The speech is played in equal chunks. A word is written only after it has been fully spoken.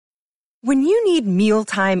When you need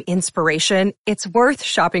mealtime inspiration, it's worth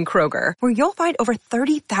shopping Kroger, where you'll find over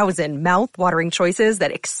 30,000 mouth-watering choices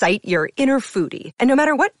that excite your inner foodie. And no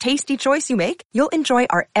matter what tasty choice you make, you'll enjoy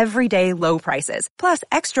our everyday low prices, plus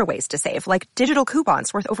extra ways to save, like digital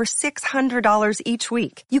coupons worth over $600 each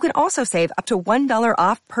week. You can also save up to $1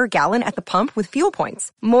 off per gallon at the pump with fuel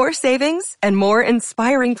points. More savings and more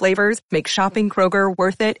inspiring flavors make shopping Kroger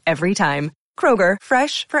worth it every time. Kroger,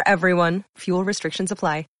 fresh for everyone. Fuel restrictions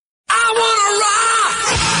apply. I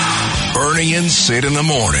want to rock! Bernie and Sid in the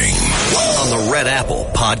morning on the Red Apple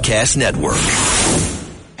Podcast Network.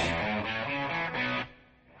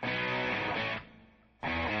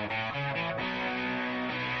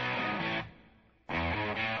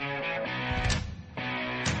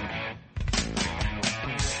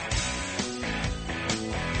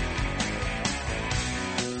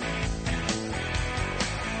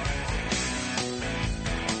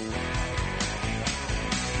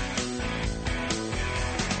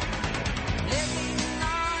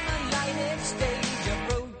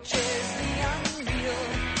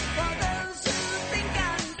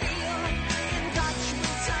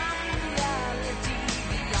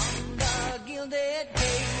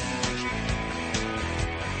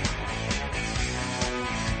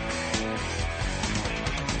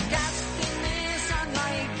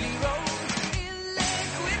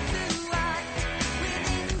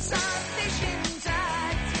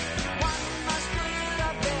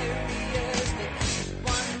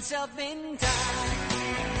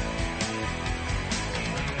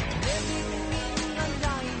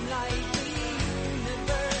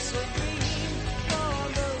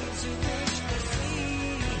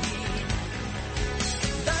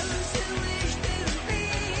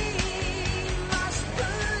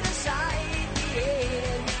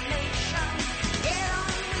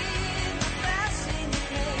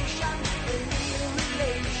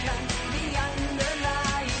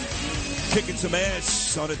 Kicking some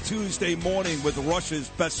ass on a Tuesday morning with Rush's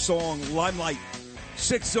best song, Limelight.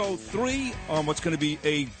 6:03 on what's going to be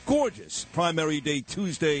a gorgeous Primary Day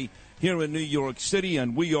Tuesday here in New York City.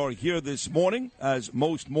 And we are here this morning, as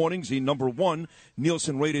most mornings, the number one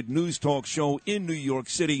Nielsen-rated news talk show in New York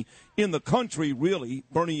City, in the country, really.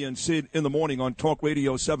 Bernie and Sid in the morning on Talk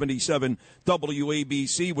Radio 77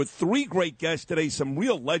 WABC with three great guests today, some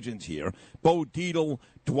real legends here. Bo Dietl,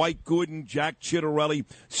 Dwight Gooden, Jack Chitterelli.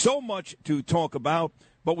 So much to talk about.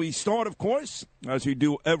 But we start, of course, as we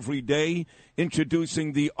do every day,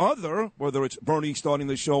 introducing the other, whether it's Bernie starting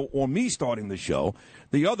the show or me starting the show,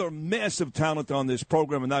 the other massive talent on this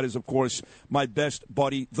program, and that is, of course, my best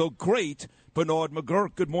buddy, the great Bernard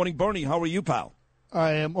McGuirk. Good morning, Bernie. How are you, pal?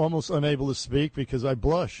 I am almost unable to speak because I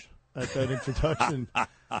blush at that introduction.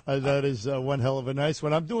 That is one hell of a nice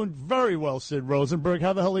one. I'm doing very well, Sid Rosenberg.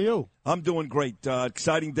 How the hell are you? I'm doing great.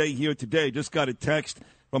 Exciting day here today. Just got a text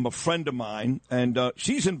from a friend of mine, and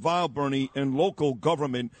she's involved, Bernie, in local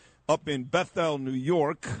government up in Bethel, New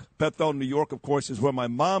York. Bethel, New York, of course, is where my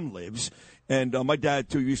mom lives. And my dad,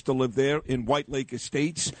 too, used to live there in White Lake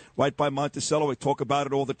Estates, right by Monticello. I talk about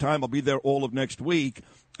it all the time. I'll be there all of next week.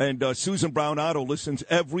 And Susan Brown Otto listens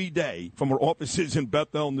every day from her offices in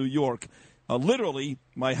Bethel, New York. Literally,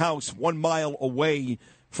 my house 1 mile away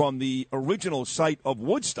from the original site of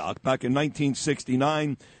Woodstock back in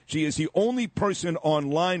 1969. She is the only person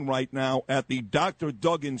online right now at the Dr.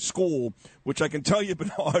 Duggan School, which I can tell you,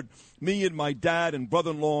 Bernard, me and my dad and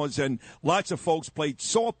brother-in-laws and lots of folks played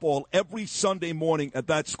softball every Sunday morning at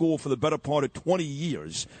that school for the better part of 20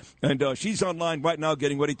 years. And she's online right now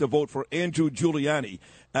getting ready to vote for Andrew Giuliani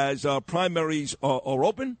as primaries are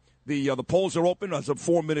open. The polls are open as of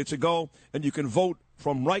 4 minutes ago, and you can vote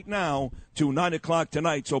from right now to 9 o'clock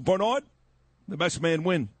tonight. So, Bernard, the best man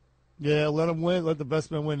win. Yeah, let him win. Let the best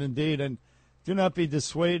man win indeed. And do not be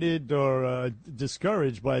dissuaded or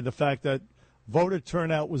discouraged by the fact that voter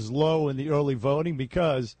turnout was low in the early voting,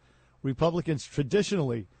 because Republicans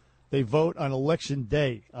traditionally, they vote on Election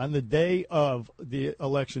Day, on the day of the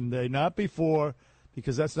Election Day, not before,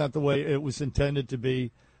 because that's not the way it was intended to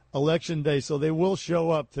be. Election Day, so they will show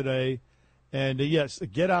up today. And, yes,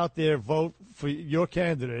 get out there, vote for your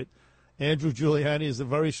candidate. Andrew Giuliani is a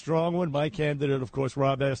very strong one. My candidate, of course,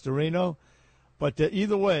 Rob Astorino. But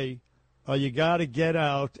either way, you got to get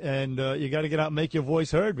out, and you got to get out and make your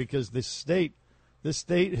voice heard, because this state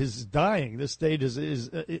is dying. This state is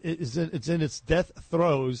it's in its death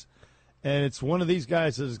throes, and it's one of these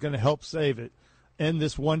guys that is going to help save it, end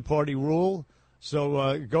this one-party rule.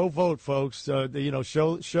 So go vote, folks.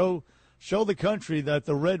 Show the country that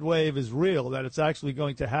the red wave is real, that it's actually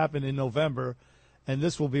going to happen in November, and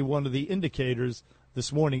this will be one of the indicators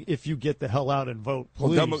this morning if you get the hell out and vote,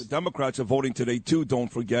 please. Well, Democrats are voting today, too,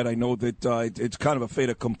 don't forget. I know that it's kind of a fait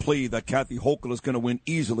accompli that Kathy Hochul is going to win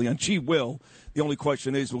easily, and she will. The only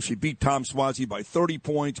question is, will she beat Tom Suozzi by 30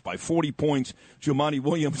 points, by 40 points? Jumaane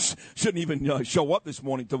Williams shouldn't even show up this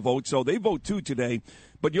morning to vote, so they vote, too, today.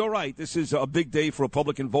 But you're right. This is a big day for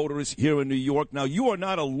Republican voters here in New York. Now, you are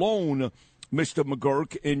not alone, Mr.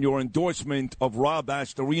 McGurk, in your endorsement of Rob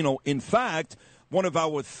Astorino. In fact, one of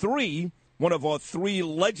our three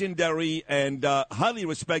legendary and highly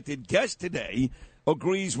respected guests today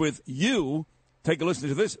agrees with you. Take a listen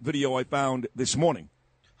to this video I found this morning.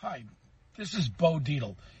 Hi, this is Bo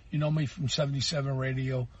Dietl. You know me from 77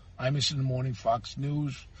 Radio, Imus in the Morning, Fox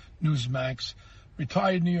News, Newsmax.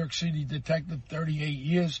 Retired New York City detective, 38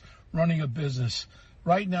 years, running a business.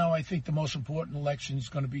 Right now, I think the most important election is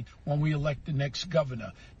going to be when we elect the next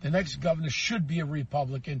governor. The next governor should be a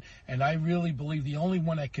Republican, and I really believe the only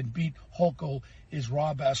one that can beat Hochul is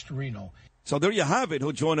Rob Astorino. So there you have it.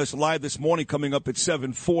 He'll join us live this morning coming up at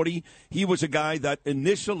 7:40. He was a guy that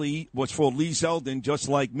initially was for Lee Zeldin, just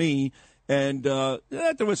like me. And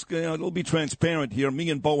at the risk, it'll be transparent here. Me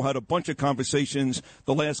and Bo had a bunch of conversations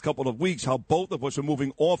the last couple of weeks, how both of us are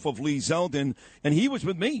moving off of Lee Zeldin. And he was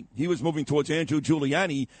with me. He was moving towards Andrew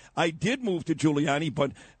Giuliani. I did move to Giuliani,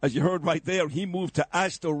 but as you heard right there, he moved to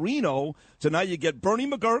Astorino. So now you get Bernie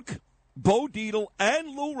McGurk, Bo Dietl,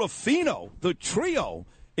 and Lou Ruffino, the trio,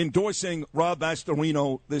 endorsing Rob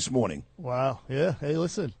Astorino this morning. Wow. Yeah. Hey,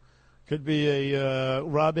 listen, could be a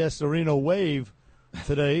Rob Astorino wave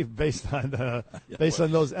today, based on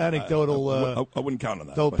those anecdotal. I wouldn't count on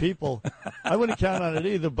that. Though people, I wouldn't count on it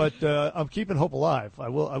either. But I'm keeping hope alive. I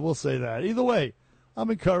will say that. Either way, I'm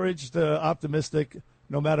encouraged, optimistic,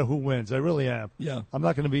 no matter who wins. I really am. Yeah. I'm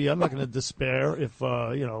not going to despair if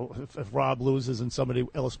Rob loses and somebody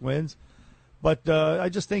else wins. But I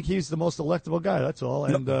just think he's the most electable guy. That's all.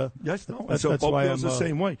 And that's why I'm the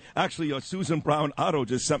same way. Actually, Susan Brown Otto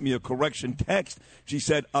just sent me a correction text. She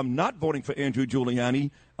said, "I'm not voting for Andrew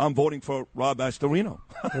Giuliani. I'm voting for Rob Astorino."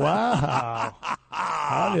 Wow.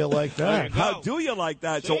 How do you like that? How do you like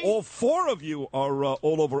that? See? So all four of you are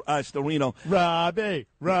all over Astorino. Robbie.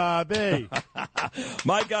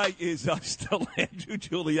 My guy is still Andrew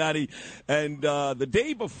Giuliani. And the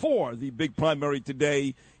day before the big primary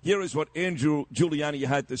today, here is what Andrew Giuliani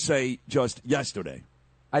had to say just yesterday.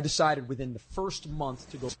 I decided within the first month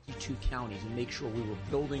to go to 2 counties and make sure we were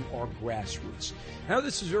building our grassroots. I know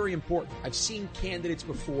this is very important. I've seen candidates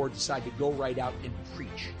before decide to go right out and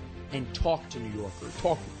preach and talk to New Yorkers,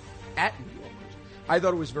 talk at New Yorkers. I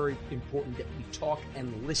thought it was very important that we talk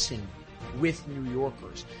and listen with New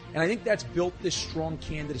Yorkers. And I think that's built this strong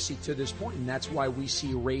candidacy to this point, and that's why we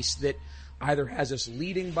see a race that either has us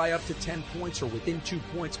leading by up to 10 points or within 2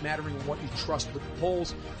 points, mattering on what you trust with the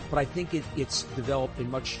polls. But I think it's developed a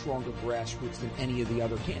much stronger grassroots than any of the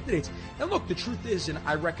other candidates. And look, the truth is, and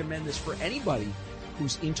I recommend this for anybody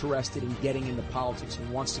who's interested in getting into politics and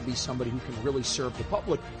wants to be somebody who can really serve the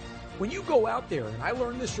public, when you go out there, and I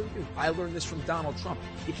learned this from you, I learned this from Donald Trump,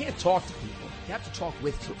 you can't talk to people. You have to talk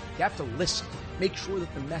with them. You have to listen. Make sure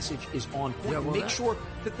that the message is on point. Make sure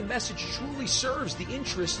that the message truly serves the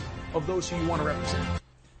interests of those who you want to represent.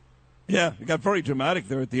 Yeah, it got very dramatic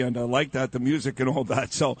there at the end. I like that, the music and all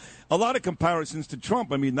that. So a lot of comparisons to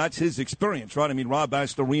Trump. I mean, that's his experience, right? I mean, Rob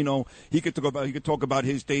Astorino, he could talk about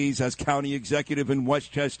his days as county executive in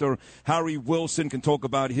Westchester. Harry Wilson can talk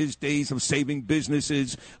about his days of saving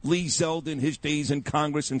businesses. Lee Zeldin, his days in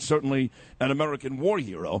Congress, and certainly an American war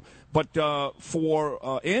hero. But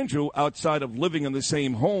for Andrew, outside of living in the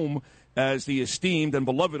same home as the esteemed and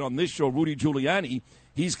beloved on this show, Rudy Giuliani,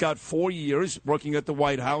 he's got 4 years working at the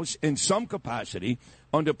White House in some capacity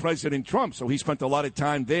under President Trump. So he spent a lot of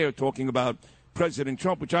time there talking about President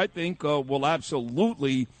Trump, which I think will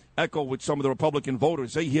absolutely echo with some of the Republican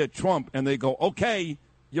voters. They hear Trump and they go, okay,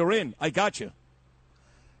 you're in. I got you.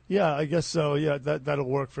 Yeah, I guess so. Yeah, that'll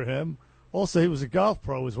work for him. Also, he was a golf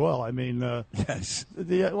pro as well. I mean, yes.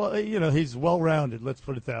 He's well-rounded. Let's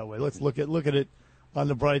put it that way. Let's look at it on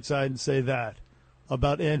the bright side and say that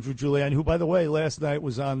about Andrew Giuliani, who, by the way, last night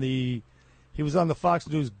was on the Fox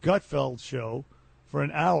News Gutfeld show for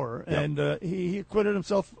an hour, yep. And he acquitted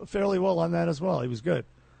himself fairly well on that as well. He was good.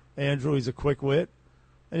 Andrew, he's a quick wit,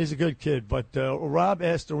 and he's a good kid. But Rob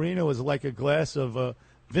Astorino is like a glass of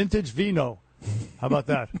vintage vino. How about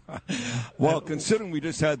that? Well, considering we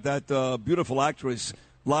just had that beautiful actress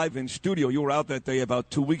live in studio. You were out that day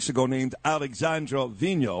about 2 weeks ago, named Alexandra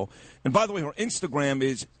Vino. And by the way, her Instagram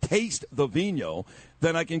is Taste the Vino.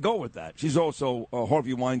 then I can go with that. She's also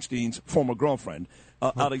Harvey Weinstein's former girlfriend,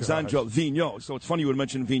 Alexandra Vigneault. So it's funny you would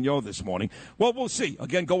mention Vigneault this morning. Well, we'll see.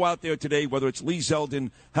 Again, go out there today, whether it's Lee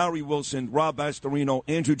Zeldin, Harry Wilson, Rob Astorino,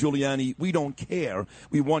 Andrew Giuliani. We don't care.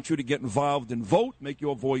 We want you to get involved and vote, make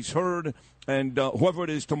your voice heard. And whoever it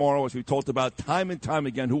is tomorrow, as we talked about time and time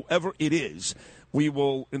again, whoever it is, we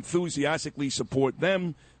will enthusiastically support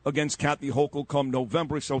them against Kathy Hochul come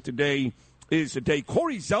November. So today is the day.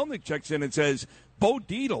 Corey Zelnick checks in and says, Bo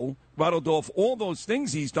Dietl rattled off all those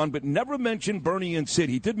things he's done, but never mentioned Bernie and Sid.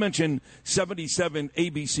 He did mention 77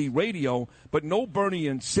 ABC Radio, but no Bernie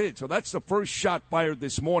and Sid. So that's the first shot fired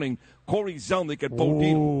this morning. Corey Zelnick at Bo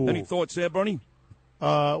Dietl. Any thoughts there, Bernie?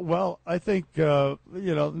 Well, I think, no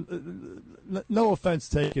offense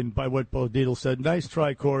taken by what Bo Dietl said. Nice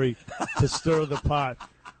try, Corey, to stir the pot.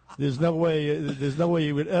 There's no way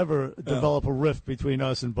you would ever develop a rift between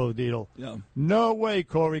us and Bo Dietl. Yeah. No way,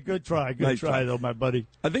 Corey. Good try. Good Nice try, though, my buddy.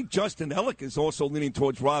 I think Justin Ellick is also leaning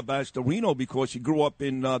towards Rob Astorino because he grew up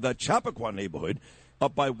in that Chappaqua neighborhood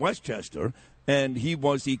up by Westchester, and he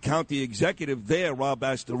was the county executive there, Rob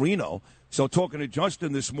Astorino. So talking to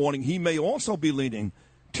Justin this morning, he may also be leaning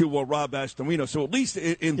to Rob Astorino. So at least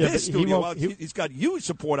in this studio, he's got huge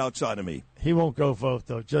support outside of me. He won't go vote,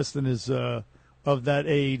 though. Justin is of that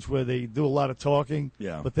age where they do a lot of talking,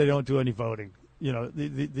 but they don't do any voting. You know,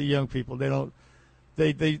 the young people, they don't.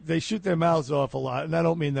 They shoot their mouths off a lot, and I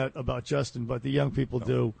don't mean that about Justin, but the young people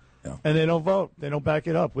do, and they don't vote. They don't back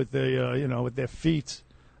it up with with their feet,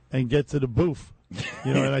 and get to the booth.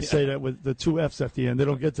 And I say that with the two F's at the end. They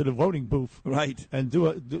don't get to the voting booth, right, and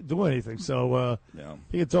do anything. So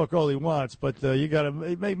he can talk all he wants, but you got to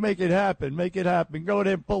make it happen. Make it happen. Go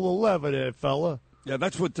there and pull a lever there, fella. Yeah,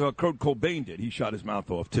 that's what Kurt Cobain did. He shot his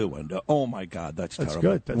mouth off, too. And, oh, my God, that's terrible.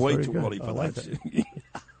 Good. That's way very too good. early for that.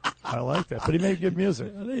 I like that. But he made good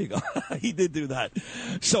music. There you go. He did do that.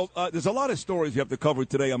 So there's a lot of stories you have to cover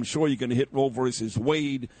today. I'm sure you're going to hit Roe versus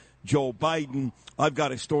Wade, Joe Biden. I've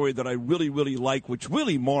got a story that I really, really like, which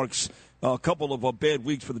really marks a couple of bad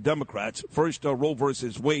weeks for the Democrats. First, Roe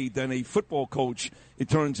versus Wade. Then a football coach, it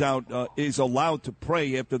turns out, is allowed to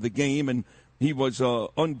pray after the game. And he was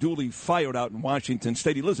unduly fired out in Washington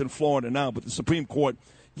State. He lives in Florida now, but the Supreme Court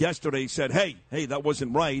yesterday said, hey, that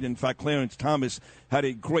wasn't right. In fact, Clarence Thomas had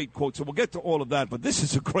a great quote. So we'll get to all of that. But this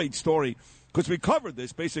is a great story because we covered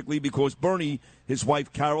this basically because Bernie, his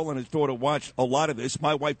wife Carol, and his daughter watched a lot of this.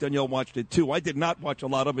 My wife Danielle watched it too. I did not watch a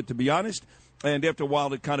lot of it, to be honest. And after a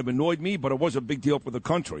while, it kind of annoyed me, but it was a big deal for the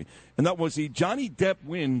country. And that was the Johnny Depp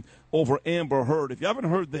win over Amber Heard. If you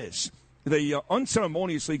haven't heard this, they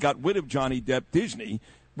unceremoniously got rid of Johnny Depp, Disney,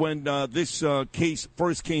 when this case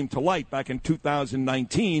first came to light back in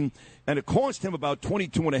 2019, and it cost him about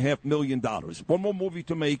 $22.5 million. One more movie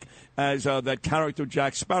to make as that character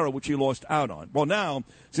Jack Sparrow, which he lost out on. Well, now,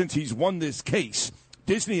 since he's won this case,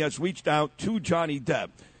 Disney has reached out to Johnny Depp,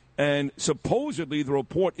 and supposedly the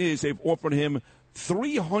report is they've offered him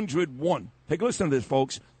take a listen to this,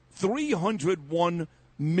 folks, $301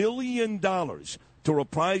 million to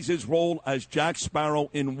reprise his role as Jack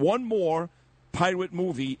Sparrow in one more pirate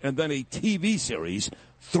movie and then a TV series.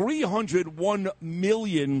 $301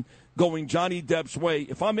 million going Johnny Depp's way.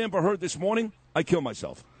 If I'm Amber Heard this morning, I kill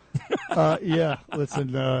myself.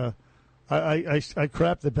 Listen, I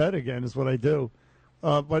crap the bed again is what I do.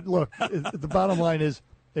 But look, the bottom line is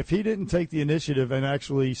if he didn't take the initiative and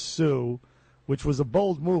actually sue, which was a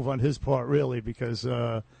bold move on his part, really, because,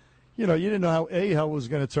 you didn't know how it was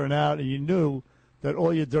going to turn out, and you knew that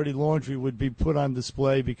all your dirty laundry would be put on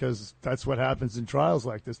display because that's what happens in trials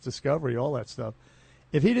like this, discovery, all that stuff.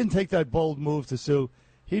 If he didn't take that bold move to sue,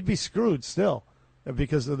 he'd be screwed still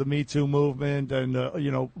because of the Me Too movement and,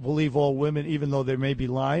 believe all women, even though they may be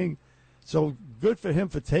lying. So good for him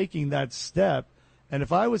for taking that step. And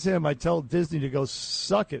if I was him, I'd tell Disney to go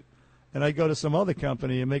suck it, and I'd go to some other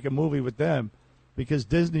company and make a movie with them because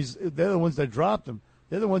they're the ones that dropped him.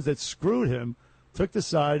 They're the ones that screwed him, took the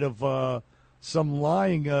side of some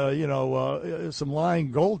lying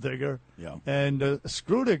gold digger, and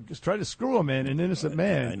tried to screw a man, an innocent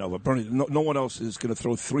man. I know, but Bernie, no one else is going to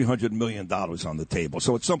throw $300 million on the table.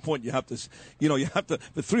 So at some point, the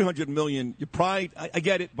 $300 million. Your pride, I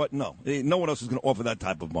get it, but no one else is going to offer that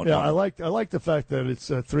type of money. Yeah, I like the fact that it's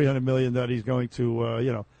 $300 million that he's going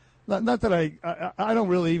to, Not that I don't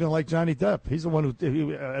really even like Johnny Depp. He's the one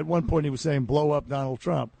who at one point he was saying blow up Donald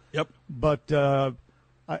Trump. Yep. But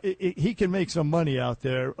he can make some money out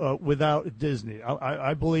there without Disney.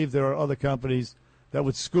 I believe there are other companies that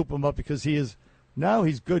would scoop him up because he's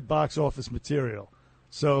good box office material.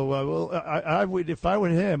 So I would, if I were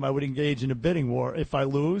him, I would engage in a bidding war. If I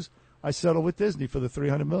lose, I settle with Disney for the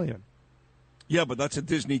 $300 million. Yeah, but that's a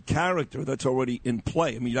Disney character that's already in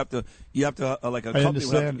play. I mean, you have to like a I company.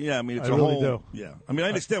 understand. Yeah, I mean, it's I a really whole. do. Yeah, I mean, I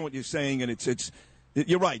understand what you're saying, and it's.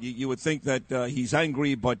 You're right. You would think that he's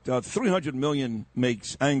angry, but $300 million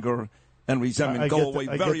makes anger and resentment go away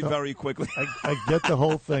very quickly. I get the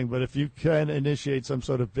whole thing, but if you can initiate some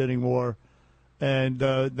sort of bidding war, and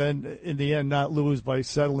then in the end not lose by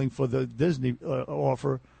settling for the Disney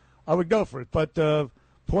offer, I would go for it. But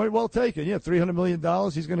point well taken. Yeah, $300 million.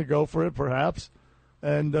 He's going to go for it, perhaps,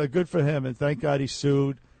 and good for him. And thank God he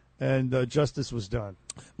sued, and justice was done.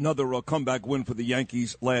 Another comeback win for the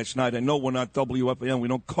Yankees last night. I know we're not WFAN. We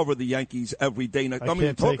don't cover the Yankees every day. I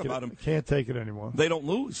mean, talk about them. I can't take it anymore. They don't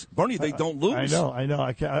lose. Bernie, they don't lose. I know.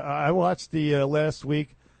 I watched the last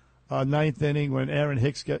week, ninth inning, when Aaron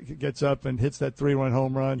Hicks gets up and hits that 3-run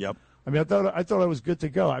home run. Yep. I mean, I thought I was good to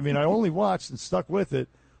go. I mean, I only watched and stuck with it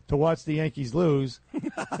to watch the Yankees lose.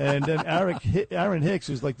 And then Aaron Hicks,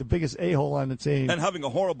 who's like the biggest a-hole on the team. And having a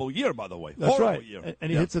horrible year, by the way. That's horrible right. Year.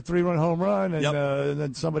 And he hits a 3-run home run, and, and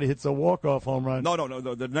then somebody hits a walk-off home run. No.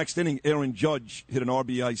 The next inning, Aaron Judge hit an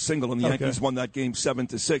RBI single, and the Yankees won that game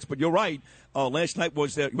 7-6. But you're right. Last night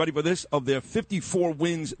was their, ready for this? Of their 54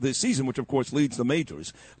 wins this season, which, of course, leads the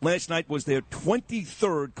majors. Last night was their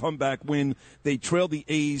 23rd comeback win. They trailed the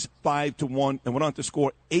A's 5-1 and went on to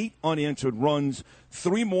score 8 unanswered runs,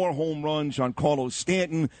 3 more home runs on Carlos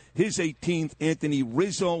Stanton, his 18th, Anthony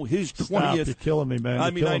Rizzo, his 20th. Stop, you're killing me, man. I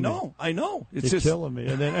know. It's you're killing me.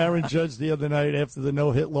 And then Aaron Judge the other night after the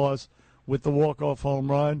no-hit loss with the walk-off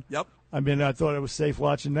home run. Yep. I mean, I thought I was safe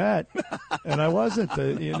watching that, and I wasn't.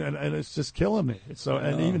 And it's just killing me. So,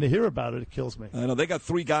 and even to hear about it kills me. I know they got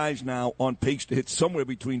 3 guys now on pace to hit somewhere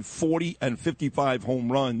between 40 and 55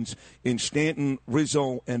 home runs in Stanton,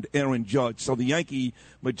 Rizzo, and Aaron Judge. So the Yankee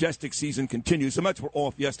majestic season continues. The Mets were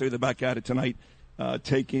off yesterday. They're back at it tonight,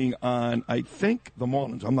 taking on, I think, the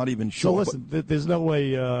Marlins. I'm not even sure. So listen, there's no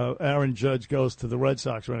way Aaron Judge goes to the Red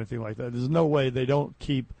Sox or anything like that. There's no way they don't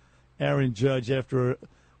keep Aaron Judge after.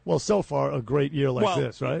 Well, so far, a great year like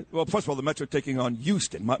this, right? Well, first of all, the Mets are taking on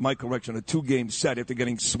Houston. My correction, a 2-game set after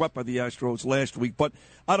getting swept by the Astros last week. But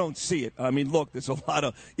I don't see it. I mean, look, there's a lot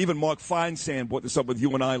of – even Mark Feinsand brought this up with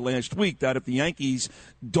you and I last week, that if the Yankees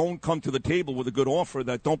don't come to the table with a good offer,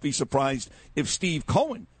 that don't be surprised if Steve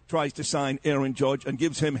Cohen tries to sign Aaron Judge and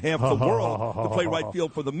gives him half the world to play right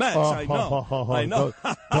field for the Mets. I know.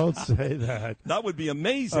 Don't say that. That would be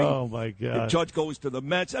amazing. Oh, my God. If Judge goes to the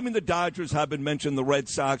Mets. I mean, the Dodgers have been mentioned, the Red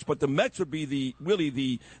Sox, but the Mets would be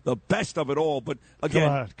the best of it all. But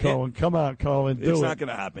again, Come on, Cohen. It's not going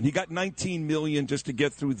to happen. He got $19 million just to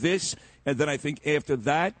get through this, and then I think after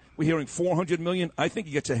that, we're hearing $400 million. I think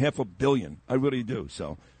he gets a $500 million. I really do.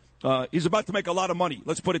 So. He's about to make a lot of money.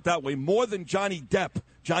 Let's put it that way. More than Johnny Depp.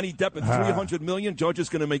 Johnny Depp at $300 million. Judge is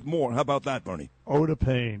going to make more. How about that, Bernie? Oh, the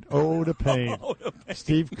pain.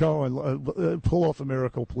 Steve Cohen, pull off a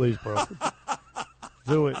miracle, please, bro.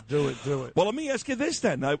 Do it. Well, let me ask you this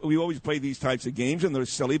then. We always play these types of games, and they're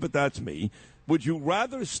silly, but that's me. Would you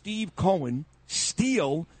rather Steve Cohen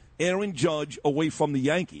steal Aaron Judge away from the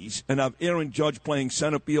Yankees and have Aaron Judge playing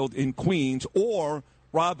center field in Queens, or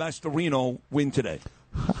Rob Astorino win today?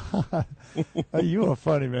 You are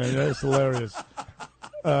funny, man. That's hilarious.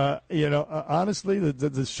 Honestly,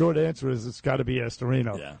 the short answer is it's got to be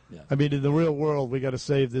Astorino. Yeah. I mean, in the real world, we got to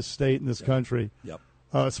save this state and this country. Yep.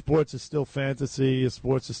 Sports is still fantasy.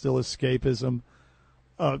 Sports is still escapism.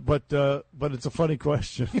 But it's a funny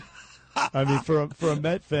question. I mean, for a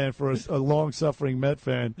Met fan, for a long-suffering Met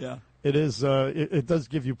fan, it is. It does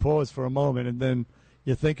give you pause for a moment, and then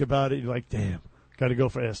you think about it. You're like, damn. Got to go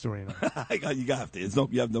for Astorino. You have to.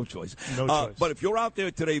 You have no choice. No choice. But if you're out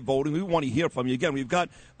there today voting, we want to hear from you. Again, we've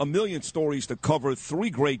got a million stories to cover.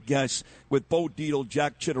 3 great guests with Bo Dietl,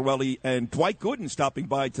 Jack Chitterelli, and Dwight Gooden stopping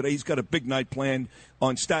by today. He's got a big night planned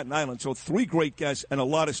on Staten Island. So 3 great guests and a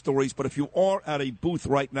lot of stories. But if you are at a booth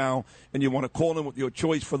right now and you want to call in with your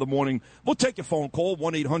choice for the morning, we'll take your phone call,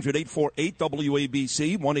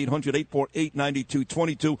 1-800-848-WABC,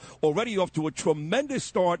 1-800-848-9222. Already off to a tremendous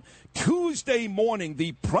start Tuesday morning,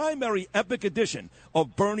 the primary epic edition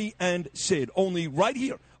of Bernie and Sid, only right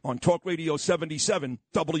here on Talk Radio 77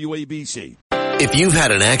 WABC. If you've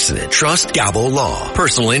had an accident, trust Gabo Law.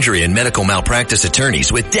 Personal injury and medical malpractice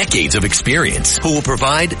attorneys with decades of experience who will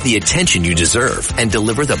provide the attention you deserve and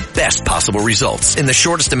deliver the best possible results in the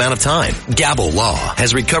shortest amount of time. Gabo Law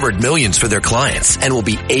has recovered millions for their clients and will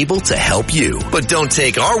be able to help you. But don't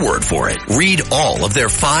take our word for it. Read all of their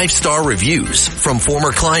 5-star reviews from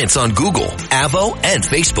former clients on Google, Avo, and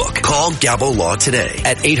Facebook. Call Gabo Law today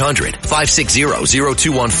at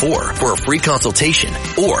 800-560-0214 for a free consultation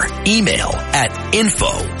or email at at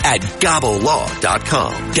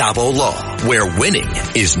info@gabolaw.com. Gabo Law, where winning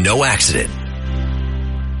is no accident.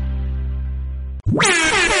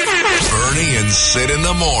 Bernie and Sid in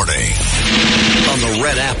the morning On the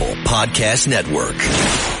Red Apple Podcast Network.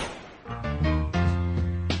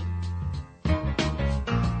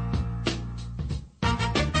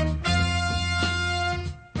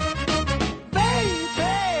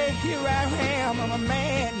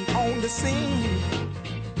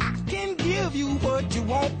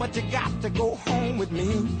 But you got to go home with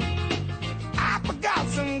me. I forgot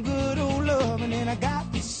some good old love, and then I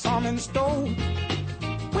got some in store.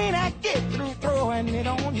 When I get through throwing it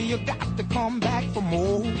on you, you got to come back for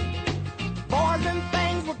more. Boys and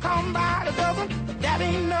things will come by the dozen, but that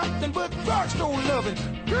ain't nothing but drugstore loving.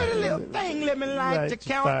 Pretty little thing, let me light your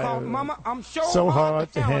count, cause mama, I'm sure so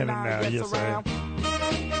hard to handle now, yes, sir.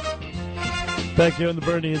 Back here on the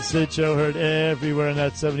Bernie and Sid Show, heard everywhere in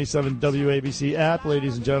that 77 WABC app,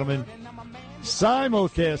 ladies and gentlemen.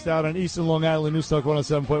 Simulcast out on Eastern Long Island, News Talk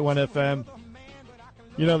 107.1 FM.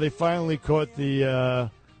 You know, they finally caught the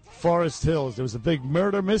Forest Hills. There was a big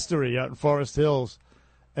murder mystery out in Forest Hills,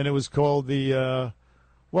 and it was called the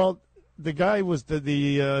guy was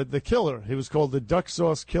the killer. He was called the Duck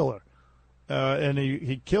Sauce Killer, and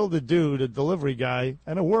he killed a dude, a delivery guy,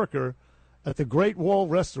 and a worker at the Great Wall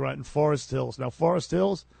Restaurant in Forest Hills. Now, Forest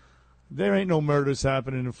Hills, there ain't no murders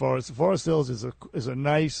happening in Forest. Forest Hills is a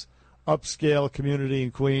nice, upscale community in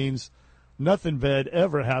Queens. Nothing bad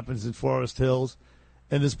ever happens in Forest Hills.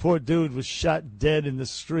 And this poor dude was shot dead in the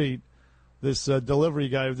street, this delivery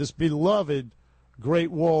guy, this beloved Great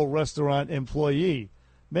Wall Restaurant employee.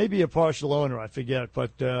 Maybe a partial owner, I forget.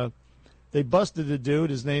 But they busted the dude.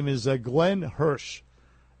 His name is Glenn Hirsch.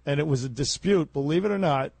 And it was a dispute, believe it or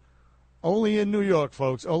not, only in New York,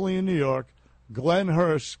 folks, only in New York. Glenn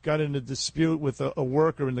Hirsch got in a dispute with a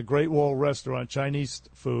worker in the Great Wall Restaurant, Chinese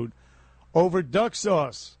food, over duck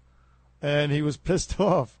sauce. And he was pissed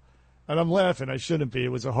off. And I'm laughing. I shouldn't be.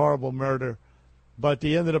 It was a horrible murder. But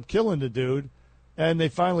he ended up killing the dude. And they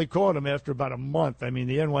finally caught him after about a month. I mean,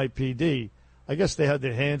 the NYPD, I guess they had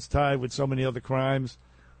their hands tied with so many other crimes.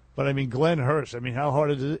 But, I mean, Glenn Hirsch, I mean, how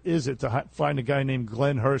hard is it to find a guy named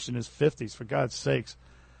Glenn Hirsch in his 50s, for God's sakes?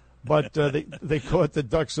 But they caught the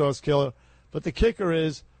duck sauce killer. But the kicker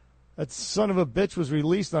is that son of a bitch was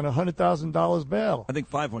released on $100,000 bail. I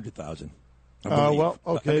think $500,000. Well,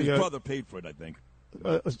 okay. His brother paid for it, I think.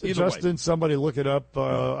 Justin, somebody look it up.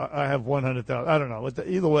 I have $100,000. I don't know.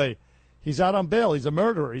 Either way, he's out on bail. He's a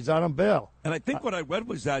murderer. He's out on bail. And I think what I read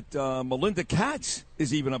was that Melinda Katz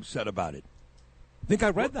is even upset about it. I think I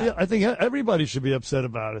read that. Yeah, I think everybody should be upset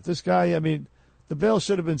about it. This guy, I mean, the bail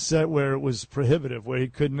should have been set where it was prohibitive, where he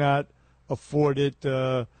could not afford it.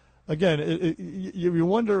 Again, you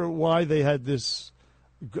wonder why they had this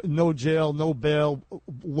no jail, no bail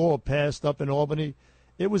law passed up in Albany.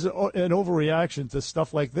 It was an overreaction to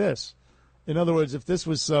stuff like this. In other words, if this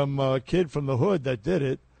was some kid from the hood that did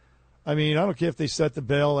it, I mean, I don't care if they set the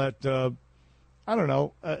bail at, I don't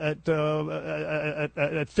know, at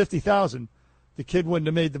 $50,000. The kid wouldn't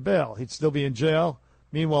have made the bail. He'd still be in jail.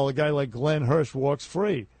 Meanwhile, a guy like Glenn Hirsch walks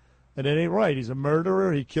free. And it ain't right. He's a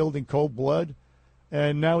murderer. He killed in cold blood.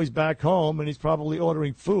 And now he's back home, and he's probably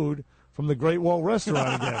ordering food from the Great Wall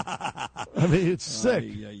Restaurant again. I mean, it's sick.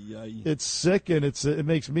 It's sick, and it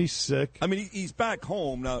makes me sick. I mean, he's back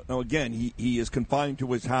home. Now again, he is confined to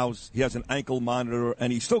his house. He has an ankle monitor,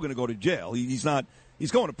 and he's still going to go to jail. He's not.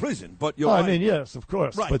 He's going to prison, but you're right. I mean, yes, of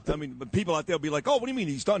course. Right. But but people out there will be like, oh, what do you mean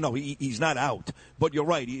he's done? No, he's not out. But you're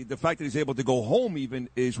right. The fact that he's able to go home even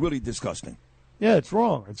is really disgusting. Yeah, it's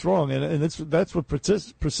wrong. It's wrong. And that's what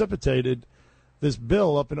precipitated this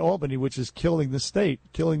bill up in Albany, which is killing the state,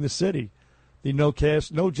 killing the city. The no cash,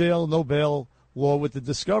 no jail, no bail law with the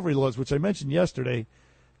discovery laws, which I mentioned yesterday.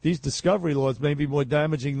 These discovery laws may be more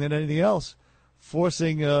damaging than anything else,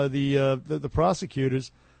 forcing the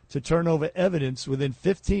prosecutors to turn over evidence within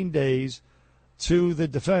 15 days to the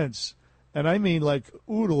defense. And I mean like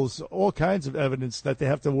oodles, all kinds of evidence that they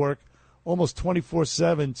have to work almost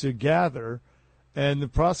 24/7 to gather. And the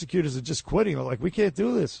prosecutors are just quitting. They're like, we can't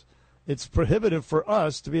do this. It's prohibitive for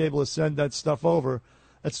us to be able to send that stuff over.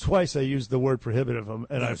 That's twice I used the word prohibitive, and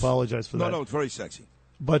I apologize for that. No, it's very sexy.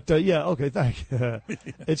 But, yeah, okay, thank you.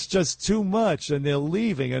 It's just too much, and they're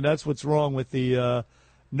leaving, and that's what's wrong with the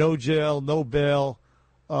no jail, no bail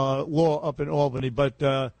law up in Albany.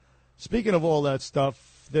 But speaking of all that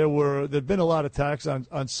stuff, there've been a lot of attacks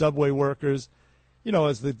on subway workers. You know,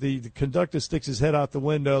 as the conductor sticks his head out the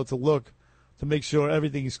window to look, to make sure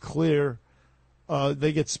everything is clear.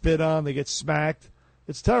 They get spit on, they get smacked.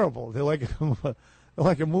 It's terrible. They're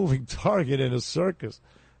like a moving target in a circus.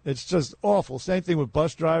 It's just awful. Same thing with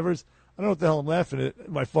bus drivers. I don't know what the hell I'm laughing at.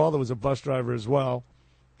 My father was a bus driver as well,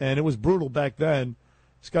 and it was brutal back then.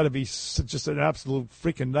 It's got to be just an absolute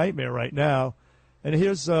freaking nightmare right now. And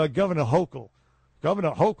here's Governor Hochul.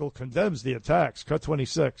 Governor Hochul condemns the attacks. Cut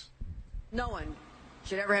 26. No one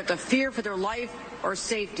should ever have to fear for their life or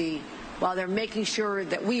safety while they're making sure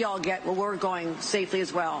that we all get where we're going safely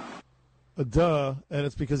as well. Duh, and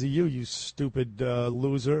it's because of you, you stupid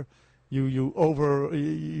loser. You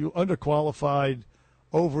underqualified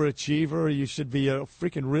overachiever. You should be a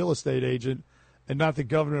freaking real estate agent and not the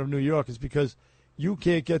governor of New York. It's because you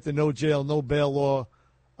can't get the no jail, no bail law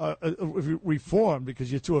reformed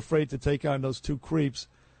because you're too afraid to take on those two creeps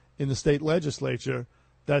in the state legislature.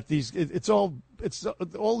 That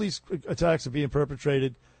all these attacks are being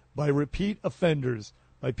perpetrated by repeat offenders,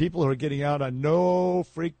 by people who are getting out on no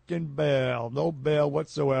freaking bail, no bail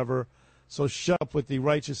whatsoever. So shut up with the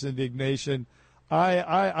righteous indignation. We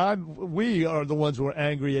are the ones who are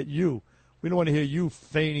angry at you. We don't want to hear you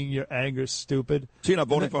feigning your anger, stupid. So you're not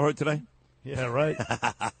voting for her today? Yeah, right.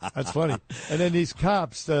 That's funny. And then these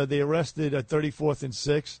cops, they arrested at 34th and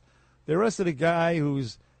 6th. They arrested a guy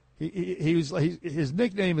his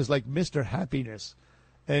nickname is like Mr. Happiness,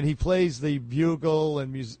 and he plays the bugle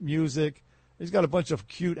and music. He's got a bunch of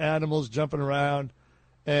cute animals jumping around.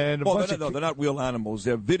 And they're not real animals.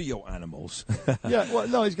 They're video animals. Yeah, well,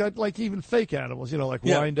 no, he's got like even fake animals,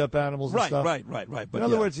 wind-up animals and stuff. Right. But in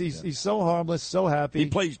other words, he's so harmless, so happy. He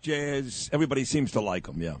plays jazz. Everybody seems to like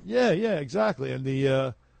him, yeah. Yeah, exactly. And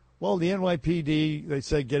the NYPD, they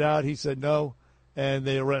said get out. He said no, and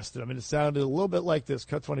they arrested him. And it sounded a little bit like this.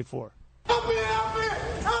 Cut 24. Help me!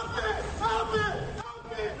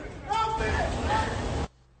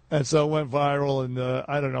 And so it went viral, and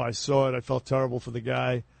I don't know. I saw it. I felt terrible for the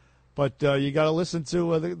guy, but you got to listen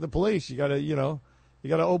to the police. You got to, you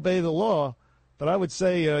got to obey the law. But I would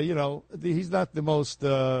say, he's not the most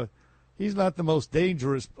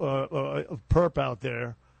dangerous perp out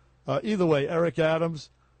there. Either way, Eric Adams,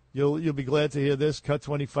 you'll be glad to hear this. Cut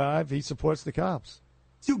 25. He supports the cops.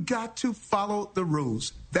 You got to follow the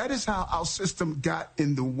rules. That is how our system got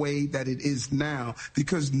in the way that it is now,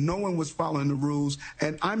 because no one was following the rules.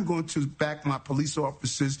 And I'm going to back my police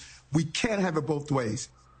officers. We can't have it both ways.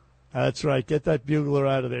 That's right. Get that bugler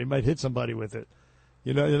out of there. He might hit somebody with it.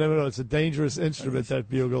 You never know. It's a dangerous instrument, that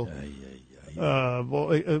bugle.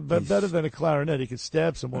 Better than a clarinet. He could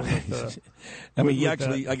stab someone with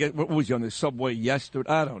I guess, what was he on the subway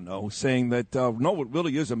yesterday? I don't know, saying that, no, it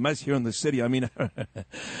really is a mess here in the city. I mean,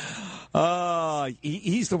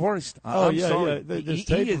 he's the worst. I'm sorry.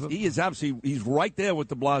 Yeah. He is absolutely, he's right there with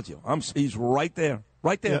de Blasio. He's right there.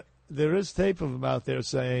 Right there. Yeah, there is tape of him out there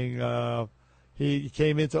saying he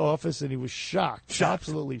came into office and he was shocked.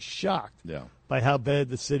 Absolutely shocked. Yeah. By how bad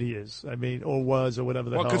the city is. I mean, or was, or whatever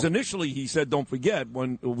the hell. Well, because initially he said, don't forget,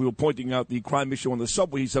 when we were pointing out the crime issue on the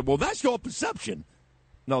subway, he said, well, that's your perception.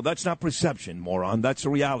 No, that's not perception, moron. That's a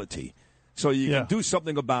reality. So you can do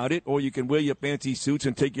something about it, or you can wear your fancy suits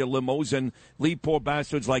and take your limos and leave poor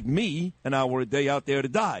bastards like me an hour a day out there to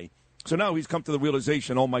die. So now he's come to the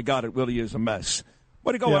realization, oh, my God, it really is a mess.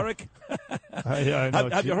 Way to go, Eric. I know.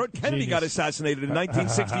 Have you heard Kennedy got assassinated in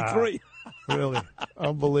 1963? Really?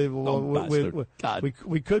 Unbelievable.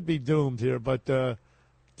 We could be doomed here, but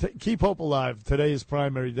keep hope alive. Today is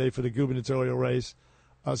primary day for the gubernatorial race.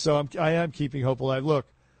 So I am keeping hope alive. Look,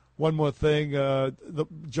 one more thing.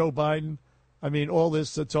 Joe Biden, I mean, all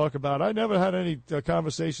this to talk about. I never had any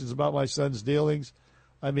conversations about my son's dealings.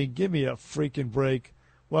 I mean, give me a freaking break.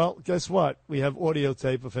 Well, guess what? We have audio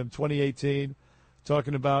tape of him, 2018,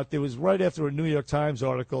 talking about, it was right after a New York Times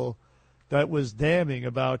article that was damning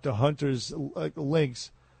about Hunter's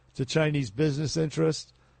links to Chinese business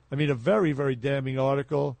interests. I mean, a very, very damning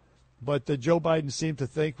article. But Joe Biden seemed to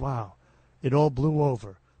think, wow, it all blew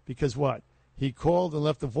over. Because what? He called and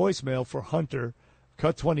left a voicemail for Hunter,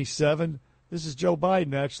 cut 27. This is Joe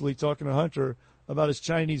Biden actually talking to Hunter about his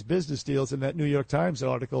Chinese business deals in that New York Times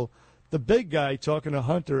article. The big guy talking to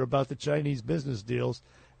Hunter about the Chinese business deals.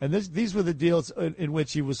 And these were the deals in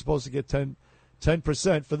which he was supposed to get 10%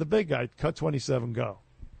 for the big guy. Cut 27, go.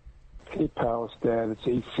 Hey, Palace Dad, it's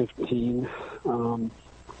 8:15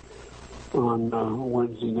 on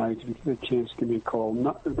Wednesday night. If you get a chance, give me a call.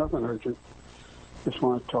 Nothing urgent. Just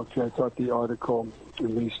want to talk to you. I thought the article, at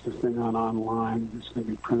least the thing online, is going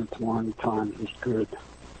to be printed tomorrow in the Times, was good.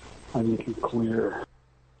 I think you're clear.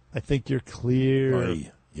 I think you're clear.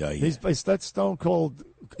 Yeah. That's stone cold,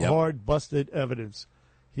 hard, busted evidence.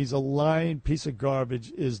 He's a lying piece of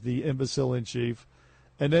garbage, is the imbecile in chief.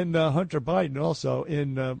 And then Hunter Biden also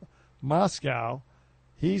in Moscow.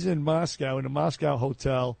 He's in Moscow, in a Moscow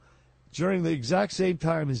hotel, during the exact same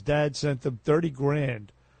time his dad sent them $30,000.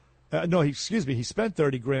 He spent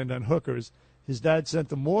 $30,000 on hookers. His dad sent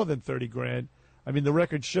them more than $30,000. I mean, the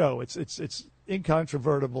records show it's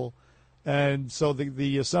incontrovertible, and so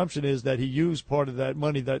the assumption is that he used part of that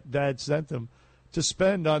money that dad sent him to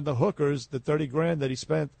spend on the hookers, the $30,000 that he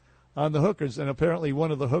spent on the hookers, and apparently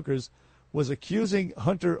one of the hookers was accusing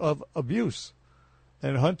Hunter of abuse,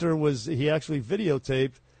 and Hunter he actually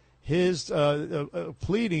videotaped his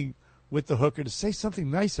pleading with the hooker to say something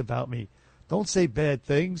nice about me. Don't say bad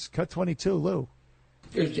things. Cut 22, Lou.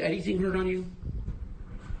 Is anything hurt on you?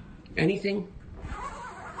 Anything?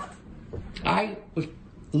 I was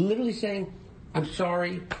literally saying, I'm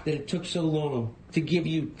sorry that it took so long to give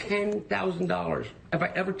you $10,000. Have I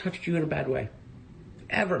ever touched you in a bad way?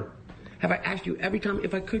 Ever? Have I asked you every time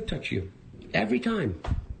if I could touch you? Every time.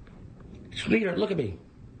 Sweetheart, look at me.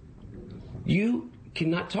 You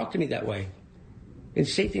cannot talk to me that way and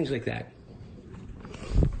say things like that.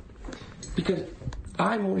 Because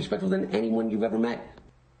I'm more respectful than anyone you've ever met.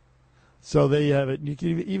 So there you have it. You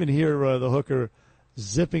can even hear the hooker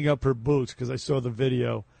zipping up her boots because I saw the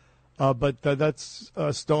video. But that's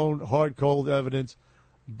stone, hard, cold evidence.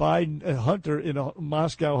 Hunter in a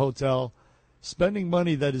Moscow hotel, spending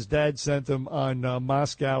money that his dad sent him on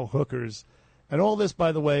Moscow hookers. And all this,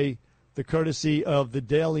 by the way, the courtesy of the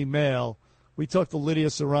Daily Mail. We talked to Lydia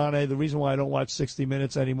Serrane. The reason why I don't watch 60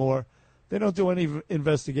 Minutes anymore, they don't do any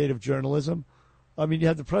investigative journalism. I mean, you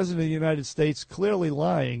had the President of the United States clearly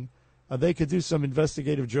lying. They could do some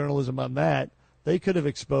investigative journalism on that. They could have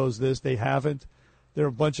exposed this. They haven't. They're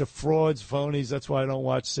a bunch of frauds, phonies. That's why I don't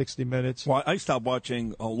watch 60 Minutes. Well, I stopped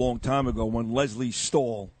watching a long time ago when Leslie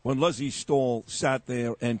Stahl sat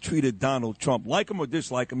there and treated Donald Trump, like him or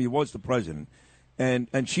dislike him, he was the president.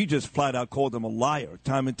 And she just flat out called him a liar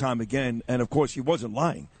time and time again. And, of course, he wasn't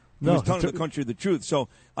lying. He was telling the country the truth. So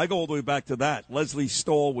I go all the way back to that. Leslie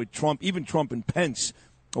Stahl with Trump, even Trump and Pence,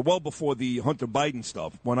 well before the Hunter Biden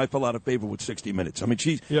stuff, when I fell out of favor with 60 Minutes. I mean,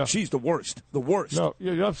 she's the worst, the worst. No,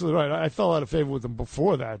 you're absolutely right. I fell out of favor with them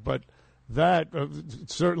before that, but that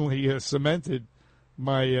certainly cemented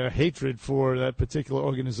my hatred for that particular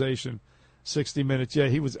organization, 60 Minutes. Yeah,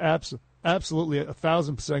 he was absolutely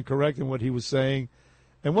 1,000% correct in what he was saying.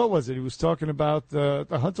 And what was it? He was talking about the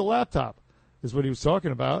Hunter laptop is what he was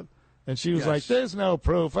talking about. And she was like, there's no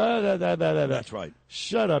proof. That's right.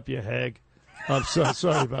 Shut up, you hag. I'm so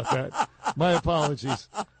sorry about that. My apologies.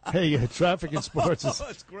 Hey, Traffic and Sports is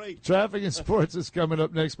that's great. Traffic and Sports is coming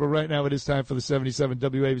up next, but right now it is time for the 77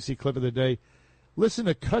 WABC clip of the day. Listen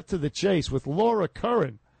to Cut to the Chase with Laura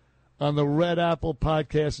Curran on the Red Apple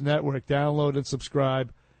Podcast Network. Download and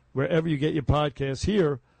subscribe wherever you get your podcasts.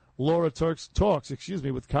 Here, Laura talks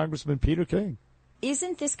with Congressman Peter King.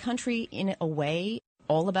 Isn't this country, in a way,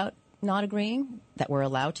 all about not agreeing, that we're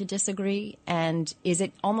allowed to disagree? And is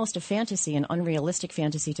it almost a fantasy, an unrealistic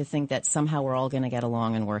fantasy, to think that somehow we're all going to get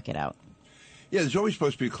along and work it out? Yeah, there's always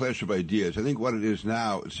supposed to be a clash of ideas. I think what it is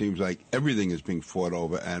now, it seems like everything is being fought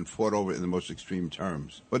over in the most extreme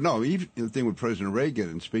terms. But no, even the thing with President Reagan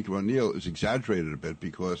and Speaker O'Neill is exaggerated a bit,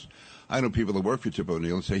 because I know people that work for Tip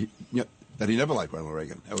O'Neill and say, that he never liked Ronald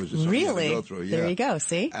Reagan. That was just really? To go through. Yeah. There you go,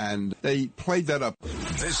 see? And they played that up.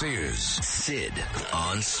 This is Sid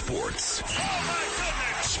on Sports.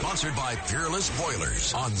 Sponsored by Peerless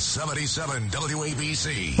Boilers on 77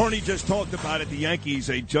 WABC. Bernie just talked about it. The Yankees,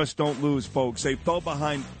 they just don't lose, folks. They fell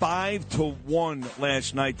behind 5-1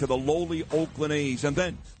 last night to the lowly Oakland A's, and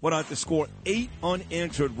then went on to score 8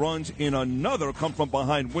 unanswered runs in another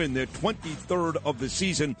come-from-behind win, their 23rd of the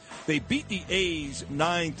season. They beat the A's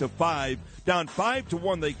 9-5. Down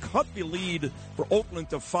 5-1, they cut the lead for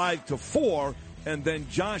Oakland to 5-4, and then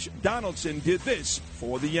Josh Donaldson did this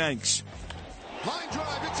for the Yanks. Line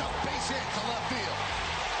drive, it's a base hit to left field.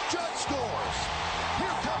 Judd scores.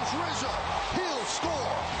 Here comes Rizzo. He'll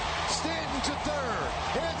score. Stanton to third.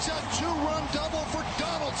 It's a 2-run double for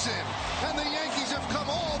Donaldson. And the Yankees have come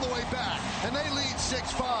all the way back, and they lead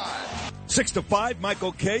 6-5. 6-5,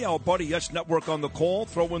 Michael Kay, our buddy Yes Network on the call.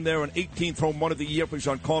 Throw in there an 18th home run of the year for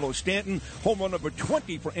Giancarlo Stanton. Home run number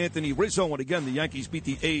 20 for Anthony Rizzo. And again, the Yankees beat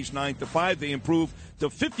the A's 9-5. They improved to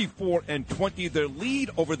 54-20. Their lead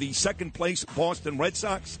over the second place Boston Red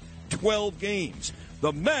Sox, 12 games.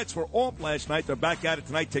 The Mets were off last night. They're back at it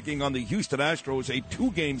tonight, taking on the Houston Astros, a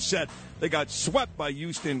 2-game set. They got swept by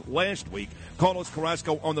Houston last week. Carlos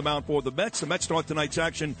Carrasco on the mound for the Mets. The Mets start tonight's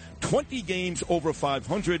action 20 games over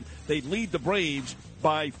 500. They lead the Braves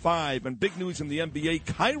by 5. And big news in the NBA,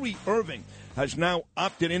 Kyrie Irving has now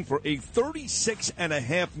opted in for a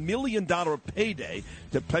 $36.5 million payday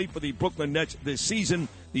to pay for the Brooklyn Nets this season.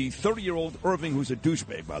 The 30-year-old Irving, who's a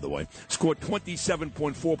douchebag, by the way, scored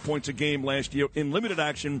 27.4 points a game last year in limited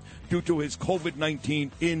action due to his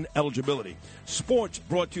COVID-19 ineligibility. Sports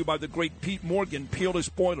brought to you by the great Pete Morgan, Peerless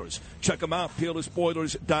Boilers. Check them out,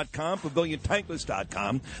 peerlessboilers.com,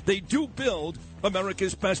 paviliontankless.com. They do build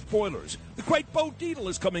America's best boilers. The great Bo Dietl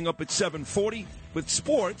is coming up at 7:40 with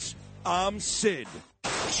sports. I'm Sid.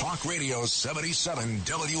 Talk Radio 77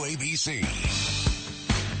 WABC.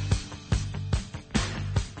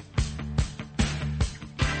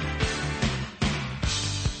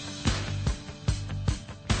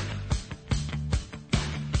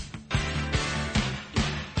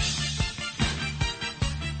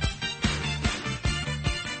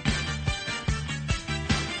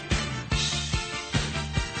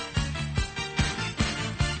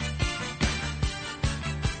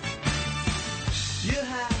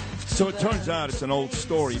 So it turns out it's an old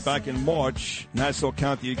story. Back in March, Nassau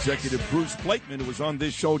County Executive Bruce Blakeman, who was on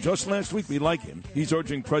this show just last week, we like him. He's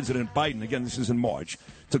urging President Biden, again, this is in March,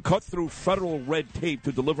 to cut through federal red tape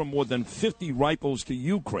to deliver more than 50 rifles to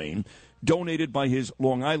Ukraine, donated by his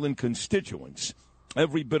Long Island constituents.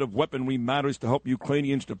 Every bit of weaponry matters to help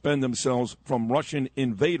Ukrainians defend themselves from Russian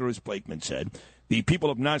invaders, Blakeman said. The people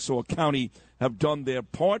of Nassau County have done their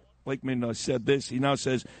part. Blakeman said this. He now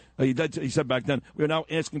says, he said back then, we are now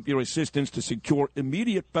asking for your assistance to secure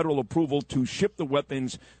immediate federal approval to ship the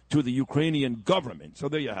weapons to the Ukrainian government. So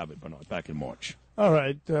there you have it, Bernard, back in March. All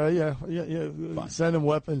right. Yeah. Send them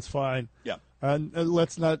weapons, fine. Yeah. And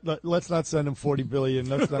let's not send them $40 billion.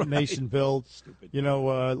 Let's not nation build. Stupid.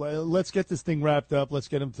 Let's get this thing wrapped up. Let's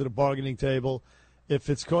get them to the bargaining table.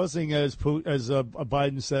 If it's causing, as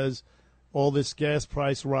Biden says, all this gas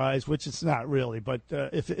price rise, which it's not really, but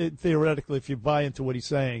theoretically, if you buy into what he's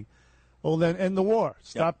saying, well, then end the war.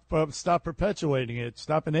 Stop perpetuating it.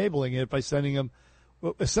 Stop enabling it by sending them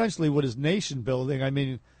essentially what is nation building. I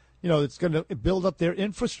mean, it's going to build up their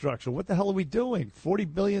infrastructure. What the hell are we doing?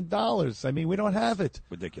 $40 billion. I mean, we don't have it.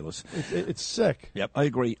 Ridiculous. It's sick. Yep, I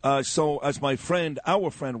agree. So as our friend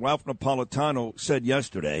Ralph Napolitano said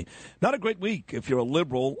yesterday, not a great week if you're a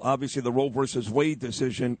liberal. Obviously, the Roe versus Wade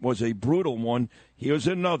decision was a brutal one. Here's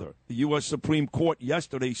another. The U.S. Supreme Court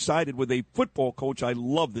yesterday sided with a football coach, I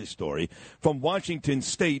love this story, from Washington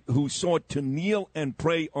State who sought to kneel and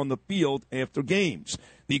pray on the field after games.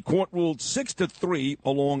 The court ruled 6-3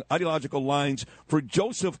 along ideological lines for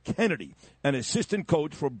Joseph Kennedy, an assistant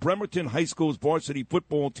coach for Bremerton High School's varsity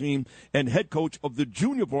football team and head coach of the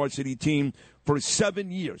junior varsity team for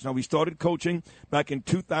 7 years. Now, he started coaching back in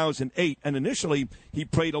 2008, and initially he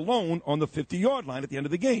prayed alone on the 50-yard line at the end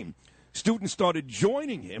of the game. Students started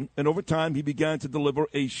joining him, and over time he began to deliver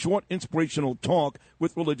a short inspirational talk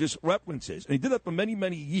with religious references. And he did that for many,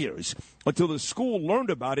 many years until the school learned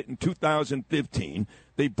about it in 2015.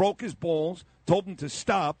 They broke his balls, told him to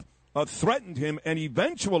stop, threatened him, and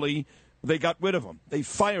eventually they got rid of him. They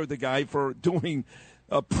fired the guy for doing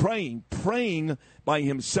praying by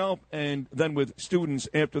himself and then with students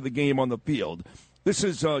after the game on the field. This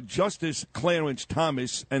is Justice Clarence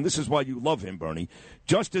Thomas, and this is why you love him, Bernie.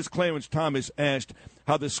 Justice Clarence Thomas asked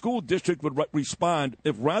how the school district would respond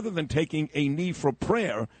if, rather than taking a knee for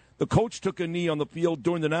prayer, the coach took a knee on the field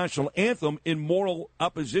during the national anthem in moral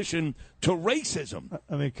opposition to racism.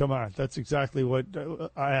 I mean, come on. That's exactly what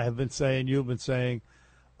I have been saying, you've been saying.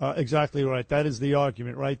 Exactly right. That is the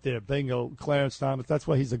argument right there. Bingo, Clarence Thomas. That's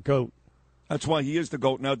why he's a GOAT. That's why he is the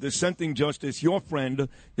GOAT. Now, dissenting justice, your friend,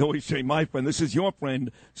 you always say my friend, this is your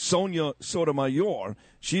friend, Sonia Sotomayor.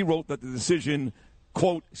 She wrote that the decision,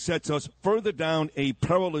 quote, sets us further down a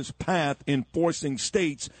perilous path in forcing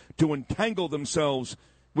states to entangle themselves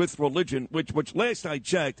with religion, which last I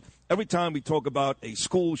checked, every time we talk about a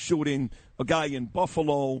school shooting, a guy in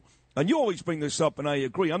Buffalo, and you always bring this up, and I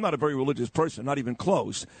agree, I'm not a very religious person, not even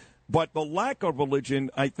close. But the lack of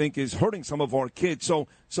religion, I think, is hurting some of our kids. So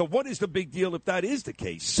what is the big deal if that is the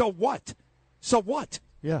case? So what? So what?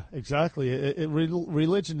 Yeah, exactly.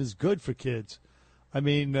 Religion is good for kids. I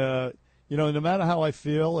mean, no matter how I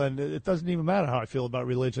feel, and it doesn't even matter how I feel about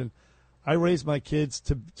religion, I raise my kids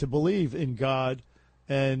to believe in God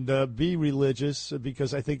and be religious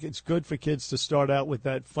because I think it's good for kids to start out with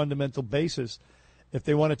that fundamental basis. If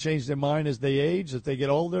they want to change their mind as they age, as they get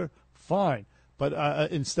older, fine. But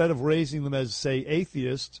instead of raising them as, say,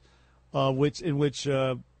 atheists it's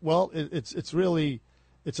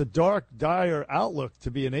a dark, dire outlook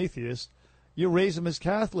to be an atheist. You raise them as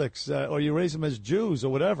Catholics, or you raise them as Jews,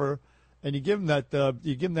 or whatever, and you give them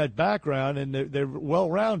that background, and they're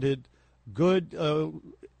well-rounded, good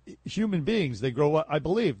human beings. They grow up. I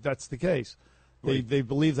believe that's the case. They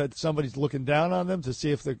believe that somebody's looking down on them to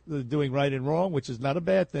see if they're doing right and wrong, which is not a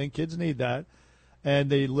bad thing. Kids need that. And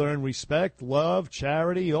they learn respect, love,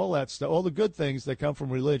 charity, all that stuff, all the good things that come from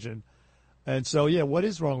religion. And so, yeah, what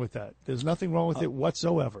is wrong with that? There's nothing wrong with it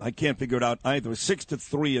whatsoever. I can't figure it out either.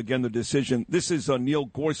 6-3, again, the decision. This is Neil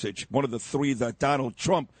Gorsuch, one of the three that Donald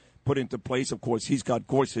Trump put into place. Of course, he's got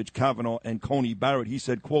Gorsuch, Kavanaugh, and Coney Barrett. He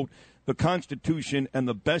said, quote, "The Constitution and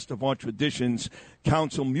the best of our traditions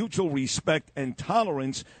counsel mutual respect and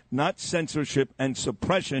tolerance, not censorship and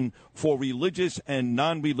suppression for religious and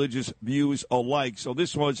non-religious views alike." So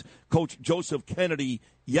this was Coach Joseph Kennedy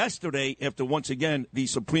yesterday after, once again, the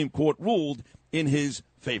Supreme Court ruled in his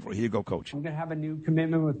favor. Here you go, Coach. I'm going to have a new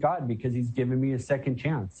commitment with God because he's given me a second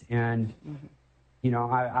chance. And,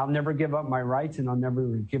 I'll never give up my rights, and I'll never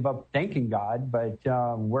give up thanking God. But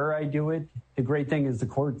where I do it, the great thing is the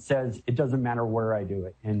court says it doesn't matter where I do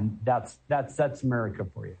it. And that's America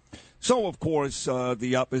for you. So, of course,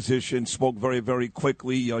 the opposition spoke very, very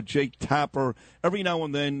quickly. Jake Tapper, every now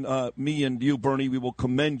and then, me and you, Bernie, we will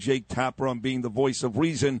commend Jake Tapper on being the voice of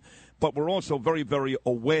reason. But we're also very, very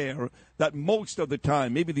aware that most of the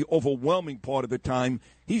time, maybe the overwhelming part of the time,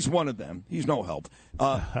 he's one of them. He's no help.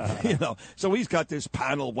 So he's got this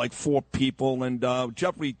panel of like 4 people, and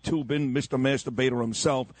Jeffrey Toobin, Mr. Masturbator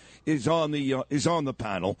himself, is on the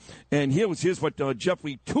panel. And here's what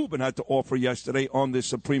Jeffrey Toobin had to offer yesterday on this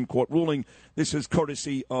Supreme Court ruling. This is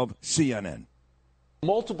courtesy of CNN.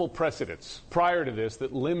 Multiple precedents prior to this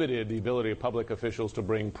that limited the ability of public officials to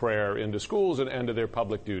bring prayer into schools and to their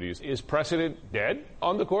public duties. Is precedent dead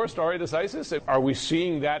on the course, stare decisis? Are we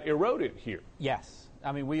seeing that eroded here? Yes.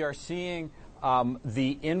 I mean, we are seeing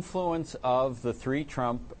the influence of the 3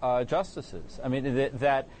 Trump justices. I mean,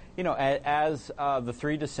 as the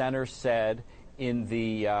 3 dissenters said in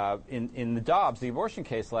the Dobbs, the abortion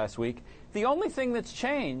case last week, the only thing that's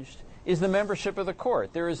changed is the membership of the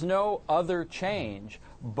court. There is no other change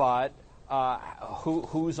but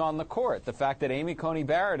who's on the court. The fact that Amy Coney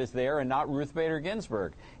Barrett is there and not Ruth Bader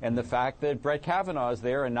Ginsburg, and the fact that Brett Kavanaugh is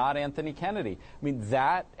there and not Anthony Kennedy. I mean,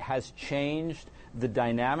 that has changed the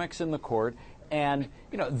dynamics in the court. And,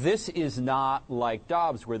 this is not like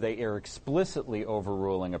Dobbs, where they are explicitly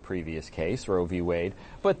overruling a previous case, Roe v. Wade,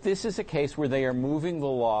 but this is a case where they are moving the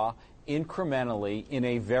law incrementally in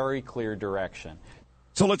a very clear direction.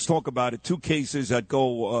 So let's talk about it. 2 cases that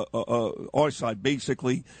go, our side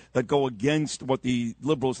basically, that go against what the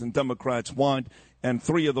liberals and Democrats want. And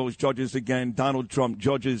 3 of those judges, again, Donald Trump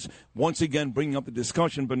judges, once again bringing up the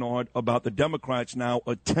discussion, Bernard, about the Democrats now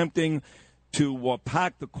attempting to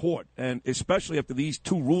pack the court. And especially after these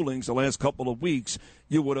 2 rulings the last couple of weeks,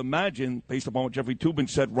 you would imagine, based upon what Jeffrey Toobin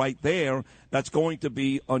said right there, that's going to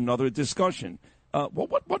be another discussion.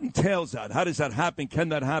 What entails that? How does that happen? Can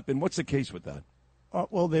that happen? What's the case with that?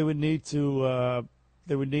 Well, they would need to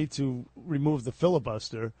remove the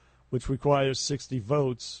filibuster, which requires 60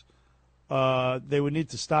 votes. They would need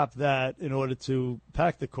to stop that in order to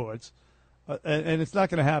pack the courts, and it's not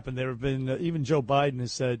going to happen. There have been even Joe Biden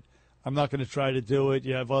has said, "I'm not going to try to do it."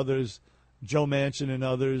 You have others, Joe Manchin and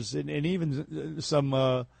others, and even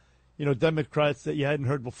some Democrats that you hadn't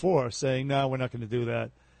heard before saying, "No, we're not going to do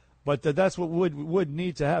that." But that's what would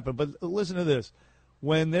need to happen. But listen to this.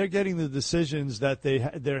 When they're getting the decisions that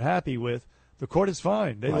they're happy with, the court is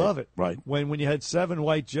fine. They love it. Right. When you had 7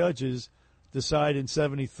 white judges decide in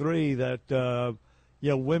 '73 that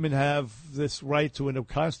women have this right to a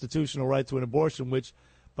constitutional right to an abortion, which,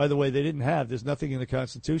 by the way, they didn't have. There's nothing in the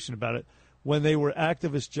Constitution about it. When they were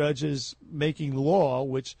activist judges making law,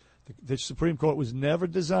 which the Supreme Court was never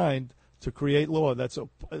designed to create law. That's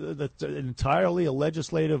entirely a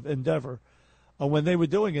legislative endeavor. When they were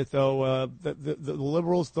doing it, though, the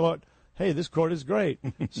liberals thought, "Hey, this court is great."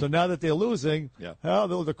 So now that they're losing,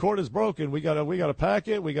 the court is broken. We got to pack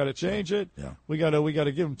it. We got to change it. Yeah. We got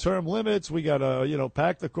to give them term limits. We got to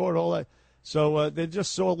pack the court. All that. So they're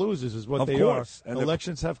just sore losers, is what they are. And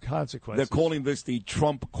elections have consequences. They're calling this the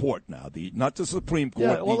Trump court now, not the Supreme Court.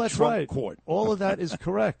 Yeah, well, the that's Trump right. Court. All of that is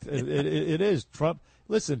correct. It is Trump.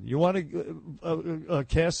 Listen, you want to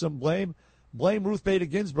cast some blame? Blame Ruth Bader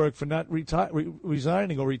Ginsburg for not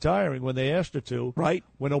resigning or retiring when they asked her to. Right.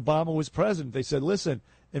 When Obama was president. They said, listen,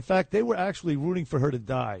 in fact, they were actually rooting for her to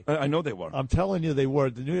die. I know they were. I'm telling you they were.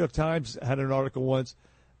 The New York Times had an article once.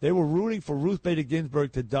 They were rooting for Ruth Bader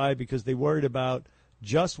Ginsburg to die because they worried about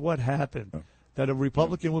just what happened. that a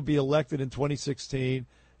Republican would be elected in 2016.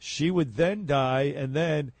 She would then die, and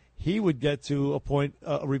then he would get to appoint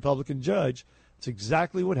a Republican judge. It's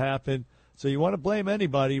exactly what happened. So you want to blame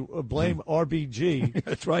anybody, blame RBG.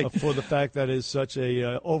 That's right. For the fact that it's such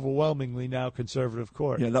a overwhelmingly now conservative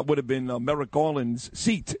court. Yeah, that would have been Merrick Garland's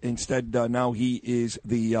seat. Instead, now he is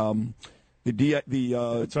the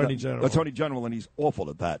Attorney General. Attorney General, and he's awful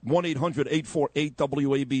at that.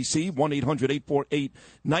 1-800-848-WABC,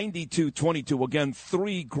 1-800-848-9222. Again,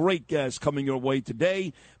 3 great guests coming your way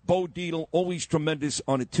today. Bo Dietl, always tremendous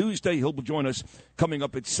on a Tuesday. He'll join us coming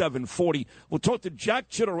up at 7:40. We'll talk to Jack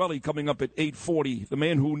Ciattarelli coming up at 8:40, the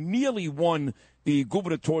man who nearly won the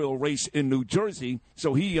gubernatorial race in New Jersey.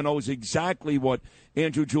 So he knows exactly what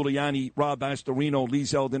Andrew Giuliani, Rob Astorino, Lee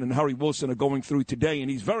Zeldin, and Harry Wilson are going through today. And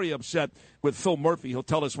he's very upset with Phil Murphy. He'll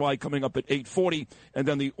tell us why coming up at 8:40. And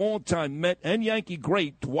then the all-time Met and Yankee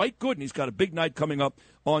great, Dwight Gooden. He's got a big night coming up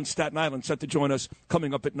on Staten Island, set to join us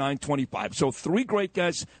coming up at 9:25. So 3 great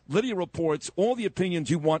guests, Lydia reports, all the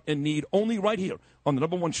opinions you want and need, only right here on the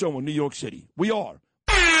 #1 show in New York City. We are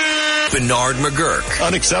Bernard McGurk.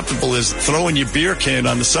 Unacceptable is throwing your beer can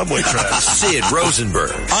on the subway track. Sid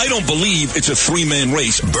Rosenberg. I don't believe it's a 3-man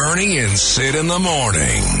race. Bernie and Sid in the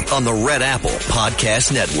morning. On the Red Apple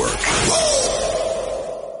Podcast Network.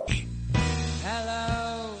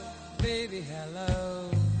 Hello, baby,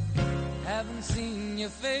 hello. Haven't seen your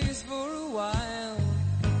face for a while.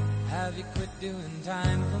 Have you quit doing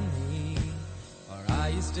time for me? Or are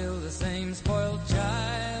you still the same spoiled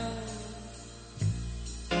child?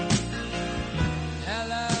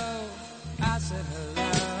 Hello, I said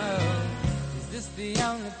hello. Is this the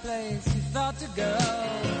only place you thought to go?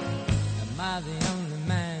 Am I the only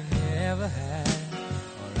man you ever had?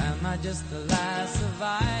 Or am I just the last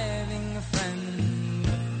surviving friend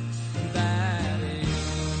that you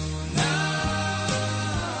know?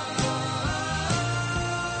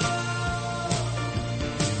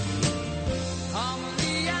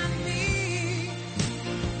 Harmony and me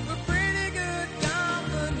were pretty good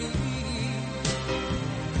company.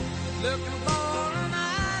 Looking for an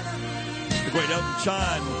island. the great Elton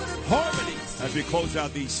John, Harmony, as we close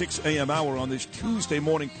out the 6 a.m. hour on this Tuesday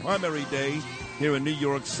morning primary day here in New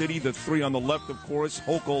York City. The 3 on the left, of course,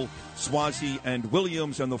 Hochul, Suozzi, and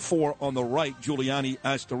Williams, and the 4 on the right, Giuliani,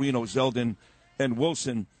 Astorino, Zeldin, and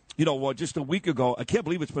Wilson. You know, just a week ago, I can't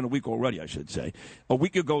believe it's been a week already, I should say. A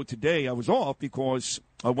week ago today, I was off because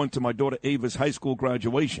I went to my daughter Ava's high school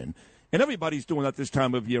graduation. And everybody's doing that this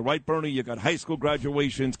time of year, right, Bernie? You got high school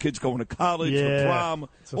graduations, kids going to college, the prom.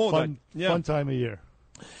 It's a fun time of year.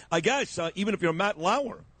 I guess even if you're Matt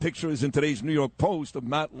Lauer, picture is in today's New York Post of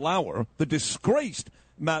Matt Lauer, the disgraced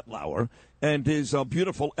Matt Lauer, and his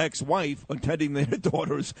beautiful ex-wife attending their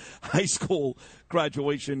daughter's high school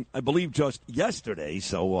graduation, I believe, just yesterday.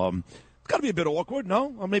 So it's got to be a bit awkward,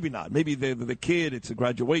 no? Or maybe not. Maybe the kid, it's a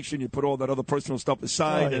graduation, you put all that other personal stuff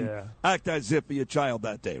aside and act as if you're a child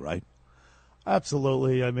that day, right?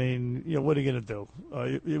 Absolutely. I mean, what are you going to do?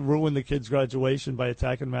 You ruin the kid's graduation by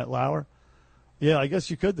attacking Matt Lauer? Yeah, I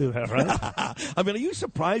guess you could do that, right? I mean, are you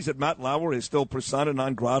surprised that Matt Lauer is still persona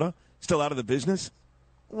non grata, still out of the business?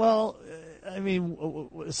 Well, I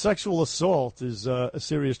mean, sexual assault is a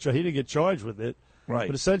serious charge. He didn't get charged with it. Right.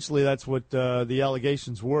 But essentially that's what the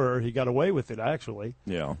allegations were. He got away with it, actually.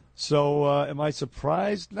 Yeah. So am I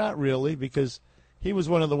surprised? Not really, because he was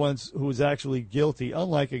one of the ones who was actually guilty,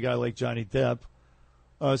 unlike a guy like Johnny Depp.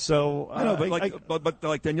 I know, but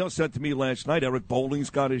like Danielle said to me last night, Eric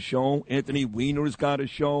Bolling's got his show. Anthony Weiner's got a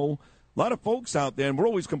show. A lot of folks out there, and we're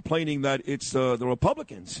always complaining that it's the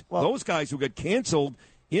Republicans. Well, those guys who get canceled.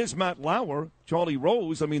 Here's Matt Lauer, Charlie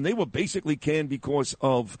Rose. I mean, they were basically canned because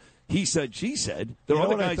of he said, she said. There are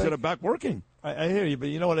other guys that are back working. I hear you, but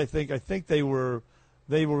you know what I think? I think they were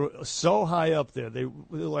so high up there. They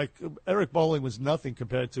like Eric Bolling was nothing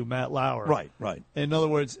compared to Matt Lauer. Right. In other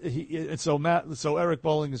words, so Eric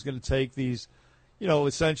Bolling is going to take these,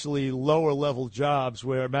 essentially lower level jobs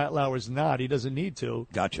where Matt Lauer's not. He doesn't need to.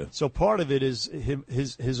 Gotcha. So part of it is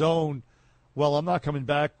his own. Well, I'm not coming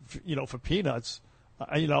back, for peanuts.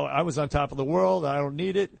 I was on top of the world. I don't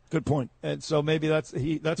need it. Good point. And so maybe that's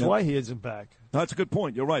why he isn't back. That's a good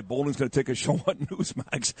point. You're right. Bolling's going to take a show on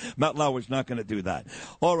Newsmax. Matt Lauer's not going to do that.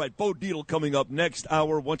 All right, Bo Dietl coming up next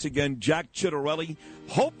hour. Once again, Jack Ciattarelli,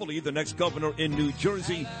 hopefully the next governor in New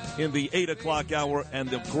Jersey in the 8 o'clock hour, and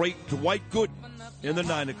the great Dwight Gooden in the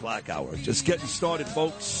 9 o'clock hour. Just getting started,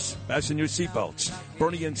 folks. Fasten your seatbelts.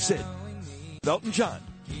 Bernie and Sid, Elton John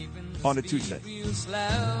on a Tuesday.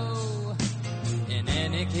 In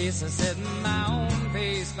any case, I set my own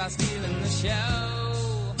pace by stealing the show.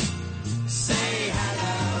 Say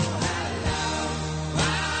hello, hello.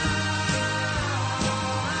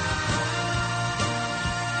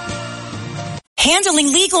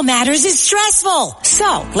 Handling legal matters is stressful.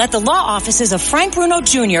 So, let the law offices of Frank Bruno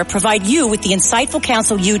Jr. provide you with the insightful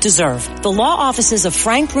counsel you deserve. The law offices of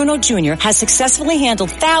Frank Bruno Jr. has successfully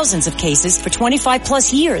handled thousands of cases for 25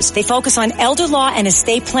 plus years. They focus on elder law and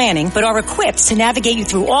estate planning, but are equipped to navigate you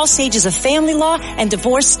through all stages of family law and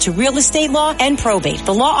divorce to real estate law and probate.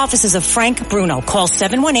 The law offices of Frank Bruno. Call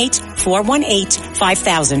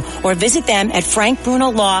 718-418-5000 or visit them at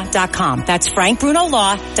frankbrunolaw.com. That's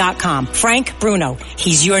frankbrunolaw.com. Frank Bruno.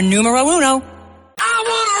 He's your numero uno.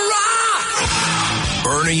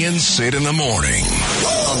 Bernie and Sid in the morning.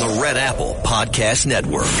 On the Red Apple Podcast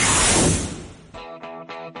Network.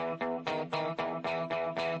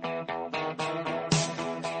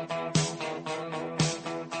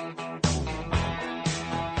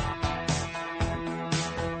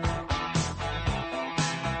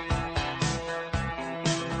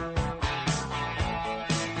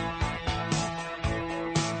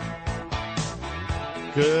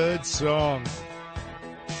 Good song.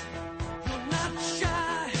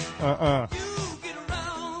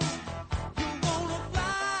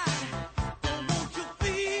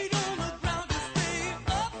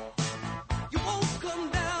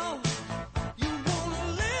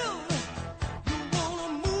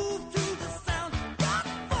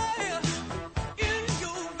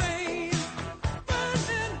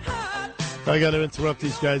 I got to interrupt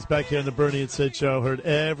these guys back here on the Bernie and Sid show. Heard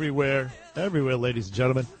everywhere, ladies and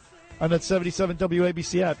gentlemen, on that 77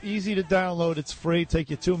 WABC app. Easy to download. It's free. Take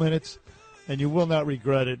you 2 minutes, and you will not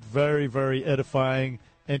regret it. Very, very edifying,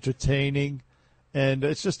 entertaining, and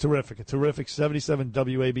it's just terrific. A terrific 77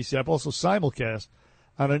 WABC app. Also simulcast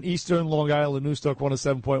on an Eastern Long Island News Talk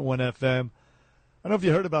 107.1 FM. I don't know if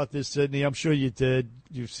you heard about this, Sydney. I'm sure you did.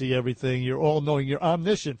 You see everything. You're all-knowing. You're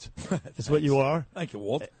omniscient. That's what you are. Thank you,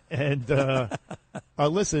 Walt. And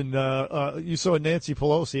listen, you saw Nancy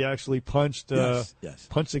Pelosi actually punched a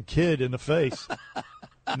kid in the face,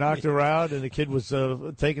 knocked her out, and the kid was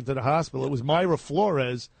taken to the hospital. It was Mayra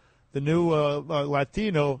Flores, the new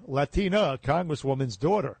Latina congresswoman's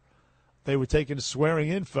daughter. They were taking a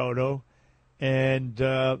swearing-in photo, and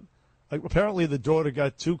apparently the daughter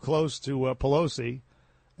got too close to Pelosi,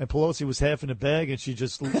 and Pelosi was half in the bag, and she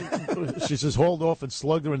just hauled off and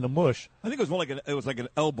slugged her in the mush. I think it was more like an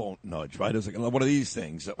elbow nudge, right? It was like one of these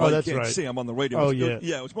things. Oh, that's I can't right. see. I'm on the radio.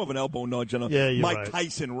 Yeah, it was more of an elbow nudge and Mike right.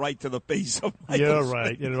 Tyson right to the face of Mike. You're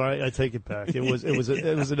right. I take it back. It was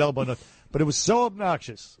an elbow nudge, but it was so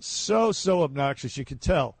obnoxious, so obnoxious. You could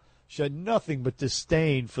tell she had nothing but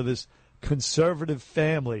disdain for this conservative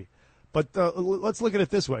family. But let's look at it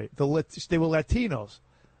this way: they were Latinos.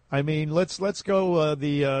 I mean, let's go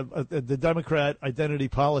the Democrat identity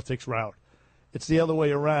politics route. It's the other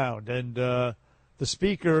way around, and the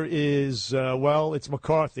speaker is it's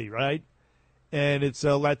McCarthy, right? And it's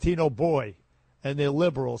a Latino boy, and they're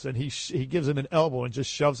liberals, and he gives him an elbow and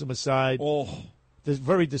just shoves him aside. Oh,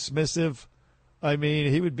 very dismissive. I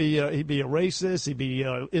mean, he'd be a racist. He'd be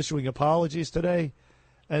issuing apologies today,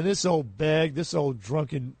 and this old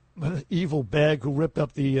drunken evil bag who ripped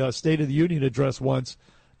up the State of the Union address once.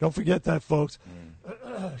 Don't forget that, folks.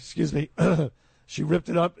 Excuse me. She ripped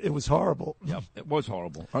it up. It was horrible. Yeah, it was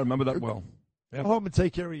horrible. I remember that well. Go home and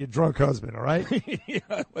take care of your drunk husband, all right? I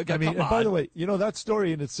mean, and by the way, that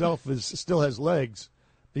story in itself still has legs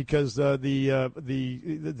because this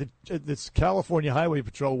California Highway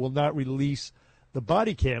Patrol will not release the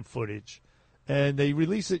body cam footage, and they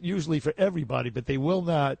release it usually for everybody, but they will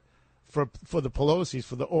not for the Pelosi's,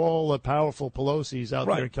 for the all-powerful Pelosi's out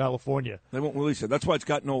there in California. They won't release it. That's why it's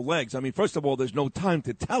got no legs. I mean, first of all, there's no time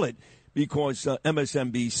to tell it because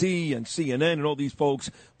MSNBC and CNN and all these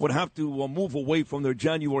folks would have to move away from their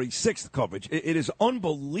January 6th coverage. It is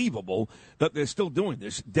unbelievable that they're still doing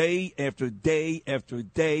this day after day after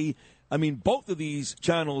day. I mean, both of these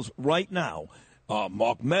channels right now,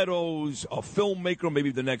 Mark Meadows, a filmmaker,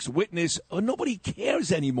 maybe the next witness, nobody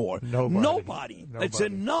cares anymore. Nobody. It's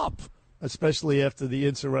enough. Especially after the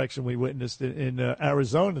insurrection we witnessed in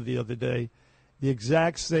Arizona the other day, the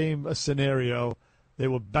exact same scenario. They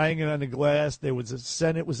were banging on the glass. The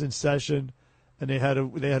Senate was in session, and they had a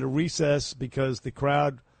recess because the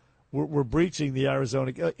crowd were breaching the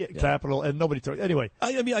Arizona Capitol, and nobody talked. Anyway,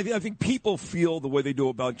 I think people feel the way they do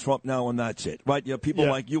about Trump now, and that's it, right? You know, people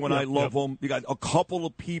like you and I love him. You got a couple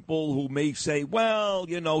of people who may say, well,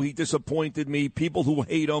 he disappointed me. People who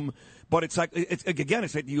hate him. But it's like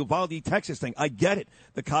the Uvalde, Texas thing. I get it.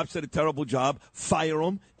 The cops did a terrible job. Fire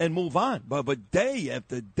them and move on. But day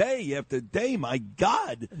after day after day, my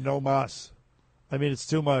God. No mas. I mean, it's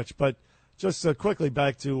too much. But just quickly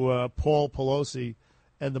back to Paul Pelosi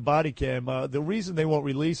and the body cam. The reason they won't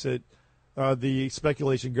release it, the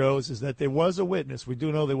speculation goes, is that there was a witness. We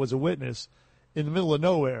do know there was a witness in the middle of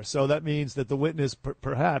nowhere. So that means that the witness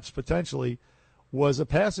potentially was a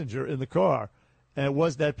passenger in the car. And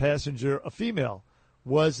was that passenger a female?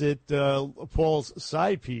 Was it Paul's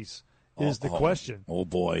side piece is the question. Oh,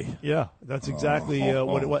 boy. Yeah, that's exactly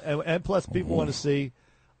what it was. And plus, people want to see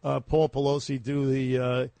Paul Pelosi do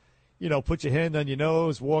the, put your hand on your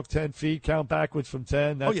nose, walk 10 feet, count backwards from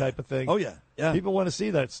 10, that type of thing. Oh, yeah. Yeah. People want to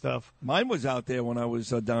see that stuff. Mine was out there when I was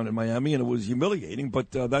down in Miami, and it was humiliating,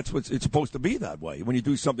 but that's what it's supposed to be that way. When you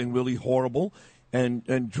do something really horrible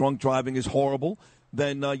and drunk driving is horrible,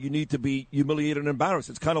 then you need to be humiliated and embarrassed.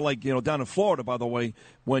 It's kind of like, down in Florida, by the way,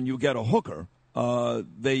 when you get a hooker,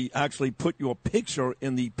 they actually put your picture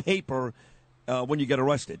in the paper when you get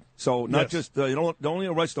arrested. So not just, they don't only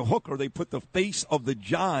arrest a hooker, they put the face of the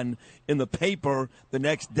John in the paper the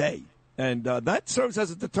next day. And that serves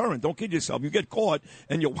as a deterrent. Don't kid yourself. You get caught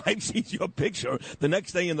and your wife sees your picture the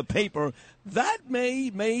next day in the paper. That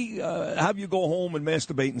may have you go home and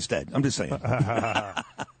masturbate instead. I'm just saying.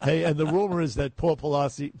 Hey, and the rumor is that Paul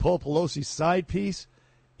Pelosi's side piece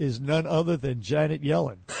is none other than Janet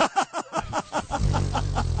Yellen.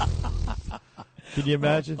 Can you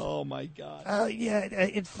imagine? Oh my God.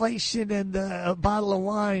 Inflation and a bottle of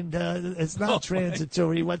wine is not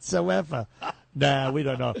transitory whatsoever. Nah, we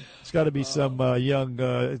don't know. It's got to be some young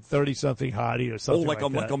 30-something hottie or something like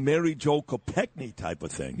that. Like a Mary Jo Kopechne type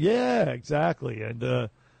of thing. Yeah, exactly. And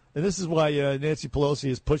this is why Nancy Pelosi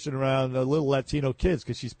is pushing around little Latino kids,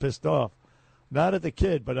 because she's pissed off. Not at the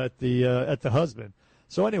kid, but at the husband.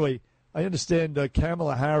 So anyway, I understand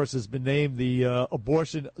Kamala Harris has been named the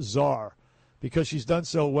abortion czar because she's done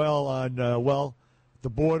so well on, the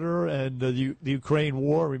border and the Ukraine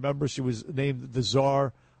war. Remember, she was named the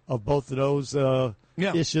czar of both of those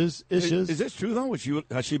issues. Is this true, though?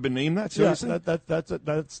 Has she been named that? Seriously? Yeah,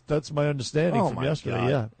 that's my understanding from yesterday. God.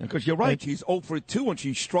 Yeah, because you're right. She's 0 for 2, and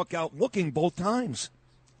she struck out looking both times.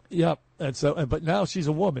 Yep. And so, but now she's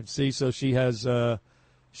a woman. See, so she has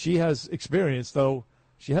experience, though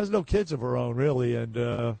she has no kids of her own, really.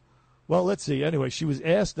 And well, let's see. Anyway, she was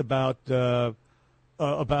asked about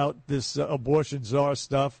this abortion czar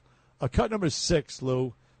stuff. Cut number 6,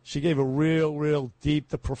 Lou. She gave a real deep.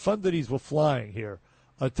 The profundities were flying here.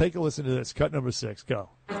 Take a listen to this. Cut number 6. Go.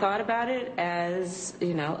 I thought about it as,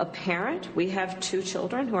 a parent. We have 2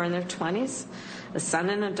 children who are in their 20s, a son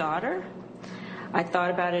and a daughter. I thought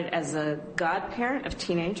about it as a godparent of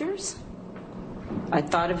teenagers. I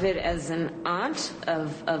thought of it as an aunt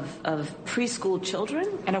of preschool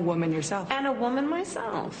children. And a woman yourself. And a woman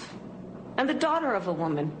myself. And the daughter of a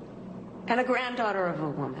woman. And a granddaughter of a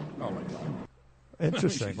woman. Oh, my God.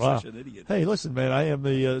 Interesting. Wow. Hey, listen, man, I am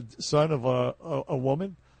the son of a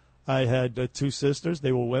woman. I had 2 sisters.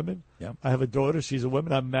 They were women. Yep. I have a daughter. She's a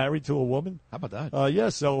woman. I'm married to a woman. How about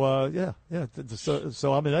that? So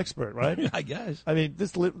I'm an expert, right? I guess. I mean,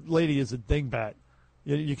 this lady is a dingbat.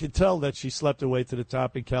 You can tell that she slept her way to the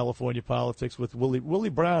top in California politics with Willie. Willie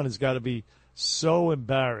Brown has got to be so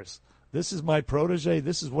embarrassed. This is my protege.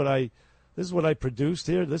 This is what I produced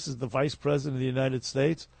here. This is the vice president of the United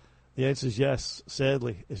States. The answer is yes,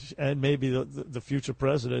 sadly, and maybe the future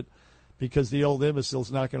president, because the old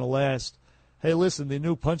imbecile's not going to last. Hey, listen, the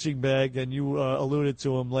new punching bag, and you alluded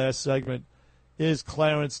to him last segment, is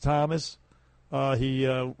Clarence Thomas. He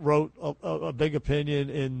wrote a big opinion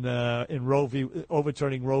in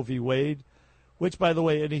overturning Roe v. Wade, which, by the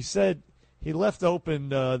way, and he said he left open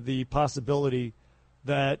the possibility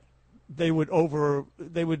that they would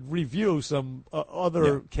review some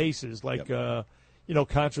other cases like.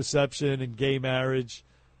 Contraception and gay marriage,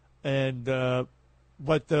 and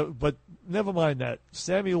but never mind that.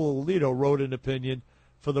 Samuel Alito wrote an opinion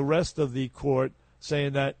for the rest of the court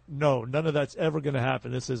saying that no, none of that's ever going to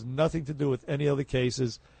happen. This has nothing to do with any other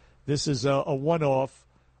cases. This is a one-off.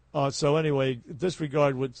 So anyway,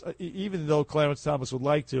 disregard even though Clarence Thomas would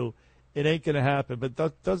like to, it ain't going to happen. But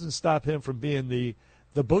that doesn't stop him from being the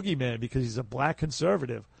boogeyman because he's a black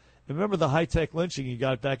conservative. And remember the high-tech lynching he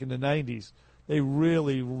got back in the 90s. They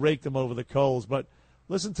really raked him over the coals. But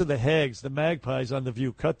listen to the Hags, the Magpies on The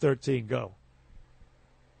View. Cut 13, go.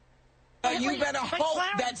 You better hope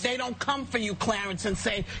that they don't come for you, Clarence, and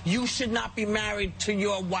say you should not be married to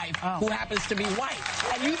your wife, who happens to be white.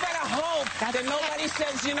 And you better hope that nobody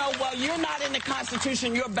says, you're not in the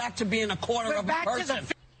Constitution, you're back to being a quarter of a person.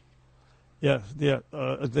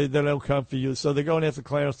 They don't come for you. So they're going after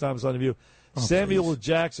Clarence Thomas on The View. Samuel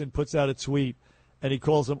Jackson puts out a tweet. And he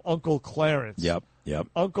calls him Uncle Clarence. Yep.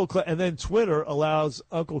 And then Twitter allows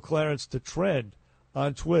Uncle Clarence to trend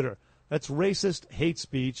on Twitter. That's racist hate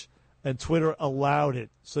speech and Twitter allowed it.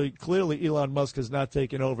 So clearly Elon Musk has not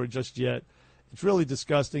taken over just yet. It's really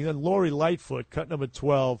disgusting. Then Lori Lightfoot, cut number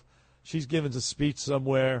 12, she's given a speech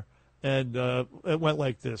somewhere, and it went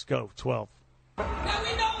like this. Go, 12. Now,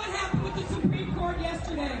 we know what happened with the Supreme Court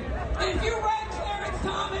yesterday. And if you read Clarence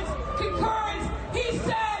Thomas' concurrence, he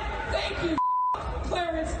said, thank you,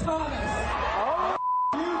 Clarence Thomas.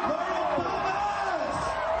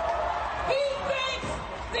 He thinks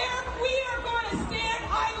we are going to stand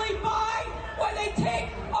idly by when they take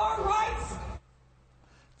our rights.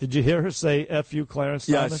 Did you hear her say, F you, Clarence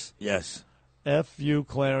Thomas? Yes. F you,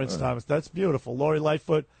 Clarence Thomas. That's beautiful. Lori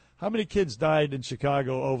Lightfoot. How many kids died in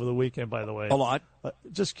Chicago over the weekend, by the way? A lot.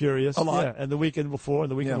 Just curious. A lot. Yeah. And the weekend before,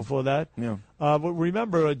 and the weekend before that. Yeah. But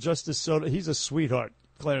remember, Justice Sotomayor, he's a sweetheart,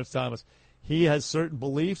 Clarence Thomas. He has certain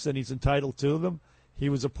beliefs, and he's entitled to them. He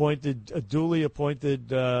was appointed, duly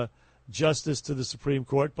appointed justice to the Supreme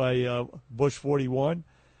Court by Bush 41.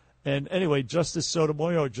 And anyway, Justice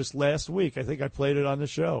Sotomayor, just last week, I think I played it on the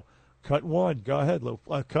show. Cut 1. Go ahead, Lou.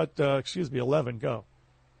 11. Go.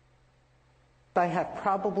 I have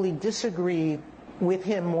probably disagreed with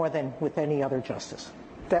him more than with any other justice.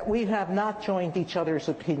 That we have not joined each other's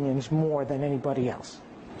opinions more than anybody else.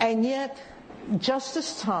 And yet,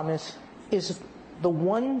 Justice Thomas is the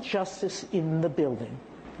one justice in the building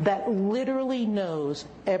that literally knows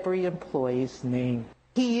every employee's name.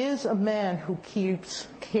 He is a man who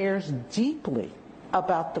cares deeply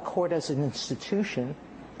about the court as an institution,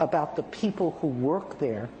 about the people who work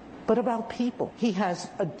there, but about people. He has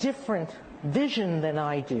a different vision than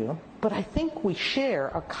I do, but I think we share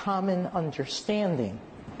a common understanding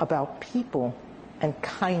about people and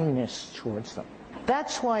kindness towards them.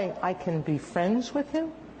 That's why I can be friends with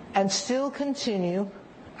him and still continue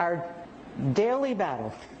our daily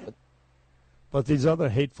battle. But these other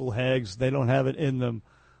hateful hags, they don't have it in them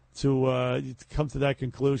to come to that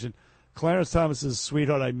conclusion. Clarence Thomas is a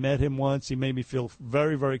sweetheart. I met him once. He made me feel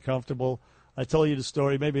very, very comfortable. I told you the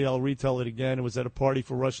story. Maybe I'll retell it again. It was at a party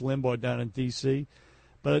for Rush Limbaugh down in D.C.,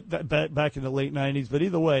 but back in the late 90s. But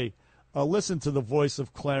either way, listen to the voice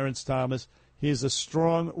of Clarence Thomas. He is a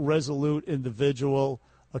strong, resolute individual.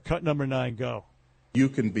 Cut number 9, go. You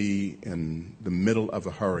can be in the middle of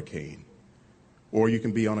a hurricane, or you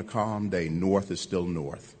can be on a calm day. North is still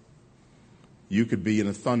north. You could be in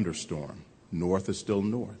a thunderstorm. North is still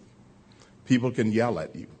north. People can yell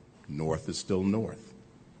at you. North is still north.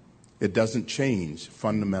 It doesn't change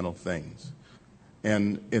fundamental things.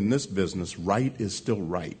 And in this business, right is still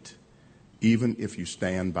right, even if you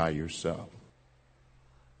stand by yourself.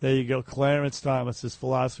 There you go. Clarence Thomas, his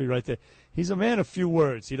philosophy right there. He's a man of few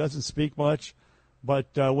words. He doesn't speak much, but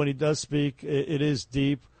when he does speak, it is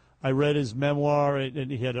deep. I read his memoir, and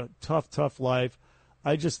he had a tough life.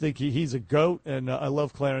 I just think he's a goat, and I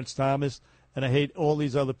love Clarence Thomas, and I hate all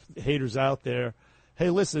these other haters out there. Hey,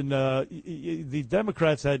 listen, the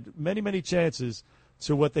Democrats had many chances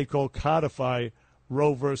to what they call codify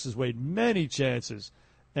Roe versus Wade, many chances,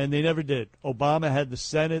 and they never did. Obama had the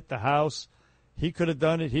Senate, the House. He could have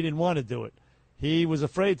done it. He didn't want to do it. He was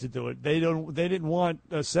afraid to do it. They didn't want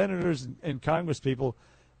senators and Congress people.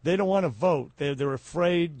 They don't want to vote. They're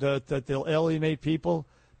afraid that they'll alienate people.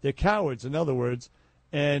 They're cowards, in other words.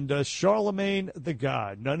 And Charlemagne the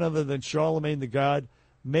God, none other than Charlemagne the God,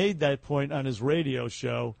 made that point on his radio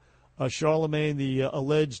show. Charlemagne, the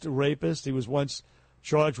alleged rapist, he was once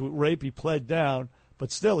charged with rape. He pled down,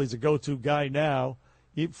 but still he's a go-to guy now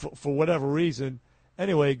for whatever reason.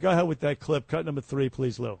 Anyway, go ahead with that clip. Cut number 3,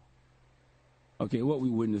 please, Lou. Okay, what we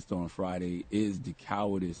witnessed on Friday is the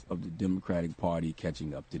cowardice of the Democratic Party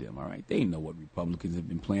catching up to them, all right? They know what Republicans have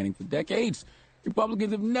been planning for decades.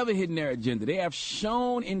 Republicans have never hidden their agenda. They have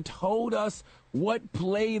shown and told us what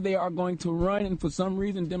play they are going to run, and for some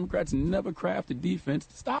reason, Democrats never craft a defense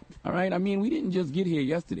to stop it, all right? I mean, we didn't just get here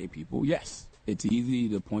yesterday, people. Yes, it's easy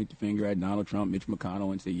to point the finger at Donald Trump, Mitch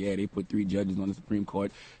McConnell, and say, yeah, they put 3 judges on the Supreme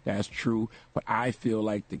Court. That's true. But I feel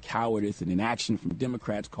like the cowardice and inaction from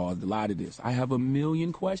Democrats caused a lot of this. I have a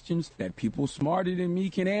million questions that people smarter than me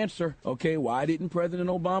can answer. Okay, why didn't President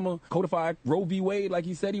Obama codify Roe v. Wade like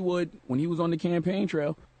he said he would when he was on the campaign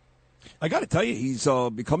trail? I got to tell you, he's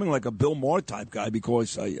becoming like a Bill Maher type guy,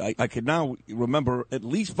 because I can now remember at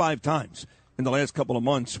least 5 times in the last couple of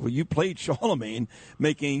months where you played Charlemagne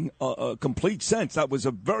making complete sense. That was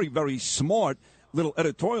a very, very smart little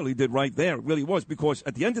editorial he did right there. It really was, because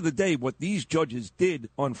at the end of the day, what these judges did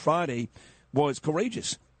on Friday was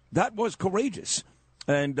courageous. That was courageous.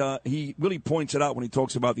 And he really points it out when he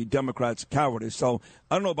talks about the Democrats' cowardice. So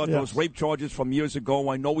I don't know about those rape charges from years ago.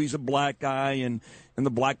 I know he's a black guy, and the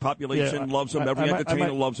black population loves him. Every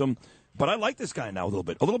entertainer loves him. But I like this guy now a little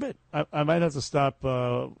bit. I might have to stop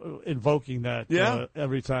invoking that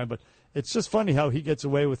every time. But it's just funny how he gets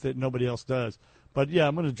away with it and nobody else does. But, yeah,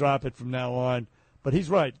 I'm going to drop it from now on. But he's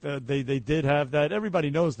right. They did have that. Everybody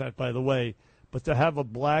knows that, by the way. But to have a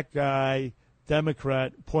black guy,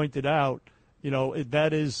 Democrat, pointed out, that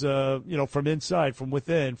is, from inside, from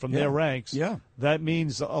within, from their ranks. Yeah. That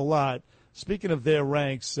means a lot. Speaking of their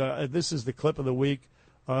ranks, this is the clip of the week.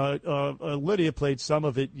 Lydia played some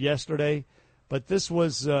of it yesterday, but this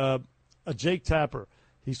was a Jake Tapper.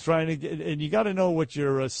 He's trying to get, and you got to know what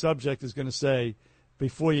your subject is going to say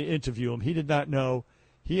before you interview him. He did not know.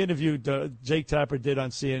 He interviewed, Jake Tapper did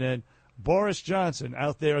on CNN, Boris Johnson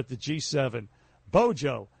out there at the G7,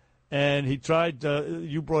 Bojo. And he tried,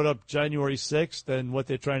 you brought up January 6th and what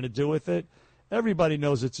they're trying to do with it. Everybody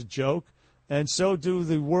knows it's a joke. And so do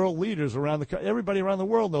the world leaders around everybody around the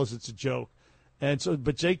world knows it's a joke. And so,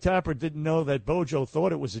 but Jake Tapper didn't know that Bojo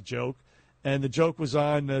thought it was a joke. And the joke was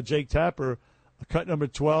on Jake Tapper, cut number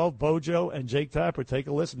 12, Bojo and Jake Tapper. Take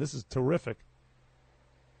a listen. This is terrific.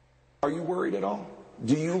 Are you worried at all?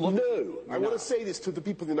 Do you look? No. I want to say this to the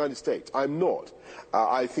people of the United States. I'm not.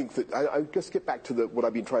 I think that I just get back to what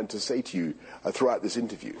I've been trying to say to you throughout this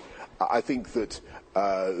interview. I think that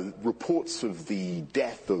reports of the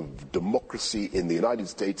death of democracy in the United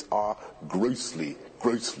States are grossly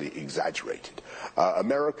exaggerated.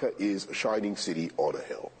 America is a shining city on a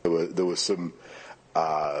hill. There were some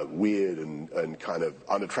weird and kind of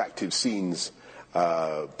unattractive scenes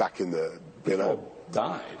back in the,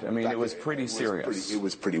 died. I mean, it was pretty serious. It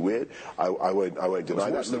was pretty weird. I won't deny that. It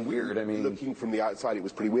was worse than weird. I mean, looking from the outside, it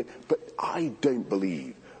was pretty weird. But I don't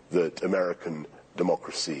believe that American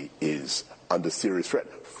democracy is under serious threat.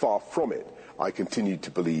 Far from it. I continue to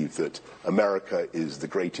believe that America is the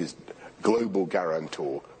greatest global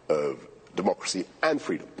guarantor of democracy and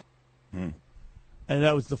freedom. And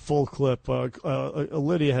that was the full clip.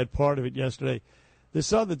 Lydia had part of it yesterday.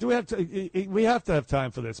 This other, we have to have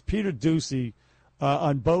time for this. Peter Doocy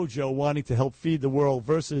on Bojo wanting to help feed the world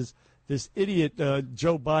versus this idiot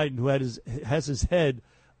Joe Biden who has his head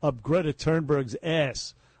up Greta Thunberg's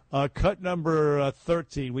ass. Cut number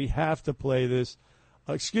 13. We have to play this.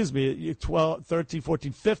 12, 13,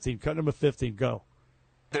 14, 15. Cut number 15. Go.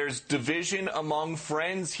 There's division among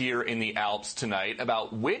friends here in the Alps tonight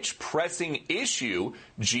about which pressing issue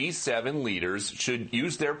G7 leaders should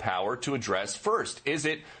use their power to address first. Is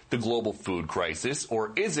it the global food crisis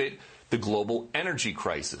or is it the global energy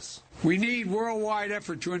crisis? We need worldwide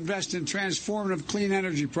effort to invest in transformative clean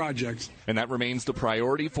energy projects. And that remains the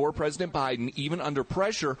priority for President Biden, even under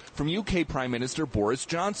pressure from UK Prime Minister Boris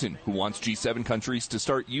Johnson, who wants G7 countries to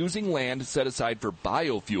start using land set aside for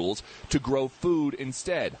biofuels to grow food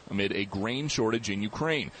instead, amid a grain shortage in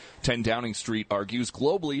Ukraine. 10 Downing Street argues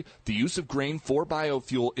globally, the use of grain for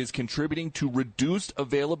biofuel is contributing to reduced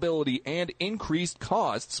availability and increased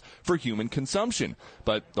costs for human consumption.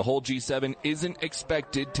 But the whole G7 isn't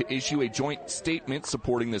expected to issue a joint statement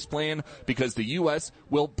supporting this plan because the U.S.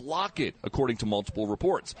 will block it, according to multiple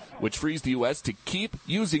reports, which frees the U.S. to keep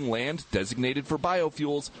using land designated for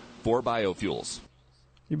biofuels for biofuels.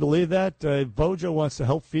 You believe that? Bojo wants to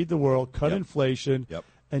help feed the world, cut inflation,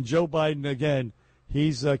 and Joe Biden, again,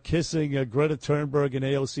 he's kissing Greta Thunberg and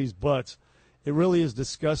AOC's butts. It really is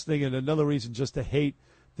disgusting, and another reason just to hate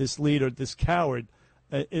this leader, this coward,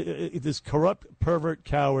 this corrupt, pervert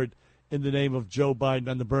coward in the name of Joe Biden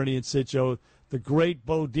on the Bernie and Sid show. The great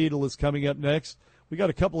Bo Dietl is coming up next. We got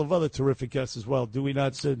a couple of other terrific guests as well, do we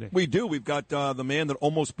not, Sidney? We do. We've got the man that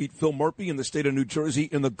almost beat Phil Murphy in the state of New Jersey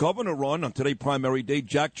in the governor run on today, primary day,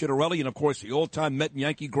 Jack Chitterelli, and, of course, the all-time Met and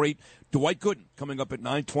Yankee great Dwight Gooden coming up at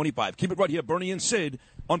 9:25. Keep it right here, Bernie and Sid,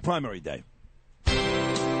 on primary day.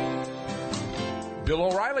 Bill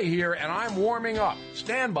O'Reilly here, and I'm warming up.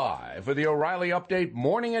 Stand by for the O'Reilly Update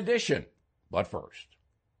Morning Edition. But first,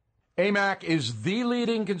 AMAC is the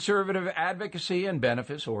leading conservative advocacy and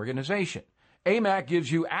benefits organization. AMAC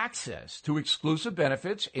gives you access to exclusive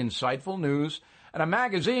benefits, insightful news, and a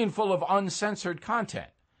magazine full of uncensored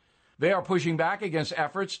content. They are pushing back against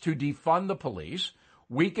efforts to defund the police,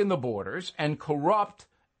 weaken the borders, and corrupt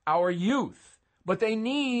our youth. But they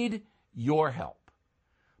need your help.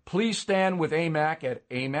 Please stand with AMAC at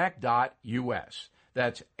amac.us.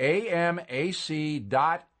 That's amac.us.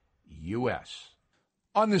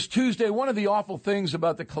 On this Tuesday, one of the awful things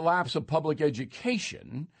about the collapse of public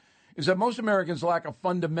education is that most Americans lack a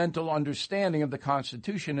fundamental understanding of the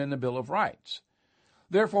Constitution and the Bill of Rights.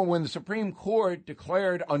 Therefore, when the Supreme Court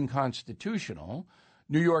declared unconstitutional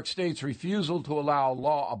New York State's refusal to allow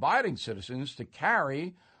law-abiding citizens to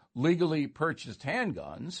carry legally purchased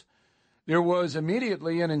handguns, there was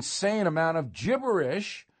immediately an insane amount of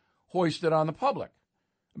gibberish hoisted on the public.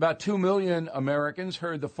 About 2 million Americans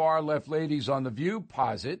heard the far-left ladies on The View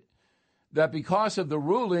posit that because of the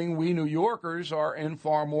ruling, we New Yorkers are in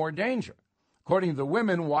far more danger. According to the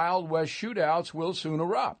women, Wild West shootouts will soon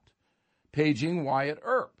erupt, paging Wyatt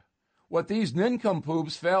Earp. What these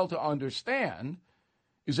nincompoops fail to understand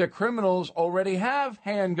is that criminals already have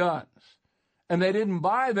handguns, and they didn't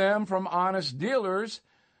buy them from honest dealers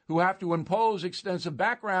who have to impose extensive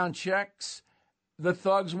background checks the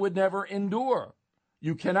thugs would never endure.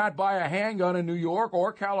 You cannot buy a handgun in New York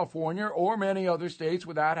or California or many other states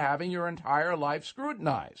without having your entire life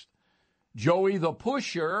scrutinized. Joey the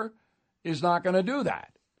Pusher is not going to do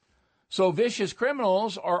that. So vicious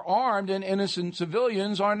criminals are armed and innocent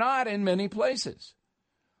civilians are not in many places.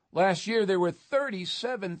 Last year, there were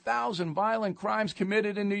 37,000 violent crimes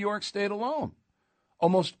committed in New York State alone,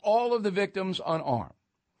 almost all of the victims unarmed.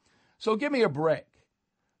 So give me a break.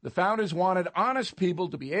 The founders wanted honest people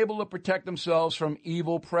to be able to protect themselves from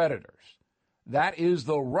evil predators. That is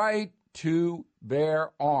the right to bear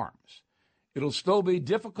arms. It'll still be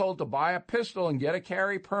difficult to buy a pistol and get a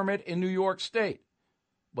carry permit in New York State.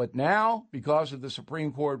 But now, because of the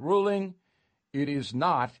Supreme Court ruling, it is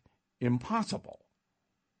not impossible.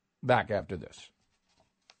 Back after this.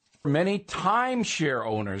 Many timeshare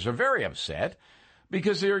owners are very upset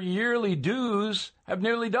because their yearly dues have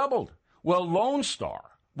nearly doubled. Well, Lone Star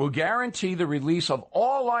will guarantee the release of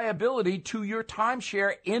all liability to your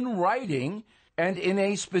timeshare in writing and in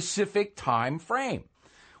a specific time frame.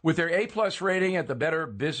 With their A-plus rating at the Better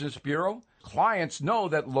Business Bureau, clients know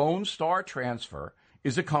that Lone Star Transfer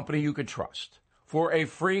is a company you can trust. For a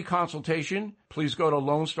free consultation, please go to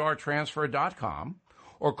LoneStarTransfer.com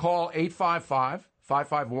or call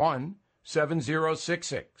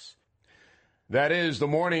 855-551-7066. That is the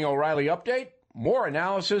Morning O'Reilly Update. More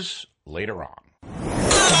analysis later on.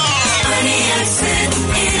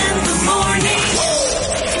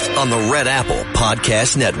 On the Red Apple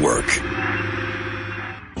Podcast Network.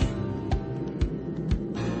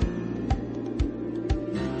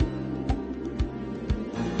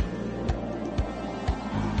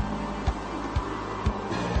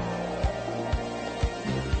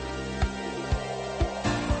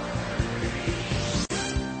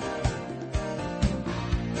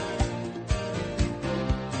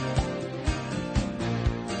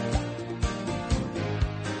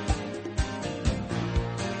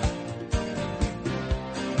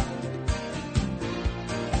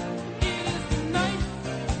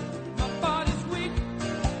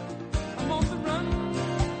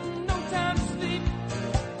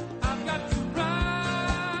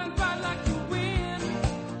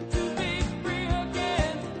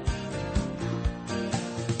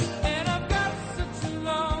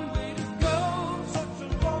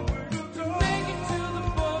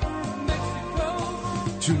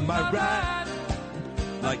 To my right,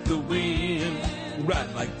 like the wind, right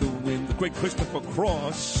like the wind. The great Christopher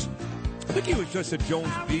Cross. I think he was just at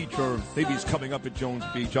Jones Beach, or maybe he's coming up at Jones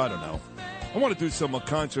Beach. I don't know. I want to do some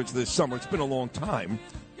concerts this summer. It's been a long time,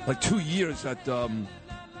 like 2 years that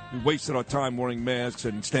we wasted our time wearing masks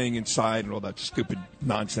and staying inside and all that stupid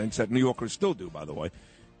nonsense that New Yorkers still do, by the way.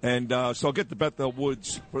 And so I'll get to Bethel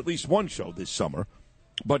Woods for at least one show this summer.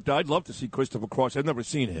 But I'd love to see Christopher Cross. I've never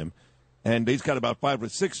seen him. And he's got about 5 or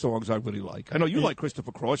 6 songs I really like. I know you like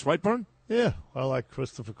Christopher Cross, right, Bern? Yeah, I like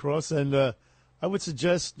Christopher Cross. And I would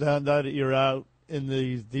suggest now that you're out in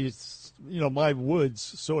these my woods,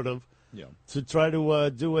 sort of, to try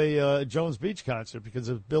to do a Jones Beach concert. Because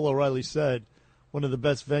as Bill O'Reilly said, one of the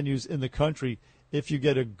best venues in the country if you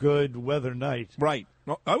get a good weather night. Right.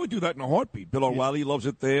 I would do that in a heartbeat. Bill O'Reilly loves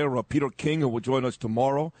it there. Peter King, who will join us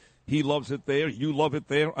tomorrow, he loves it there. You love it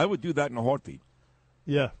there. I would do that in a heartbeat.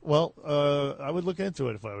 Yeah, well, I would look into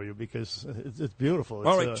it if I were you because it's beautiful. It's,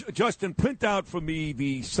 all right, Justin, print out for me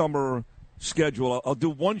the summer schedule. I'll do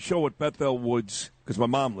one show at Bethel Woods because my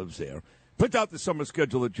mom lives there. Print out the summer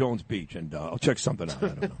schedule at Jones Beach, and I'll check something out. I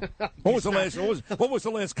don't know. What was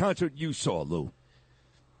the last concert you saw, Lou?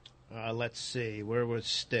 Let's see. Where was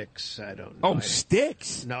Styx? I don't Oh, know.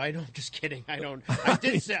 Styx? No, I don't. Just kidding. I don't.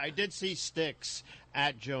 I did see Styx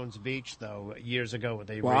at Jones Beach though years ago when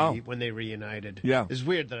they when they reunited. Yeah, it's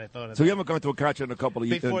weird that I thought of so that. You haven't gone to a concert in a couple of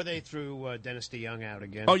years before they threw Dennis DeYoung out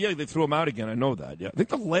again. Oh yeah, they threw him out again. I know that. Yeah, I think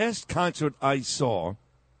the last concert I saw,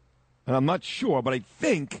 and I'm not sure, but I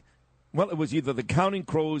think Well, it was either the Counting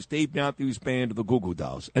Crows, Dave Matthews Band, or the Goo Goo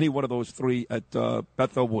Dolls. Any one of those three at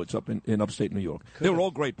Bethel Woods up in upstate New York. They were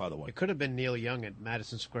all great, by the way. It could have been Neil Young at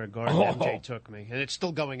Madison Square Garden. Oh. MJ took me. And it's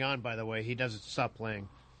still going on, by the way. He doesn't stop playing.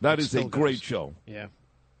 That is a great show. Yeah.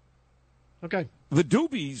 Okay. The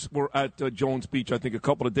Doobies were at Jones Beach, I think, a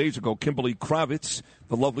couple of days ago. Kimberly Kravitz,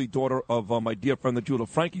 the lovely daughter of my dear friend, the jeweler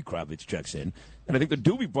Frankie Kravitz, checks in. And I think the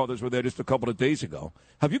Doobie Brothers were there just a couple of days ago.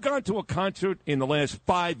 Have you gone to a concert in the last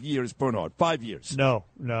 5 years, Bernard? 5 years? No,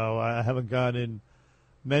 I haven't gone in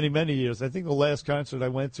many, many years. I think the last concert I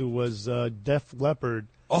went to was Def Leppard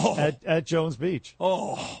at Jones Beach.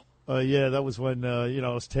 Yeah, that was when I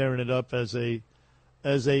was tearing it up as a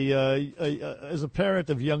parent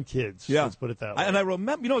of young kids. Yeah. Let's put it that way. And I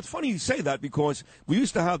remember, it's funny you say that because we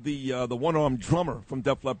used to have the one-armed drummer from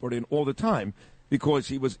Def Leppard in all the time because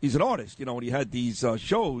he's an artist, and he had these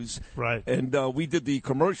shows. Right. And we did the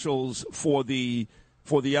commercials for the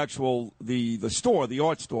actual the store, the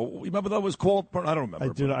art store. Remember that was called? I don't remember. I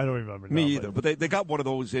don't remember. Me either. But they got one of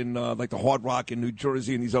those in like the Hard Rock in New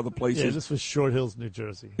Jersey and these other places. Yeah, this was Short Hills, New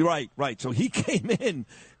Jersey. Right. So he came in,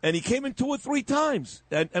 and he came in 2 or 3 times,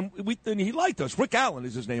 and he liked us. Rick Allen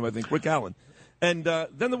is his name, I think. Rick Allen. And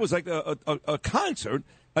then there was like a concert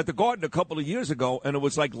at the Garden a couple of years ago, and it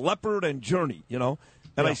was like Leopard and Journey, And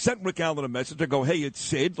I sent Rick Allen a message to go, hey, it's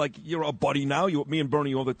Sid. Like, you're a buddy now. You're with me and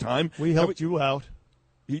Bernie all the time. We helped you out.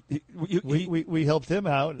 We helped him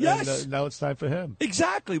out. Yes. And now it's time for him.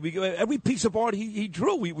 Exactly. Every piece of art he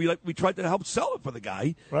drew, we tried to help sell it for the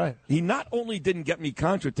guy. Right. He not only didn't get me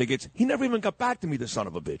concert tickets, he never even got back to me, the son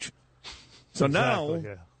of a bitch. So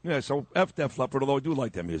exactly, now, so F Def Leppard, although I do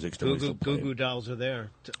like their music. Goo Goo Dolls are there,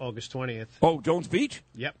 August 20th. Oh, Jones Beach?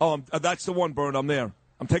 Yep. Oh, that's the one, Bern. I'm there.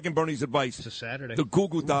 I'm taking Bernie's advice. It's a Saturday. The Goo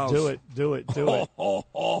Goo Dolls. Do it.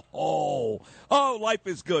 Oh, life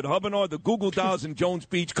is good. Huh, Bernard? The Goo Goo Dolls in Jones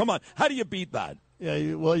Beach. Come on. How do you beat that? Yeah,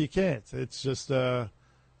 you can't. It's just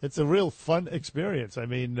it's a real fun experience. I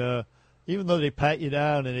mean, even though they pat you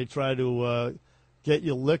down and they try to get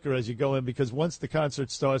you liquor as you go in, because once the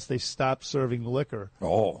concert starts, they stop serving liquor.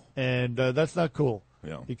 Oh. And that's not cool.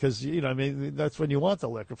 Yeah. Because, that's when you want the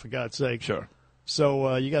liquor, for God's sake. Sure.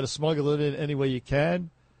 So you got to smuggle it in any way you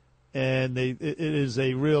can. And it is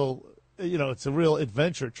a real, it's a real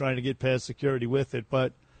adventure trying to get past security with it.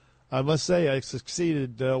 But I must say I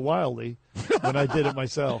succeeded wildly when I did it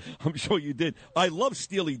myself. I'm sure you did. I love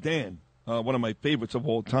Steely Dan, one of my favorites of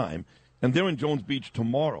all time. And they're in Jones Beach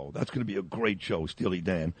tomorrow. That's going to be a great show, Steely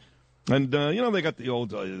Dan. And, they got the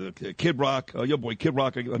old Kid Rock, your boy Kid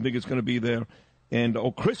Rock, I think it's going to be there. And,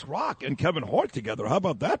 Chris Rock and Kevin Hart together. How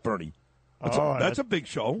about that, Bernie? That's a big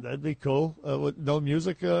show. That'd be cool. With no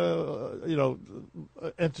music,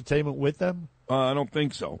 entertainment with them? I don't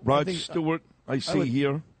think so. Rod Stewart, I see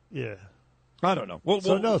here. Yeah. I don't know.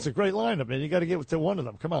 No, it's a great lineup, man. You got to get to one of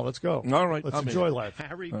them. Come on, let's go. All right, let's enjoy life.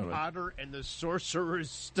 Harry Potter and the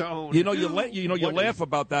Sorcerer's Stone. You laugh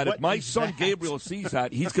about that. If my son Gabriel sees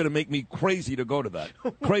that, he's going to make me crazy to go to that.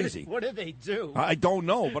 Crazy. What do they do? I don't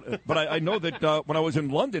know, but I know that when I was in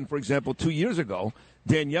London, for example, 2 years ago,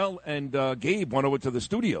 Danielle and Gabe went over to the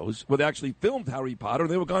studios where they actually filmed Harry Potter.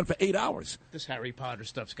 They were gone for 8 hours. This Harry Potter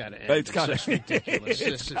stuff's got to end. It's just ridiculous.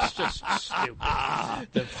 It's just stupid.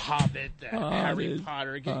 The Hobbit, Harry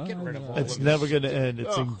Potter. Get rid of all It's of this. never going to end.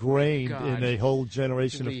 It's ingrained in a whole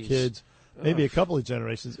generation of kids. Maybe a couple of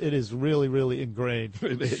generations. It is really, really ingrained.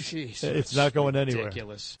 It's not going anywhere.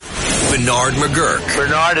 Ridiculous. Bernard McGurk.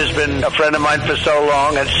 Bernard has been a friend of mine for so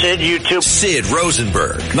long. And Sid, you too. Sid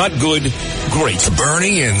Rosenberg. Not good, great.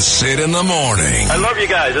 Bernie and Sid in the morning. I love you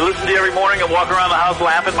guys. I listen to you every morning and walk around the house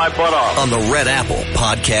laughing my butt off. On the Red Apple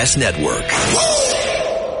Podcast Network.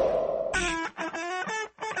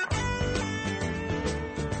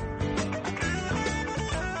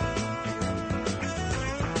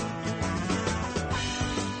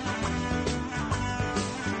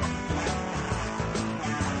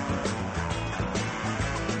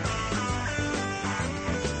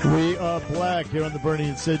 We are black here on the Bernie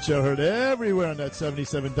and Sid Show. Heard everywhere on that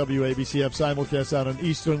 77 WABCF simulcast out on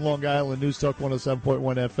Eastern Long Island, News Talk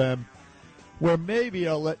 107.1 FM, where maybe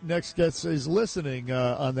our next guest is listening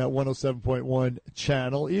on that 107.1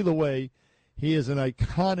 channel. Either way, he is an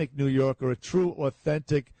iconic New Yorker, a true,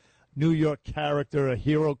 authentic New York character, a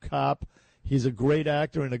hero cop. He's a great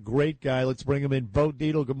actor and a great guy. Let's bring him in. Bo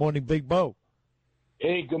Dietl. Good morning, Big Bo.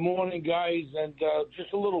 Hey, good morning, guys. And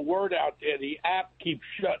just a little word out there. The app keeps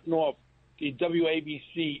shutting off. The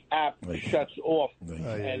WABC app shuts off.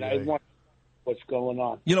 And I want what's going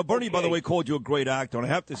on. Bernie, by the way, called you a great actor. And I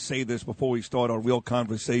have to say this before we start our real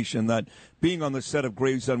conversation, that being on the set of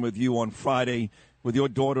Gravesend with you on Friday with your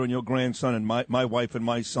daughter and your grandson and my wife and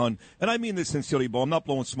my son. And I mean this sincerely, Bo. I'm not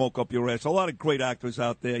blowing smoke up your ass. A lot of great actors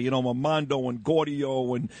out there, Armando and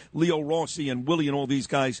Gordio and Leo Rossi and Willie and all these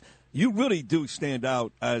guys. You really do stand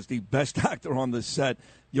out as the best actor on the set.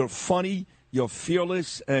 You're funny. You're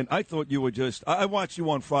fearless. And I thought you were just – I watched you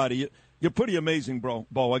on Friday. You're pretty amazing,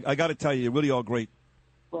 Bo. I got to tell you, you really are great.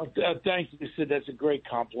 Well, thank you, Sid. That's a great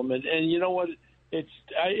compliment. And you know what? It's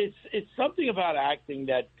something about acting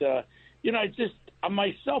that,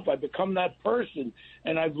 myself, I've become that person.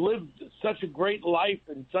 And I've lived such a great life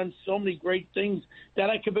and done so many great things that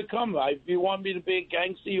I can become. If you want me to be a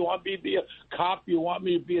gangster, you want me to be a cop, you want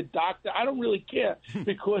me to be a doctor, I don't really care.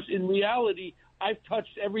 Because in reality, I've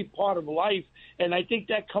touched every part of life. And I think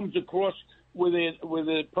that comes across with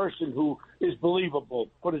a person who is believable.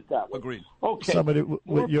 Put it that way. Agreed. Okay. Somebody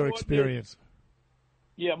with your experience.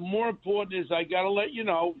 More important is I got to let you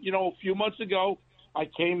know, a few months ago, I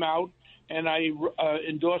came out and I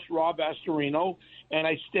endorsed Rob Astorino, and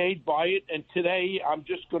I stayed by it. And today I'm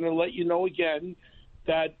just going to let you know again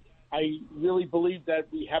that I really believe that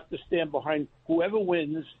we have to stand behind whoever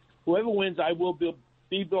wins. Whoever wins, I will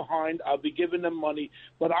be behind. I'll be giving them money.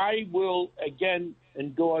 But I will, again,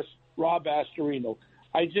 endorse Rob Astorino.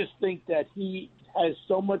 I just think that he has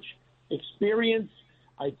so much experience.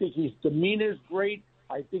 I think his demeanor is great.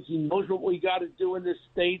 I think he knows what we got to do in this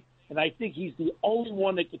state. And I think he's the only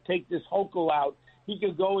one that could take this Hochul out. He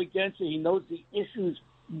could go against it. He knows the issues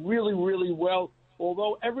really, really well,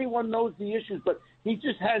 although everyone knows the issues. But he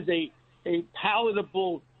just has a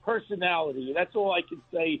palatable personality. That's all I can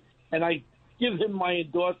say. And I give him my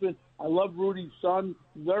endorsement. I love Rudy's son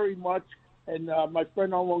very much. And my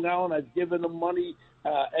friend on Long Island, I've given him money.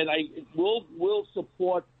 And I will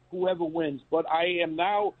support whoever wins. But I am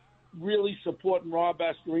now really supporting Rob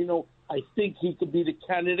Astorino. I think he could be the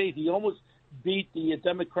candidate. He almost beat the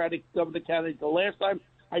Democratic governor candidate the last time.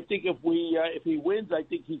 I think if he wins, I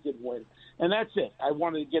think he could win. And that's it. I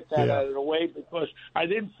wanted to get that out of the way because I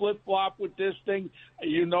didn't flip-flop with this thing.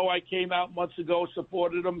 I came out months ago,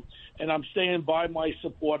 supported him, and I'm staying by my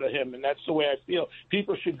support of him. And that's the way I feel.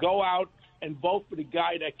 People should go out and vote for the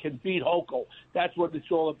guy that can beat Hochul. That's what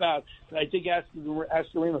it's all about. And I think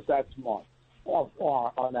Astorino's that smart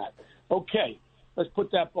on that. Okay. Let's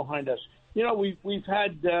put that behind us. We've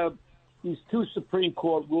had these two Supreme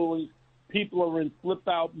Court rulings. People are in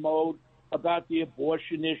flip-out mode about the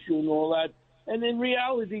abortion issue and all that. And in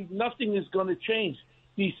reality, nothing is going to change.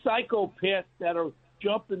 These psychopaths that are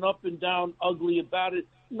jumping up and down ugly about it,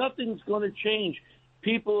 nothing's going to change.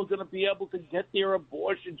 People are going to be able to get their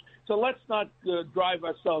abortions. So let's not drive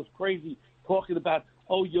ourselves crazy talking about,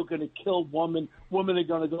 you're going to kill women. Women are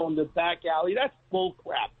going to go in the back alley. That's bull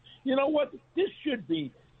crap. You know what? This should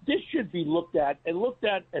be looked at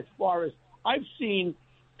as far as I've seen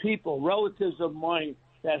people, relatives of mine,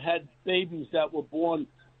 that had babies that were born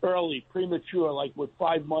early, premature, like with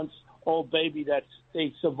 5 months old baby that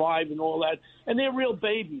they survive and all that. And they're real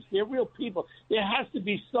babies. They're real people. There has to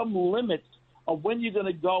be some limits of when you're going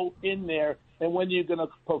to go in there and when you're going to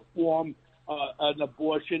perform an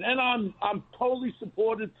abortion. And I'm totally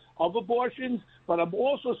supportive of abortions, but I'm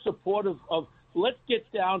also supportive of let's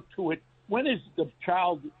get down to it. When is the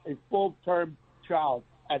child a full-term child?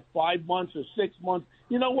 At 5 months or 6 months?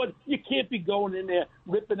 You know what? You can't be going in there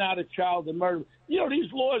ripping out a child and murder.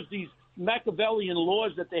 These laws, these Machiavellian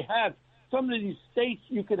laws that they have, some of these states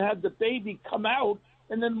you can have the baby come out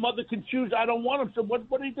and then mother can choose, I don't want him. So what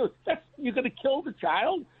do you do? You're going to kill the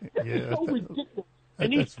child? It's so ridiculous.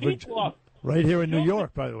 And these people are... Right here in New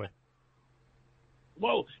York, by the way.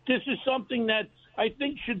 Well, this is something that I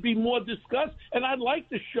think should be more discussed, and I'd like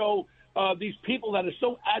to show these people that are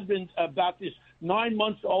so adamant about this 9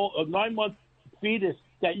 month fetus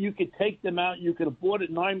that you could take them out, you could abort a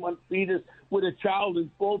 9-month fetus with a child in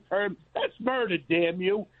full term. That's murder, damn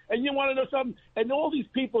you. And you want to know something? And all these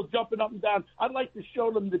people jumping up and down, I'd like to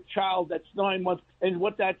show them the child that's 9 months and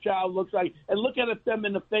what that child looks like and look at them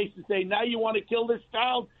in the face and say, now you want to kill this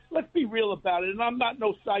child? Let's be real about it. And I'm not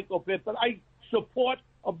no psychopath, but I support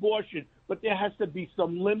abortion. But there has to be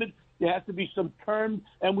some limit. There has to be some terms,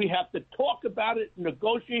 and we have to talk about it,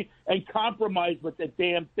 negotiate, and compromise with the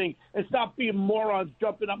damn thing, and stop being morons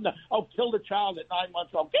jumping up and kill the child at 9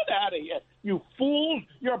 months old. Get out of here, you fools!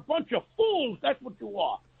 You're a bunch of fools. That's what you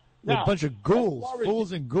are. Now, a bunch of ghouls,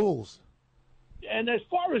 fools and ghouls. And as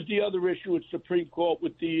far as the other issue at Supreme Court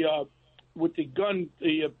with the gun,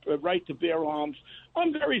 the right to bear arms,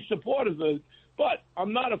 I'm very supportive of it, but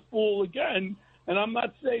I'm not a fool again. And I'm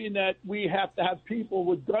not saying that we have to have people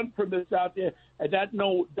with gun permits out there that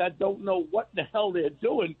don't know what the hell they're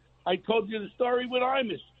doing. I told you the story with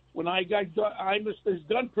Imus. when I missed his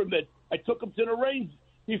gun permit, I took him to the range.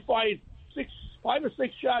 He fired 5 or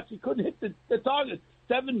 6 shots. He couldn't hit the target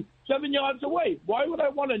 7 yards away. Why would I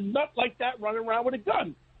want a nut like that running around with a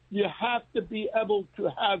gun? You have to be able to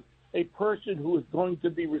have a person who is going to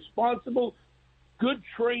be responsible, good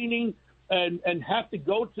training, and have to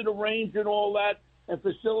go to the range and all that and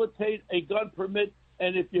facilitate a gun permit.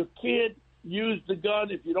 And if you can't use the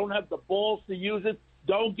gun, if you don't have the balls to use it,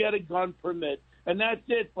 don't get a gun permit. And that's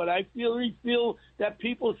it. But I feel that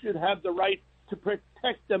people should have the right to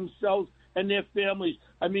protect themselves and their families.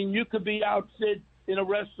 I mean, you could be out, Sid, in a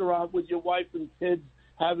restaurant with your wife and kids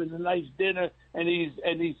having a nice dinner, and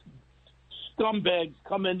these scumbags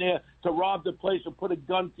come in there to rob the place and put a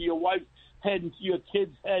gun to your wife's head and to your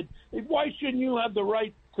kid's head. Why shouldn't you have the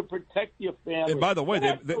right to protect your family? And by the way,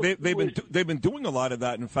 they've been doing a lot of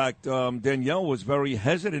that. In fact, Danielle was very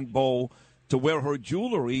hesitant, Bo, to wear her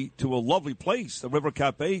jewelry to a lovely place, the River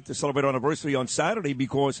Cafe, to celebrate our anniversary on Saturday,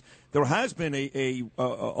 because there has been a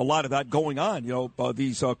lot of that going on. You know,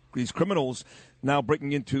 these criminals now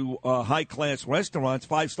breaking into high-class restaurants,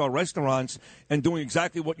 5-star restaurants, and doing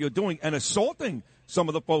exactly what you're doing, and assaulting some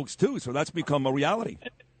of the folks, too. So that's become a reality.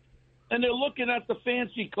 And they're looking at the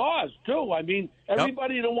fancy cars, too. I mean,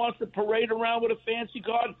 everybody that wants to parade around with a fancy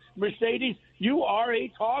car, Mercedes, you are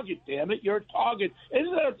a target, damn it. You're a target.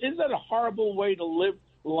 Isn't that a horrible way to live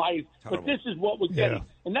life? Terrible. But this is what we're getting. Yeah.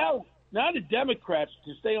 And now the Democrats,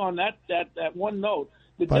 to stay on that one note,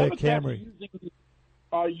 the Democrats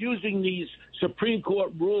are using these Supreme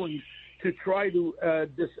Court rulings to try to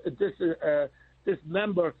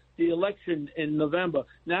dismember the election in November.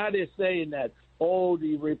 Now they're saying that,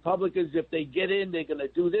 the Republicans, if they get in, they're going to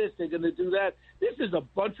do this, they're going to do that. This is a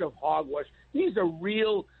bunch of hogwash. These are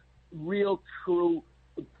real, true,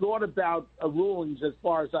 thought about rulings as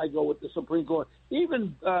far as I go with the Supreme Court.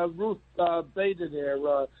 Even Ruth Bader there,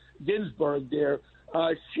 Ginsburg there,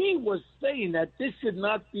 she was saying that this should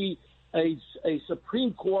not be a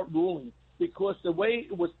Supreme Court ruling, because the way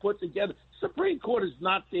it was put together, Supreme Court is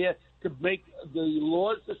not there to make the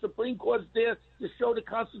laws. The Supreme Court is there to show the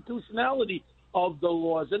constitutionality of the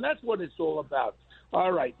laws, and that's what it's all about.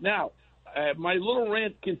 All right, now, my little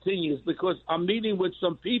rant continues because I'm meeting with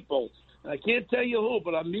some people. I can't tell you who,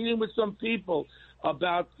 but I'm meeting with some people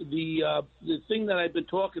about the thing that I've been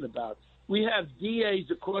talking about. We have DAs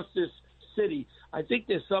across this city. I think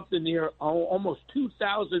there's something near almost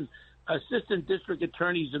 2,000 assistant district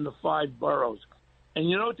attorneys in the 5 boroughs. And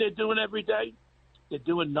you know what they're doing every day? They're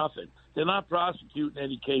doing nothing. They're not prosecuting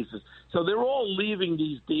any cases. So they're all leaving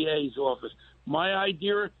these DA's office. My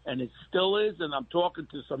idea, and it still is, and I'm talking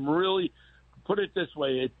to some really, put it this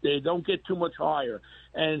way, they don't get too much higher.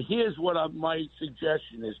 And here's what my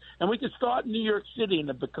suggestion is. And we could start in New York City, and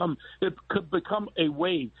it could become a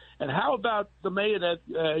wave. And how about the mayor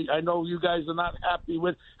that I know you guys are not happy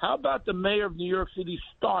with? How about the mayor of New York City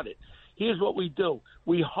start it? Here's what we do.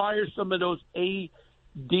 We hire some of those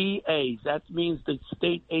ADAs. That means the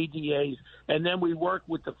state ADAs. And then we work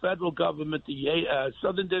with the federal government, the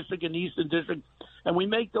Southern District and Eastern District, and we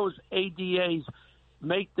make those ADAs,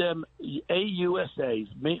 make them AUSAs.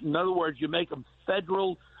 In other words, you make them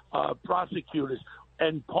federal prosecutors.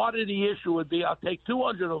 And part of the issue would be I'll take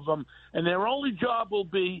 200 of them, and their only job will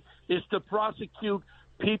be is to prosecute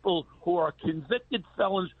people who are convicted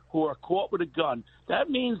felons who are caught with a gun. That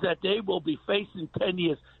means that they will be facing 10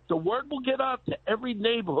 years. The word will get out to every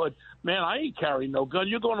neighborhood. Man, I ain't carrying no gun.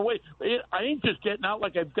 You're going away. I ain't just getting out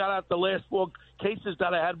like I've got out the last 4 cases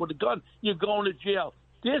that I had with a gun. You're going to jail.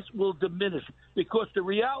 This will diminish because the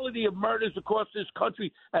reality of murders across this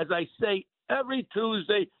country, as I say, every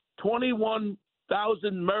Tuesday,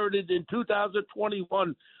 21,000 murdered in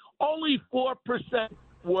 2021. Only 4%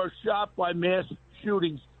 were shot by mass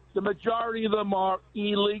shootings. The majority of them are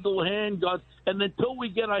illegal handguns. And until we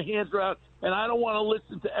get our hands around, and I don't want to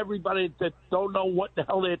listen to everybody that don't know what the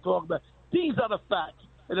hell they're talking about. These are the facts.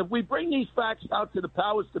 And if we bring these facts out to the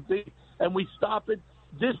powers to be and we stop it,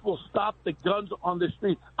 this will stop the guns on the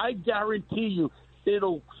street. I guarantee you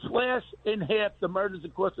it'll slash in half the murders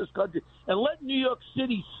across this country. And let New York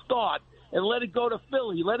City start and let it go to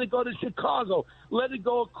Philly, let it go to Chicago, let it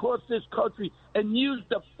go across this country and use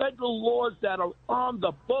the federal laws that are on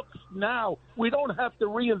the books now. We don't have to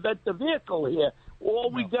reinvent the vehicle here.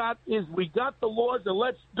 All we got is we got the laws, and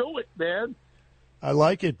let's do it, man. I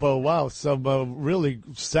like it, Bo. Wow, some really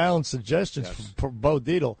sound suggestions from Bo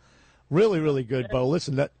Dietl. Really, really good, Bo.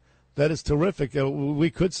 Listen, that is terrific.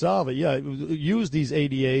 We could solve it. Yeah, use these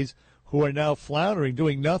ADAs who are now floundering,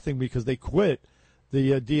 doing nothing because they quit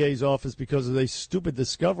the DA's office because of these stupid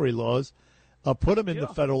discovery laws. Put them in the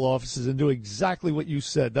federal offices and do exactly what you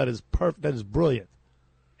said. That is perfect. That is brilliant.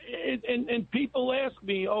 and people ask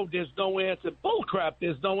me, oh, there's no answer. Bullcrap,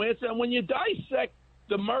 there's no answer. And when you dissect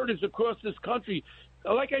the murders across this country,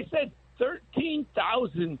 like I said,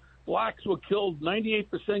 13,000 blacks were killed,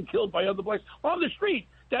 98% killed by other blacks on the street.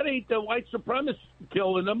 That ain't the white supremacists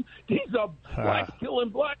killing them. These are blacks killing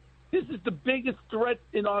blacks. This is the biggest threat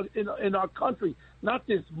in our country, not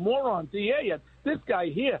this moron DA. This guy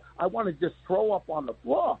here, I want to just throw up on the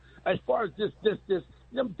floor. As far as this,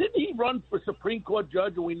 didn't he run for Supreme Court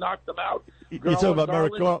judge and we knocked him out? You're talking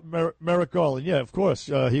about Merrick Garland. Yeah, of course.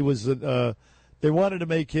 He was. They wanted to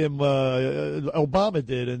make him. Obama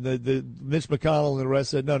did, and the Mitch McConnell and the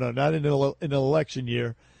rest said, no, not in an election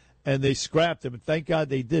year, and they scrapped him. And thank God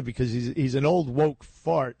they did, because he's an old woke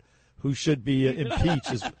fart who should be impeached.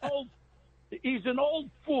 He's an old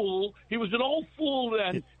fool. He was an old fool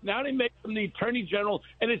then. Now they make him the attorney general,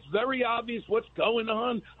 and it's very obvious what's going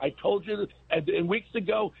on. I told you weeks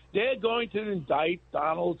ago, they're going to indict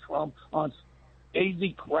Donald Trump on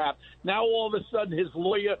crazy crap. Now all of a sudden his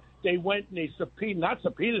lawyer, they went and they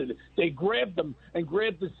subpoenaed, they grabbed him and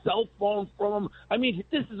grabbed his cell phone from him. I mean,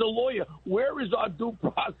 this is a lawyer. Where is our due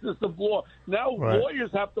process of law? Now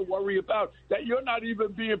lawyers have to worry about that you're not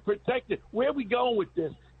even being protected. Where are we going with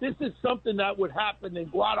this? This is something that would happen in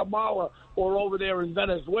Guatemala or over there in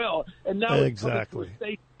Venezuela. And now it's coming to a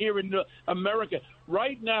state here in America.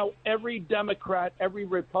 Right now, every Democrat, every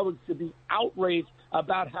Republican should be outraged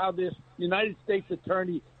about how this United States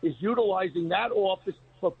attorney is utilizing that office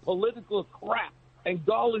for political crap. And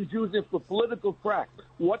Garland's using it for political crap.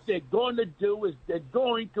 What they're going to do is they're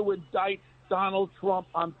going to indict Donald Trump.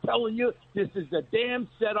 I'm telling you, this is a damn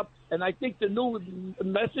setup. And I think the new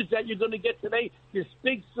message that you're going to get today, this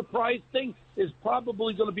big surprise thing, is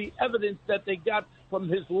probably going to be evidence that they got from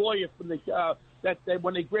his lawyer from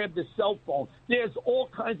when they grabbed his cell phone. There's all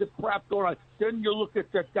kinds of crap going on. Then you look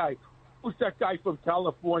at that guy. Who's that guy from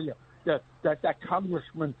California? That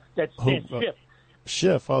congressman, that's Schiff.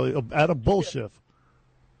 Schiff, Adam Bullshiff.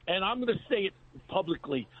 And I'm going to say it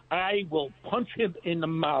publicly. I will punch him in the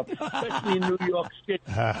mouth, especially in New York City.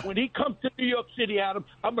 When he comes to New York City, Adam,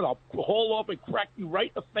 I'm going to haul up and crack you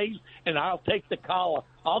right in the face, and I'll take the collar.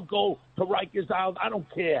 I'll go to Rikers Island. I don't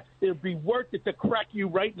care. It'll be worth it to crack you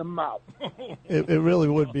right in the mouth. It really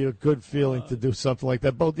would be a good feeling to do something like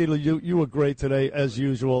that. Bo Dietl, you were great today, as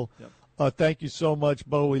usual. Yep. Thank you so much,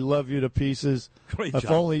 Bo. We love you to pieces. Great job.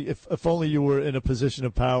 If only you were in a position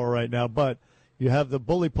of power right now. But you have the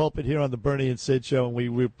bully pulpit here on the Bernie and Sid show, and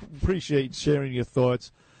we appreciate sharing your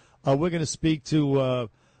thoughts. We're going to speak to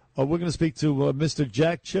Mr.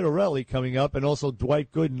 Jack Chittarelli coming up, and also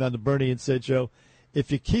Dwight Gooden on the Bernie and Sid show.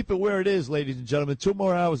 If you keep it where it is, ladies and gentlemen, 2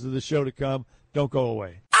 more hours of the show to come. Don't go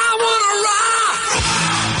away. I want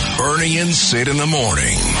to rock! Bernie and Sid in the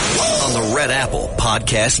morning on the Red Apple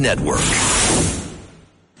Podcast Network.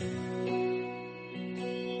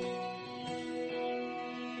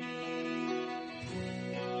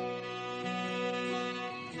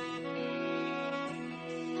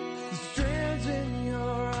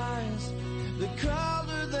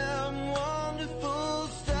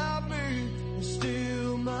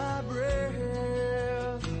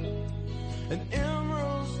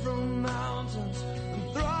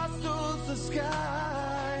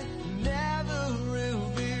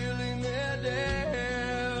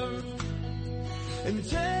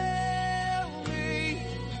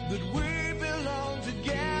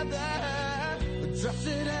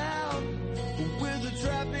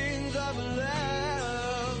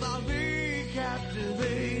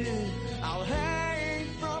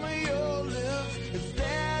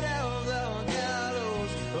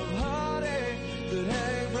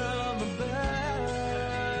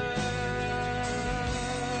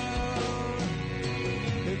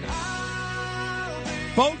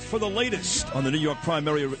 Vote for the latest on the New York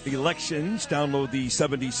primary elections. Download the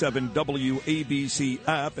 77 WABC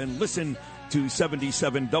app and listen to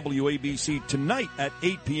 77 WABC tonight at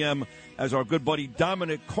 8 p.m. as our good buddy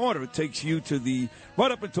Dominic Carter takes you to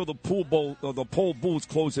right up until the poll booths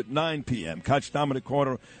close at 9 p.m. Catch Dominic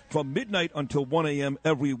Carter from midnight until 1 a.m.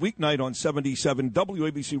 every weeknight on 77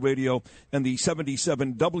 WABC Radio and the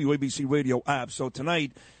 77 WABC Radio app. So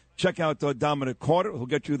tonight, check out Dominic Carter. He'll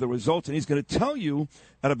get you the results, and he's going to tell you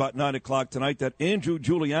at about 9 o'clock tonight that Andrew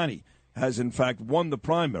Giuliani has, in fact, won the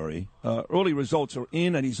primary. Early results are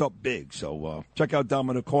in, and he's up big. So check out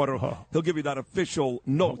Dominic Carter. He'll give you that official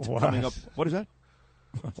note coming up. What is that?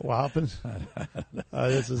 What happened?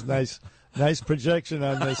 This is nice projection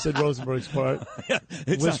on Sid Rosenberg's part.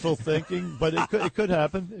 Wishful thinking, but it could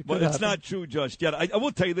happen. It's not true just yet. I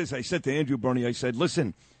will tell you this. I said to Andrew Bernie, I said,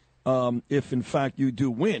 listen, if, in fact, you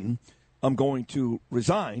do win, I'm going to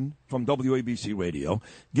resign from WABC Radio,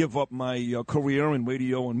 give up my career in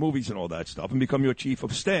radio and movies and all that stuff, and become your chief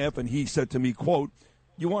of staff. And he said to me, quote,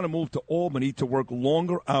 you want to move to Albany to work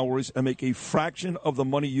longer hours and make a fraction of the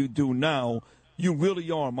money you do now. You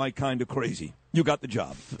really are my kind of crazy. You got the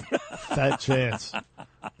job. Fat chance.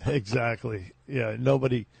 Exactly. Yeah,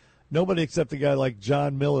 nobody except a guy like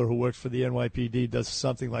John Miller, who works for the NYPD, does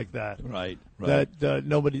something like that. Right. That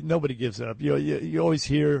nobody gives it up. You always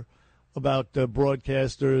hear about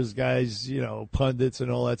broadcasters, guys, pundits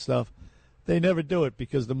and all that stuff. They never do it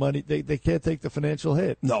because the money they can't take the financial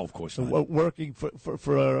hit. No, of course not. Working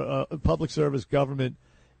for a public service government,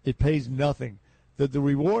 it pays nothing. The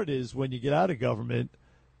reward is when you get out of government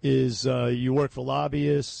is you work for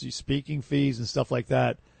lobbyists, speaking fees and stuff like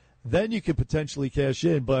that. Then you could potentially cash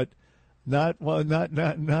in, but not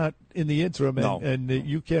in the interim, and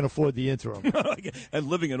you can't afford the interim. And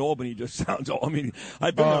living in Albany just sounds. I mean,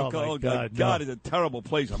 I've been there. God, it's a terrible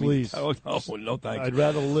place. Please, no, thank you. I'd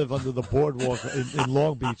rather live under the boardwalk in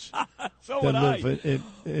Long Beach than live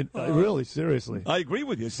in really, seriously. I agree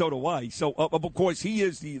with you. So do I. So, of course, he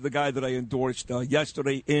is the guy that I endorsed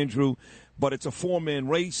yesterday, Andrew. But it's a four-man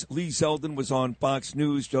race. Lee Zeldin was on Fox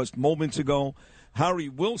News just moments ago. Harry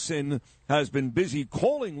Wilson has been busy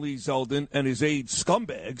calling Lee Zeldin and his aides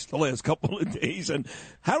scumbags the last couple of days. And,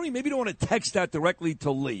 Harry, maybe you don't want to text that directly to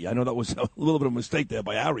Lee. I know that was a little bit of a mistake there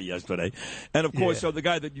by Harry yesterday. And, of course, so the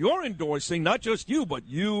guy that you're endorsing, not just you, but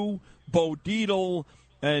you, Bo Dietl,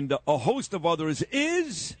 and a host of others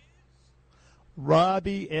is?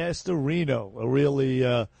 Robbie Astorino, a really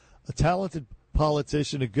a talented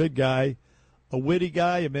politician, a good guy, a witty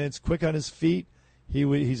guy, a man's quick on his feet.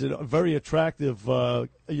 He's a very attractive,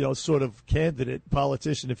 sort of candidate,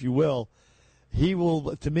 politician, if you will. He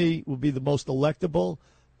will, to me, will be the most electable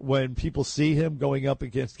when people see him going up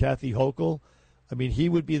against Kathy Hochul. I mean, he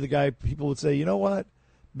would be the guy people would say, you know what,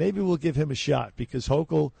 maybe we'll give him a shot because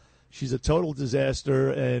Hochul, she's a total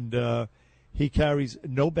disaster, and he carries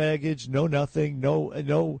no baggage, no nothing,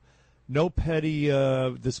 no petty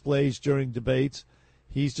displays during debates.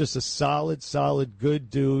 He's just a solid, good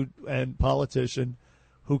dude and politician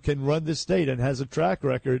who can run this state and has a track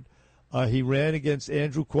record. He ran against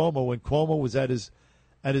Andrew Cuomo when Cuomo was at his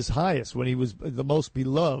highest, when he was the most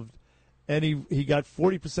beloved, and he got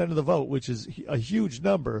 40% of the vote, which is a huge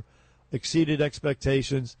number, exceeded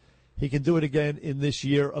expectations. He can do it again in this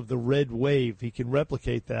year of the red wave. He can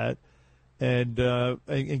replicate that and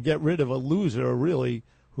get rid of a loser, really,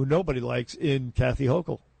 who nobody likes in Kathy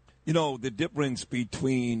Hochul. You know, the difference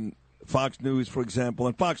between Fox News, for example,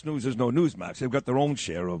 and Fox News is no Newsmax. They've got their own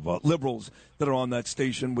share of liberals that are on that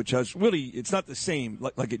station, which has really, it's not the same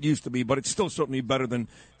like it used to be, but it's still certainly better than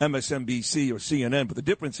MSNBC or CNN. But the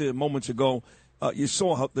difference is, moments ago, you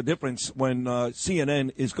saw the difference when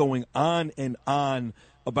CNN is going on and on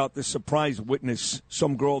about this surprise witness,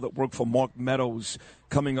 some girl that worked for Mark Meadows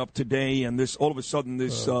coming up today, and this all of a sudden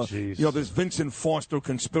this this Vincent Foster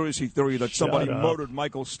conspiracy theory that somebody murdered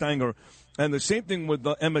Michael Stanger, and the same thing with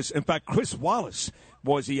the MS. In fact, Chris Wallace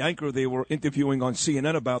was the anchor they were interviewing on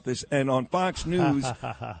CNN about this, and on Fox News,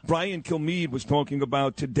 Brian Kilmeade was talking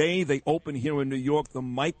about today they open here in New York the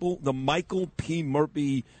Michael P.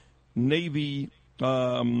 Murphy Navy.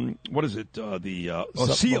 What is it? The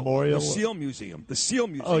SEAL Memorial, the SEAL Museum, the SEAL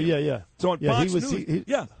Museum. Oh yeah. So on Fox News,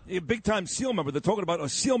 a big time SEAL member. They're talking about a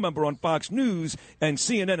SEAL member on Fox News, and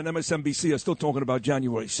CNN and MSNBC are still talking about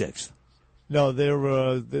January 6th. No, they're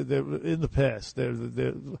in the past.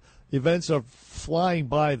 The events are flying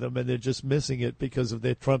by them, and they're just missing it because of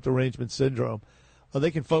their Trump derangement syndrome.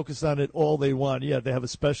 They can focus on it all they want. Yeah, they have a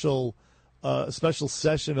special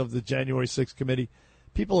session of the January 6th committee.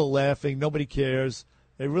 People are laughing. Nobody cares.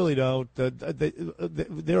 They really don't.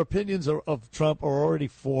 Their opinions of Trump are already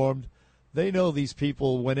formed. They know these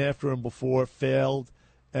people went after him before, failed,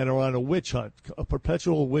 and are on a witch hunt, a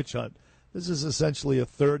perpetual witch hunt. This is essentially a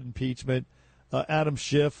third impeachment. Adam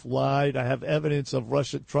Schiff lied. I have evidence of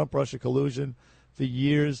Trump-Russia collusion for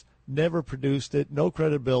years. Never produced it. No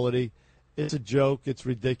credibility. It's a joke. It's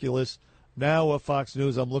ridiculous. Now, Fox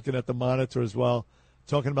News, I'm looking at the monitor as well,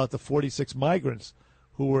 talking about the 46 migrants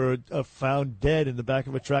who were found dead in the back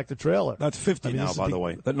of a tractor trailer. That's 50 now, by the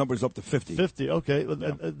way. That number's up to 50. 50, okay.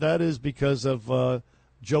 Yeah. That is because of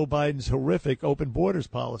Joe Biden's horrific open borders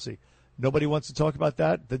policy. Nobody wants to talk about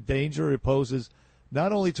that. The danger it poses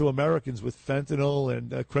not only to Americans with fentanyl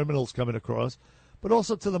and criminals coming across, but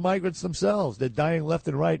also to the migrants themselves. They're dying left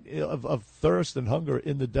and right of thirst and hunger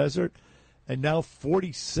in the desert. And now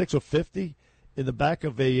 46 or 50 in the back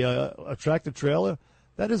of a tractor trailer.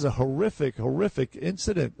 That is a horrific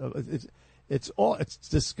incident. It's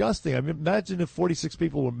disgusting. I mean, imagine if 46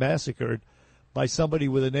 people were massacred by somebody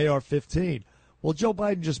with an AR-15. Well, Joe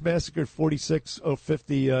Biden just massacred 46 or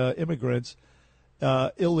 50 immigrants,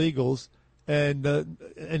 illegals, and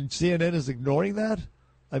CNN is ignoring that?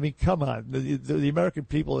 I mean, come on. The American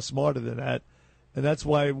people are smarter than that, and that's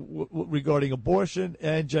why regarding abortion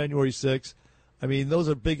and January 6th, I mean, those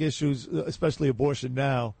are big issues, especially abortion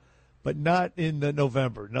now, but not in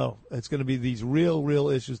November. No, it's going to be these real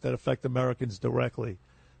issues that affect Americans directly.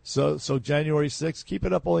 So January 6th, keep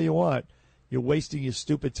it up all you want. You're wasting your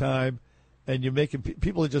stupid time, and you're making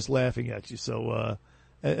people are just laughing at you. So,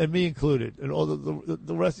 and me included, and all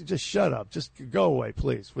the rest. Just shut up. Just go away,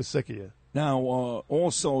 please. We're sick of you. Now,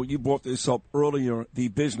 also, you brought this up earlier: the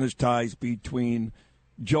business ties between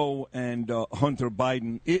Joe and Hunter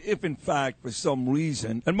Biden. If in fact, for some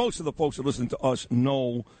reason, and most of the folks who listen to us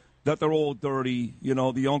know that they're all dirty. You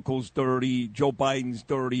know, the uncle's dirty, Joe Biden's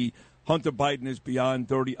dirty, Hunter Biden is beyond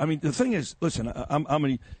dirty. I mean, the thing is, listen, I'm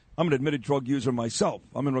an admitted drug user myself.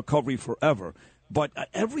 I'm in recovery forever. But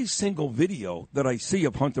every single video that I see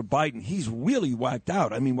of Hunter Biden, he's really whacked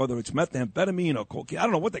out. I mean, whether it's methamphetamine or cocaine, I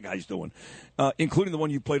don't know what the guy's doing, including the one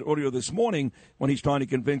you played earlier this morning when he's trying to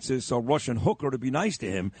convince this Russian hooker to be nice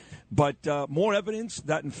to him. But more evidence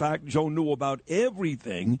that, in fact, Joe knew about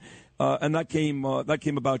everything, and that came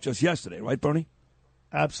about just yesterday, right, Bernie?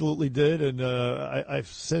 Absolutely did, and I've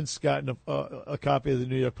since gotten a copy of the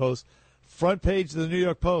New York Post. Front page of the New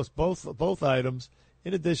York Post, both items.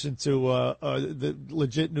 In addition to the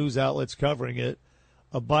legit news outlets covering it,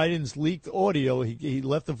 Biden's leaked audio, he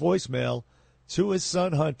left a voicemail to his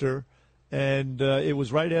son Hunter, and it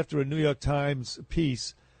was right after a New York Times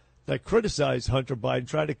piece that criticized Hunter Biden,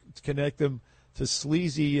 tried to connect him to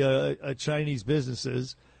sleazy Chinese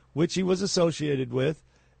businesses, which he was associated with,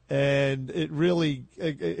 and it really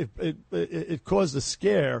it caused a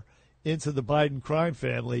scare into the Biden crime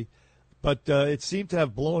family, but it seemed to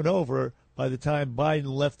have blown over by the time Biden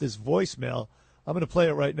left this voicemail. I'm going to play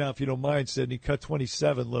it right now, if you don't mind, Sidney. Cut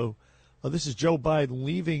 27, Lou. This is Joe Biden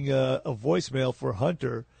leaving a voicemail for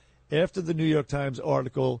Hunter after the New York Times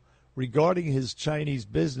article regarding his Chinese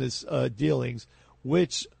business dealings,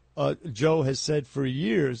 which Joe has said for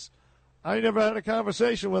years, I never had a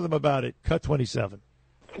conversation with him about it. Cut 27.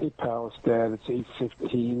 Hey, pal, it's Dad. It's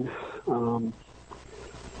 8:15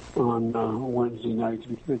 on Wednesday night.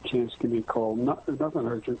 If you get a chance, give me a call. Nothing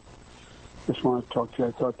urgent. Just want to talk to you.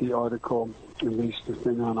 I thought the article, at least the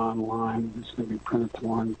thing online, it's going to be printed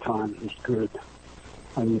tomorrow in the Times, is good.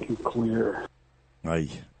 I think you're clear.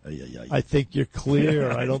 I think you're clear.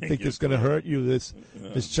 I don't think it's going to hurt you, this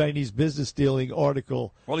Chinese business dealing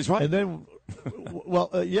article. Well, he's right. And then,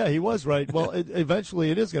 yeah, he was right. Well, eventually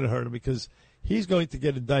it is going to hurt him because he's going to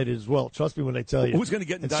get indicted as well. Trust me when I tell you. Who's going to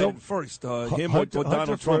get indicted first, him or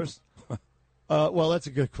Donald Trump? Well, that's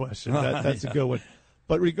a good question. That's a good one.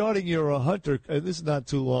 But regarding your Hunter, and this is not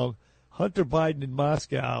too long, Hunter Biden in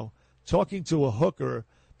Moscow talking to a hooker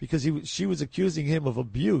because she was accusing him of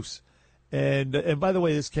abuse. And by the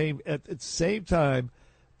way, this came at the same time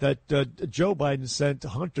that Joe Biden sent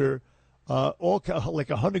Hunter like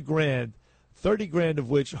 $100,000, $30,000 of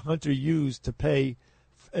which Hunter used to pay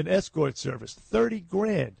an escort service.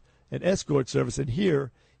 $30,000, an escort service. And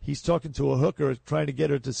here he's talking to a hooker, trying to get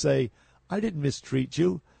her to say, "I didn't mistreat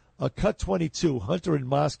you." Cut 22, Hunter in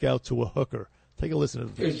Moscow to a hooker. Take a listen to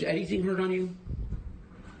this. Is anything hurt on you?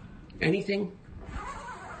 Anything?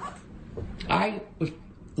 I was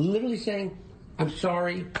literally saying, I'm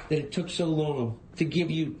sorry that it took so long to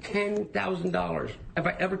give you $10,000. Have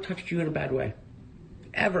I ever touched you in a bad way?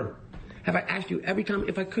 Ever? Have I asked you every time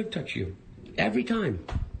if I could touch you? Every time.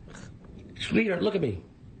 Sweetheart, look at me.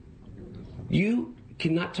 You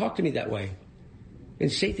cannot talk to me that way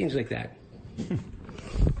and say things like that.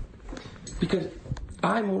 Because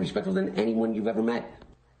I'm more respectful than anyone you've ever met.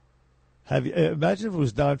 Have you? Imagine if it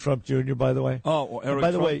was Donald Trump Jr., by the way. Oh, well, Eric by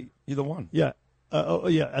the Trump, way, either one. Yeah.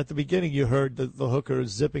 Yeah, at the beginning you heard the hooker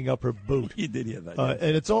zipping up her boot. You did hear that.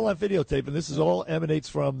 And it's all on videotape, and this is all emanates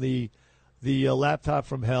from the laptop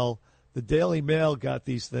from hell. The Daily Mail got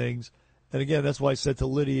these things. And again, that's why I said to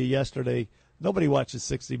Lydia yesterday, nobody watches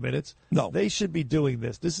 60 Minutes. No. They should be doing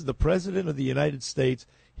this. This is the President of the United States.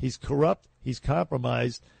 He's corrupt. He's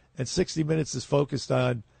compromised. And 60 Minutes is focused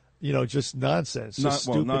on, just nonsense,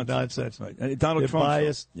 stupid nonsense. Right. And Donald They're Trump.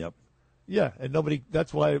 biased. Yep. Yeah, and nobody.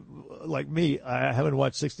 That's why, like me, I haven't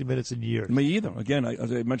watched 60 Minutes in years. Me either. Again,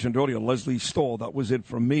 as I mentioned earlier, Leslie Stahl. That was it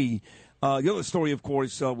for me. The other story, of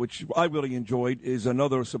course, which I really enjoyed, is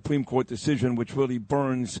another Supreme Court decision which really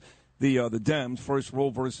burns the Dems. First, Roe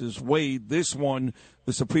versus Wade. This one,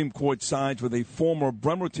 the Supreme Court sides with a former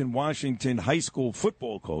Bremerton, Washington high school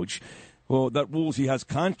football coach Well, that rules he has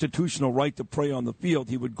constitutional right to pray on the field.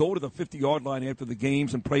 He would go to the 50-yard line after the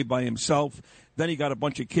games and pray by himself. Then he got a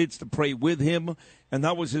bunch of kids to pray with him, and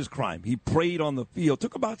that was his crime. He prayed on the field.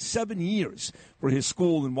 Took about 7 years for his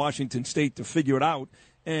school in Washington State to figure it out,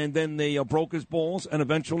 and then they broke his balls and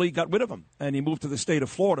eventually got rid of him, and he moved to the state of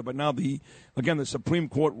Florida. But now, the Supreme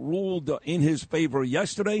Court ruled in his favor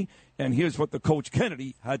yesterday, and here's what the Coach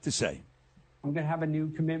Kennedy had to say. I'm going to have a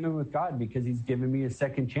new commitment with God because he's given me a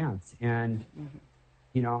second chance. And,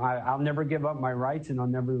 you know, I'll never give up my rights and I'll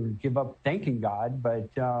never give up thanking God.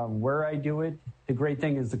 But where I do it, the great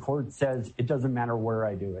thing is the court says it doesn't matter where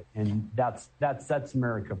I do it. And that's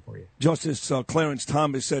America for you. Justice Clarence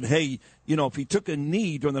Thomas said, hey, you know, if he took a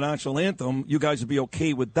knee during the national anthem, you guys would be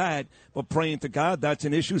okay with that. But praying to God, that's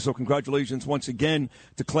an issue. So congratulations once again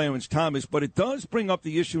to Clarence Thomas. But it does bring up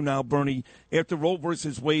the issue now, Bernie, after Roe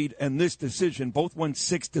versus Wade and this decision. Both went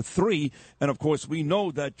 6-3. And, of course, we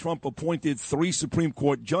know that Trump appointed 3 Supreme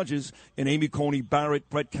Court judges in Amy Coney Barrett,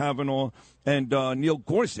 Brett Kavanaugh, and Neil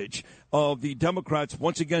Gorsuch. The Democrats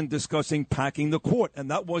once again discussing packing the court. And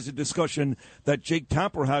that was a discussion that Jake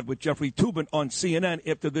Tapper had with Jeffrey Toobin on CNN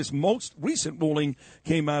after this most recent ruling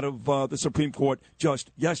came out of the Supreme Court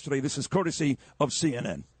just yesterday. This is courtesy of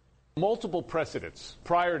CNN. Multiple precedents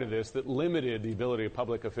prior to this that limited the ability of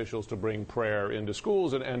public officials to bring prayer into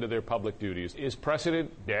schools and to their public duties. Is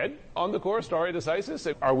precedent dead on the course, stare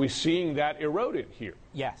decisis? Are we seeing that eroded here?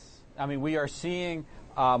 Yes. I mean, we are seeing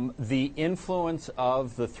the influence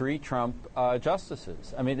of the 3 Trump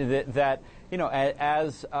justices. I mean, that you know,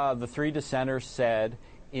 as the 3 dissenters said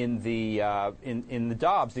in the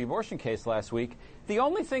Dobbs, the abortion case last week, the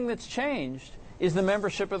only thing that's changed is the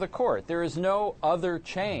membership of the court. There is no other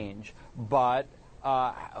change but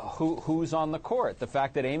who's on the court. The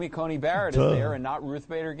fact that Amy Coney Barrett is there and not Ruth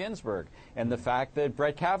Bader Ginsburg, and the fact that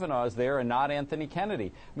Brett Kavanaugh is there and not Anthony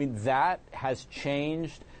Kennedy. I mean, that has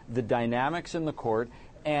changed the dynamics in the court.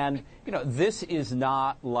 And, you know, this is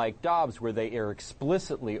not like Dobbs where they are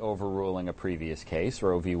explicitly overruling a previous case,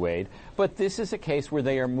 Roe v. Wade, but this is a case where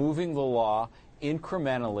they are moving the law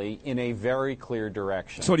incrementally in a very clear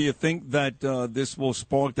direction. So do you think that this will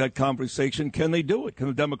spark that conversation? Can they do it? Can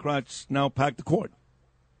the Democrats now pack the court?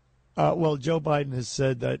 Well, Joe Biden has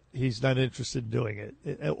said that he's not interested in doing it,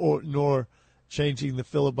 nor changing the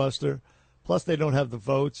filibuster. Plus, they don't have the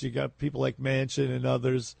votes. You got people like Manchin and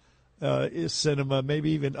others, Sinema, maybe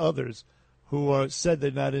even others, who are said they're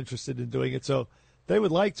not interested in doing it. So they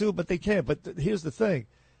would like to, but they can't. But here's the thing.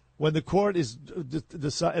 When the court is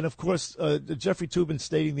deciding, and of course, Jeffrey Toobin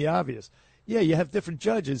stating the obvious. Yeah, you have different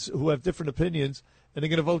judges who have different opinions, and they're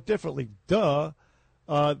going to vote differently. Duh.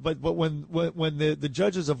 But when the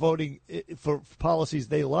judges are voting for policies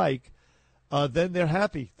they like, then they're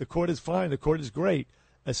happy. The court is fine. The court is great.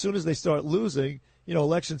 As soon as they start losing, you know,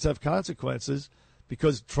 elections have consequences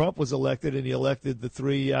because Trump was elected and he elected the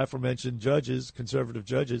 3 aforementioned judges, conservative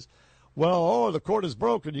judges. Well, the court is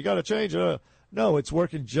broken. You got to change it. No, it's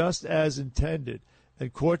working just as intended.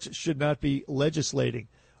 And courts should not be legislating.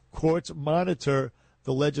 Courts monitor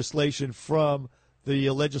the legislation from the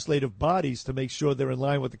legislative bodies to make sure they're in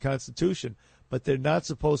line with the Constitution. But they're not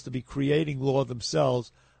supposed to be creating law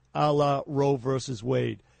themselves, a la Roe versus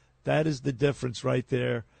Wade. That is the difference right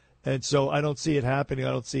there. And so I don't see it happening.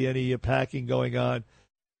 I don't see any packing going on.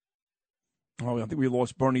 Oh, I think we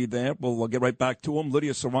lost Bernie there. We'll get right back to him.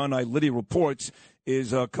 Lydia Serrani, Lydia Reports,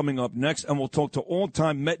 is coming up next. And we'll talk to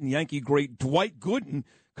all-time Met and Yankee great Dwight Gooden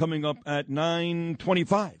coming up at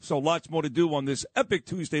 9:25. So lots more to do on this epic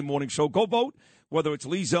Tuesday morning show. Go vote, whether it's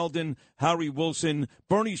Lee Zeldin, Harry Wilson,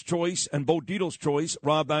 Bernie's choice, and Bo Dietl's choice,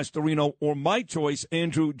 Rob Astorino, or my choice,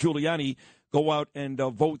 Andrew Giuliani. Go out and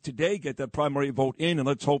vote today, get that primary vote in, and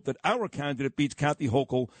let's hope that our candidate beats Kathy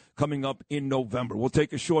Hochul coming up in November. We'll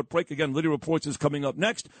take a short break. Again, Lydia Reports is coming up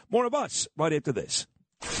next. More of us right after this.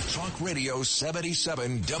 Talk Radio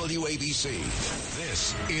 77 WABC.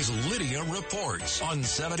 This is Lydia Reports on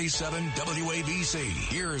 77 WABC.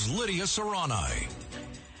 Here's Lydia Serrani.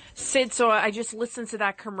 Sid, so I just listened to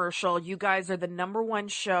that commercial. You guys are the #1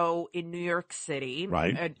 show in New York City.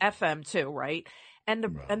 Right. And FM too, right? And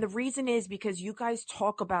the reason is because you guys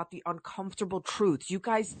talk about the uncomfortable truths. You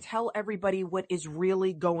guys tell everybody what is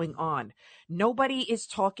really going on. Nobody is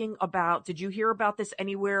talking about, did you hear about this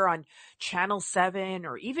anywhere on Channel 7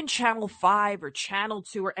 or even Channel 5 or Channel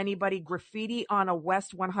 2 or anybody? Graffiti on a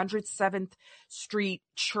West 107th Street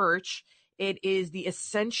church. It is the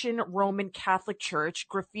Ascension Roman Catholic Church.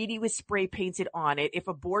 Graffiti was spray painted on it. If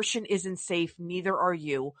abortion isn't safe, neither are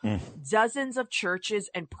you. Dozens of churches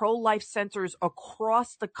and pro-life centers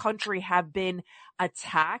across the country have been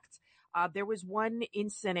attacked. There was one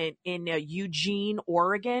incident in Eugene,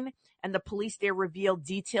 Oregon, and the police there revealed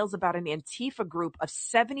details about an Antifa group of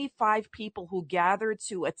 75 people who gathered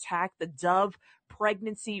to attack the Dove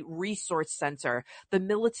Pregnancy Resource Center. The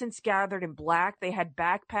militants gathered in black. They had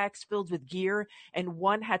backpacks filled with gear, and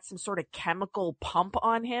one had some sort of chemical pump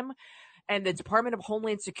on him. And the Department of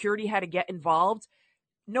Homeland Security had to get involved.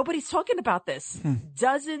 Nobody's talking about this.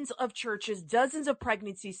 Dozens of churches, dozens of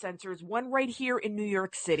pregnancy centers, one right here in New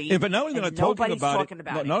York City. Yeah, but not only not talking about it,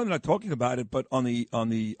 not only not talking about it, but on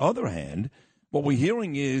the other hand, what we're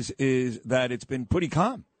hearing is that it's been pretty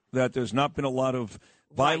calm. That there's not been a lot of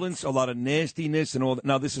violence, a lot of nastiness, and all that.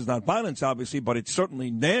 Now, this is not violence, obviously, but it's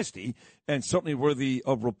certainly nasty and certainly worthy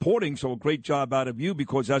of reporting. So, a great job out of you,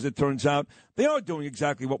 because as it turns out, they are doing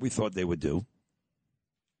exactly what we thought they would do.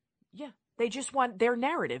 Yeah. They just want their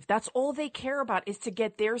narrative. That's all they care about, is to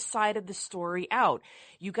get their side of the story out.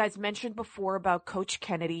 You guys mentioned before about Coach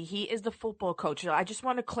Kennedy. He is the football coach. I just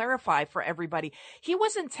want to clarify for everybody. He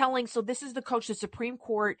wasn't telling, so this is the coach, the Supreme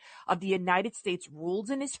Court of the United States ruled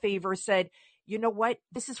in his favor, said, you know what?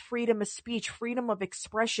 This is freedom of speech, freedom of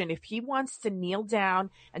expression. If he wants to kneel down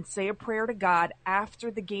and say a prayer to God after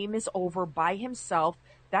the game is over by himself,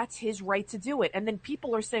 that's his right to do it. And then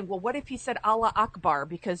people are saying, well, what if he said Allah Akbar?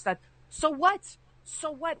 Because that... So what?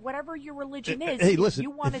 So what? Whatever your religion is, hey, listen, if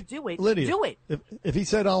you want to do it, Lydia, do it. If he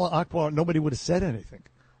said Allah Akbar, nobody would have said anything.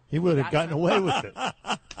 He would have gotten away with it.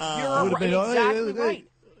 Exactly right.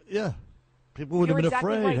 Yeah. People would have been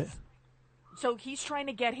afraid. Right. So he's trying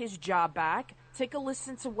to get his job back. Take a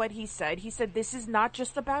listen to what he said. He said this is not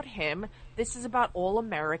just about him. This is about all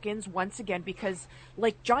Americans, once again, because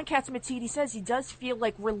like John Catsimatidis says, he does feel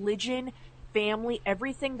like religion, family,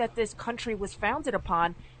 everything that this country was founded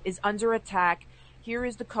upon is under attack. Here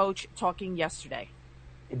is the coach talking yesterday.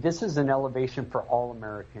 This is an elevation for all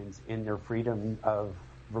Americans in their freedom of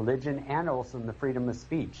religion and also in the freedom of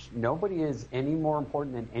speech. Nobody is any more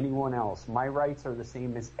important than anyone else. My rights are the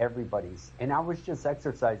same as everybody's, and I was just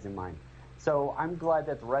exercising mine. So I'm glad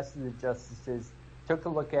that the rest of the justices took a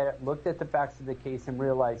look at it, looked at the facts of the case, and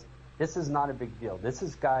realized this is not a big deal. This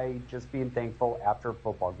is guy just being thankful after a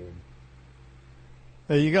football game.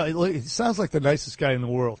 He sounds like the nicest guy in the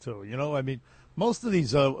world, too. You know, I mean, most of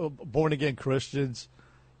these born-again Christians,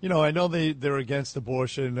 you know, I know they're against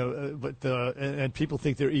abortion, and people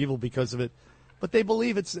think they're evil because of it, but they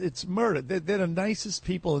believe it's murder. They're the nicest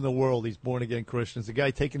people in the world, these born-again Christians. The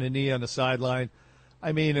guy taking a knee on the sideline,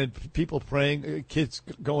 I mean, and people praying, kids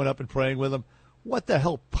going up and praying with him. What the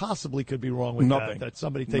hell possibly could be wrong with that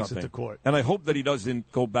somebody takes it to court? And I hope that he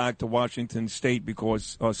doesn't go back to Washington State,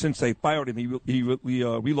 because since they fired him, he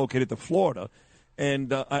relocated to Florida.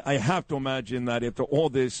 And I have to imagine that after all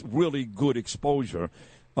this really good exposure,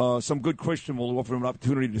 some good Christian will offer him an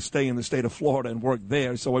opportunity to stay in the state of Florida and work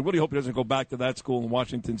there. So I really hope he doesn't go back to that school in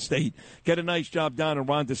Washington State. Get a nice job down in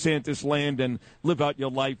Ron DeSantis land and live out your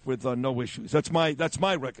life with no issues. That's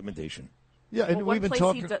my recommendation. Yeah, and we've been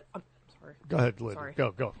talking. Go ahead, Lydia. Sorry.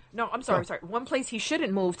 Go. No, I'm sorry. One place he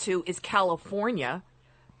shouldn't move to is California.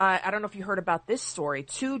 I don't know if you heard about this story.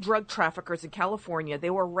 2 drug traffickers in California, they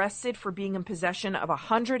were arrested for being in possession of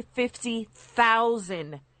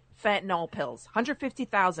 150,000 fentanyl pills.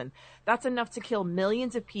 150,000. That's enough to kill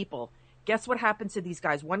millions of people. Guess what happened to these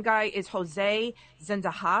guys? One guy is Jose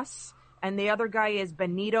Zendejas, and the other guy is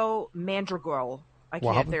Benito Mandragol.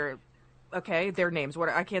 Their names.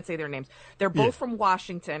 I can't say their names. They're both from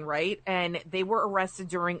Washington, right? And they were arrested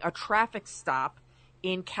during a traffic stop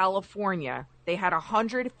in California. They had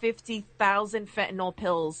 150,000 fentanyl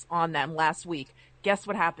pills on them last week. Guess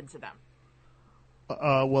what happened to them?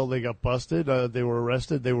 Well, they got busted. They were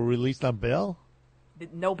arrested. They were released on bail?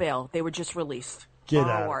 No bail. They were just released. Get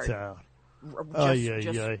out of town.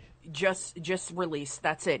 Just released.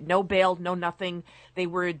 That's it. No bail, no nothing. They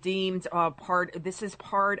were deemed they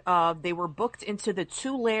were booked into the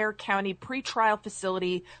Tulare County pretrial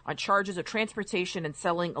facility on charges of transportation and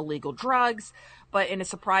selling illegal drugs. But in a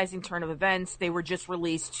surprising turn of events, they were just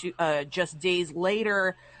released just days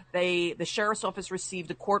later. The sheriff's office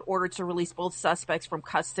received a court order to release both suspects from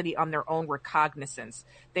custody on their own recognizance.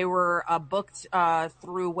 They were booked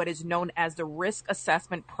through what is known as the risk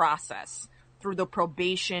assessment process through the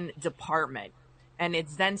probation department. And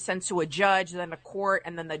it's then sent to a judge, then a court,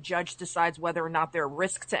 and then the judge decides whether or not they're a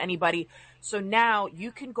risk to anybody. So now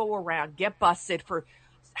you can go around, get busted for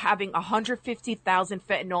having 150,000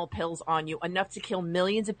 fentanyl pills on you, enough to kill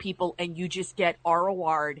millions of people, and you just get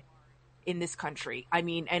ROR'd in this country. I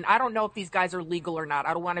mean, and I don't know if these guys are legal or not.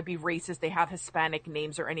 I don't want to be racist. They have Hispanic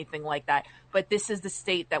names or anything like that. But this is the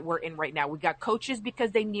state that we're in right now. We got coaches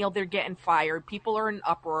because they kneel, they're getting fired. People are in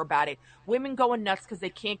uproar about it. Women going nuts because they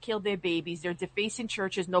can't kill their babies. They're defacing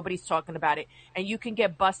churches. Nobody's talking about it. And you can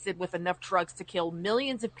get busted with enough drugs to kill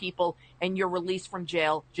millions of people, and you're released from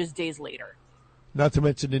jail just days later. Not to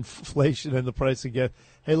mention inflation and the price of gas.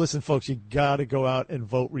 Hey, listen, folks, you got to go out and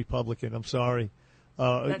vote Republican. I'm sorry.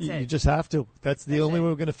 You just have to. That's the only way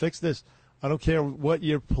we're going to fix this. I don't care what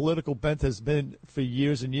your political bent has been for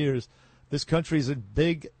years and years. This country is in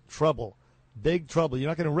big trouble. Big trouble. You're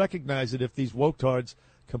not going to recognize it if these woke-tards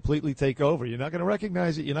completely take over. You're not going to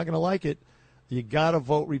recognize it. You're not going to like it. You got to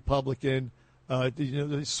vote Republican.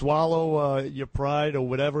 Swallow your pride or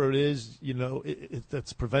whatever it is,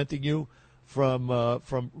 that's preventing you from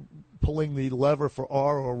pulling the lever for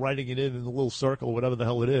R or writing it in the little circle, whatever the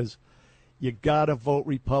hell it is. You got to vote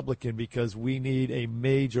Republican because we need a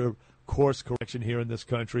major course correction here in this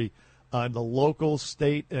country on the local,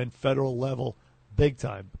 state, and federal level, big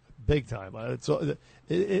time, big time.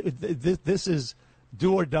 This is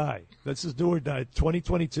do or die. This is do or die.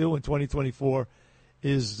 2022 and 2024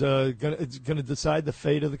 is going to decide the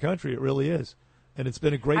fate of the country. It really is. And it's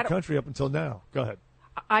been a great country up until now. Go ahead.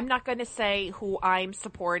 I'm not going to say who I'm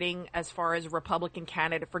supporting as far as a Republican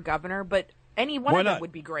candidate for governor, but any one of them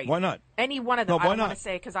would be great. Why not? Any one of them. No, I don't want to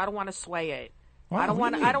say it because I don't want to sway it. Why?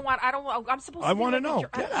 I'm supposed to. I want to know.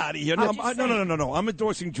 Get out of here. No. I'm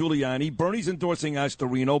endorsing Giuliani. Bernie's endorsing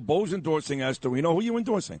Astorino. Bo's endorsing Astorino. Who are you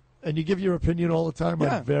endorsing? And you give your opinion all the time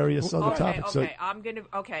on various other topics.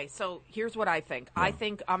 Okay. So here's what I think. Yeah. I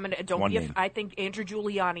think I think Andrew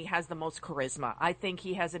Giuliani has the most charisma. I think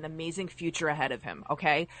he has an amazing future ahead of him.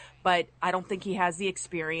 Okay, but I don't think he has the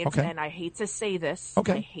experience. Okay. And I hate to say this.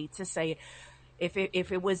 Okay. I hate to say it.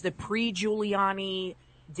 If it was the pre-Giuliani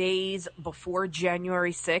days before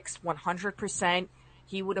January 6th, 100%,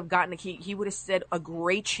 he would have he would have stood a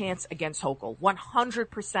great chance against Hochul,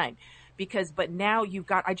 100%. But now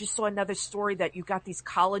I just saw another story that you've got these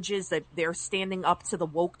colleges that they're standing up to the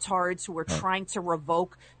woke-tards who are trying to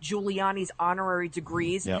revoke Giuliani's honorary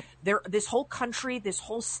degrees. Yep. This whole country, this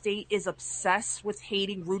whole state is obsessed with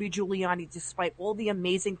hating Rudy Giuliani despite all the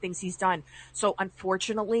amazing things he's done. So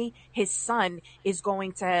unfortunately, his son is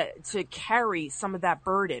going to carry some of that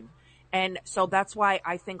burden. And so that's why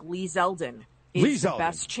I think Lee Zeldin is the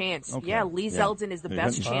best chance. Okay. Yeah, Lee Zeldin is the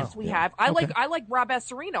best chance we have. I like Rob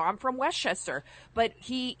Astorino. I'm from Westchester, but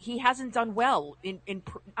he hasn't done well.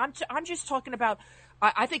 I'm just talking about.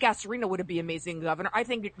 I think Astorino would be amazing governor. I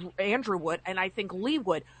think Andrew would, and I think Lee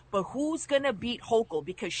would. But who's gonna beat Hochul?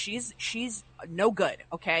 Because she's no good.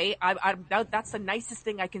 Okay, that's the nicest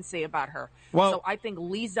thing I can say about her. Well, so I think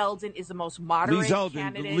Lee Zeldin is the most moderate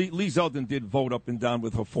candidate. Lee Zeldin did vote up and down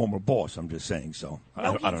with her former boss. I'm just saying. So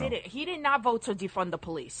no, he didn't. He did not vote to defund the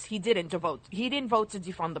police. He didn't vote. He didn't vote to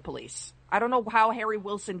defund the police. I don't know how Harry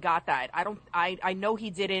Wilson got that. I know he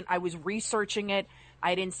didn't. I was researching it.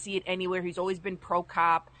 I didn't see it anywhere. He's always been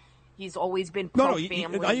pro-cop. He's always been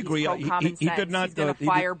pro-family. I agree. He did not. He's gonna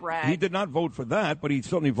fire Brad. He did not vote for that, but he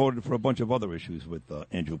certainly voted for a bunch of other issues with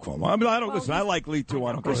Andrew Cuomo. I mean, listen. I like Lee too.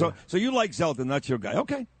 I don't care. So you like Zeldin? That's your guy.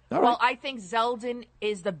 Okay. All right. I think Zeldin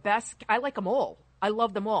is the best. I like them all. I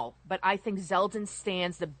love them all, but I think Zeldin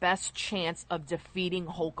stands the best chance of defeating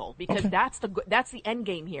Hochul because that's the end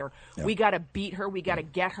game here. Yeah. We got to beat her. We got to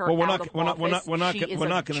get her out of office. We're not going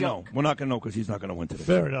to know. We're not going to know because he's not going to win today.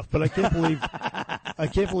 Fair enough, but I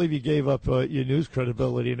can't believe you gave up your news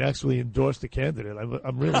credibility and actually endorsed the candidate.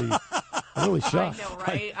 I'm really shocked. I know,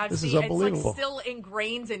 right? This is unbelievable. It's still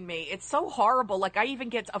ingrained in me. It's so horrible. Like I even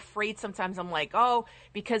get afraid sometimes. I'm like,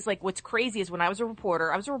 because like what's crazy is when I was a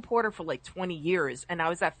reporter for like 20 years. And I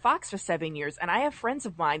was at Fox for 7 years. And I have friends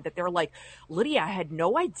of mine that they're like, Lydia, I had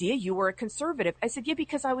no idea you were a conservative. I said, yeah,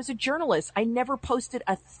 because I was a journalist. I never posted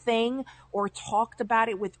a thing or talked about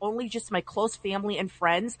it with only just my close family and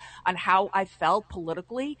friends on how I felt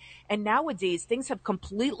politically. And nowadays, things have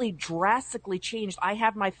completely drastically changed. I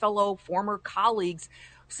have my fellow former colleagues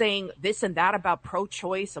saying this and that about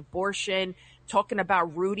pro-choice, abortion, talking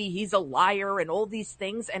about Rudy, he's a liar and all these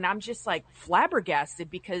things. And I'm just like flabbergasted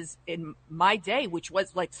because in my day, which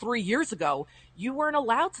was like 3 years ago, you weren't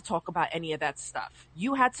allowed to talk about any of that stuff.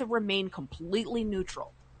 You had to remain completely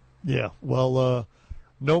neutral. Yeah, well,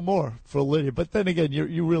 no more for Lydia. But then again,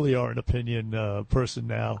 you really are an opinion person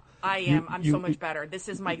now. I am. I'm so much better. This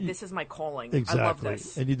is my calling. Exactly. I love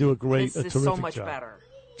this. And you do a terrific job. This is so much better.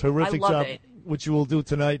 Terrific I love job. it. which you will do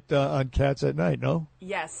tonight on Cats at Night, no?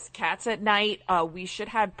 Yes, Cats at Night. We should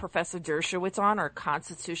have Professor Dershowitz on, our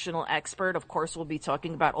constitutional expert. Of course, we'll be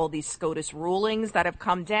talking about all these SCOTUS rulings that have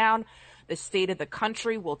come down, the state of the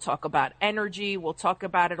country. We'll talk about energy. We'll talk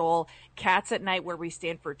about it all. Cats at Night, where we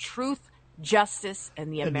stand for truth, justice,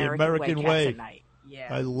 and the American way. Cats at Night. Yeah.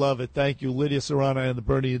 I love it. Thank you, Lydia Serrano and the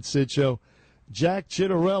Bernie and Sid Show. Jack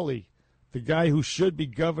Ciattarelli, the guy who should be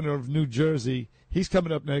governor of New Jersey, he's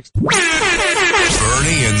coming up next. Bernie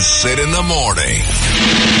and Sid in the morning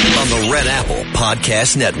on the Red Apple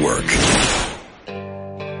Podcast Network.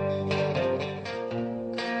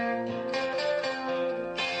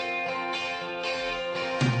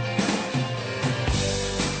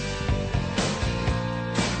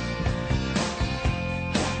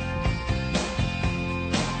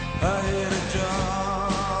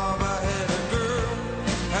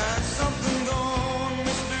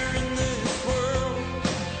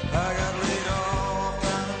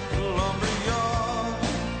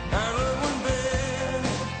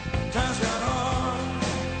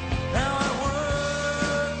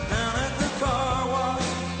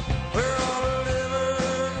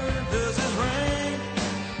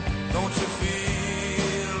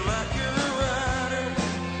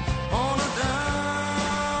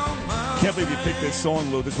 Can't believe you picked this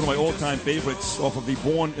song, Lou. This is one of my all-time favorites off of the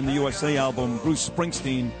Born in the USA album, Bruce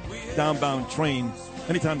Springsteen, Downbound Train.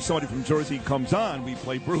 Anytime somebody from Jersey comes on, we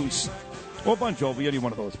play Bruce or Bon Jovi, any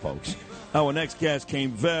one of those folks. Our next guest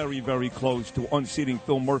came very, very close to unseating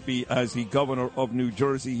Phil Murphy as the governor of New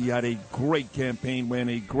Jersey. He had a great campaign, ran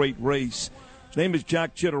a great race. His name is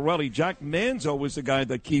Jack Ciattarelli. Jack Manzo is the guy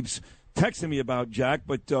that keeps texting me about Jack,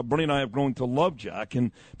 but Bernie and I have grown to love Jack.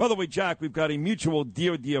 And by the way, Jack, we've got a mutual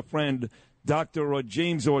dear, dear friend, Dr.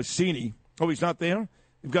 James Orsini. Oh, he's not there?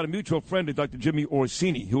 We've got a mutual friend, Dr. Jimmy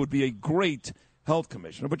Orsini, who would be a great health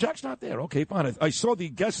commissioner. But Jack's not there. Okay, fine. I saw the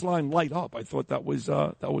guest line light up. I thought that was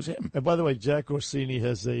him. And by the way, Jack Orsini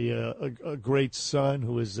has a great son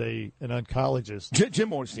who is an oncologist.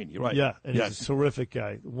 Jim Orsini, right? Yeah, and yes. He's a terrific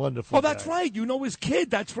guy, wonderful. Oh, that's right. You know his kid.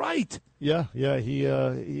 That's right. Yeah. He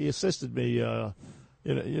assisted me.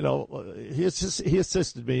 He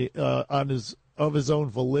assisted me of his own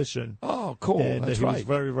volition. Oh, cool. And that's he right. was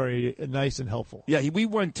very, very nice and helpful. Yeah, we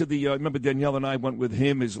went to the, remember Danielle and I went with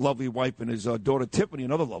him, his lovely wife, and his daughter Tiffany,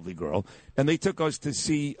 another lovely girl, and they took us to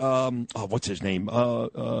see, what's his name,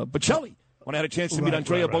 Bocelli. When I had a chance to meet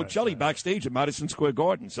Andrea Bocelli backstage at Madison Square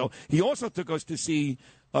Garden. So he also took us to see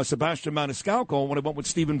Sebastian Maniscalco when I went with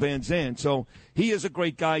Steven Van Zandt. So he is a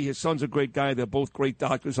great guy. His son's a great guy. They're both great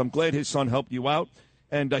doctors. I'm glad his son helped you out.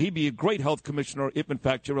 And he'd be a great health commissioner if, in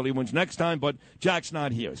fact, Ciattarelli wins next time. But Jack's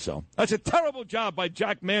not here. So that's a terrible job by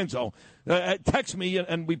Jack Manzo. Text me,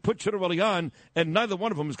 and we put Ciattarelli on, and neither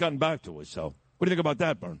one of them has gotten back to us. So what do you think about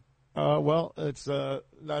that, Bern? Well, it's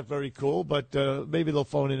not very cool, but maybe they'll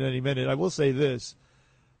phone in any minute. I will say this.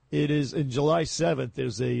 It is in July 7th.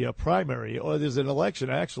 There's a primary, or there's an election,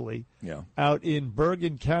 actually, out in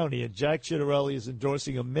Bergen County. And Jack Ciattarelli is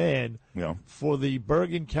endorsing a man for the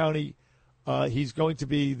Bergen County. He's going to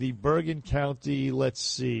be the Bergen County,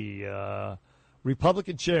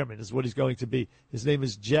 Republican chairman is what he's going to be. His name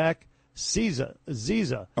is Jack Ziza.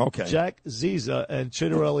 Okay. Jack Ziza, and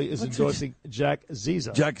Ciattarelli is endorsing Jack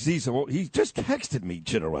Ziza. Jack Ziza. Well, he just texted me,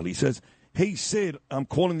 Ciattarelli. He says, "Hey, Sid, I'm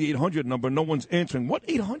calling the 800 number. No one's answering." What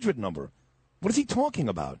 800 number? What is he talking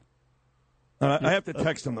about? I have to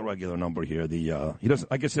text him the regular number here. He doesn't.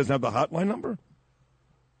 I guess he doesn't have the hotline number.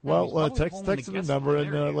 Well, text him the number,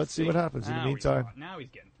 and let's see what happens in the meantime. Now he's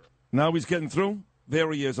getting through. Now he's getting through?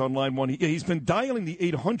 There he is on line one. He's been dialing the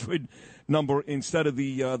 800 number instead of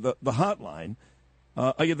the hotline.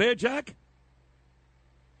 Are you there, Jack?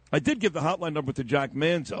 I did give the hotline number to Jack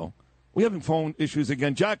Manzo. We're having phone issues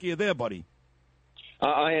again. Jack, are you there, buddy?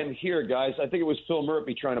 I am here, guys. I think it was Phil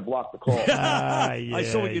Murphy trying to block the call. I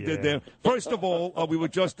saw what you did there. First of all, we were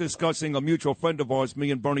just discussing a mutual friend of ours, me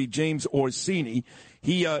and Bernie, James Orsini.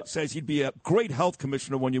 He says he'd be a great health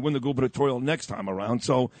commissioner when you win the gubernatorial next time around.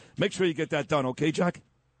 So make sure you get that done, okay, Jack?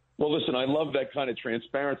 Well, listen, I love that kind of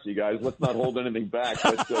transparency, guys. Let's not hold anything back.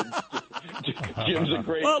 But, Jim's a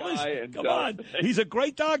great guy. And, come on. He's a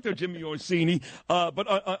great doctor, Jimmy Orsini. But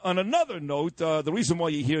on another note, the reason why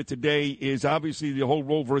you're here today is obviously the whole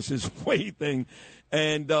Roe versus Wade thing.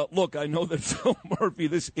 And, look, I know that Phil Murphy,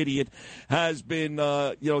 this idiot, has been,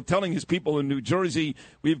 telling his people in New Jersey,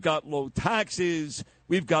 we've got low taxes,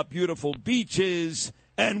 we've got beautiful beaches,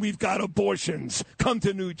 and we've got abortions. Come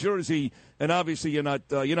to New Jersey. And obviously you're not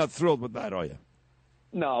thrilled with that, are you?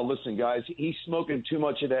 No, listen, guys, he's smoking too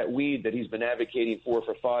much of that weed that he's been advocating for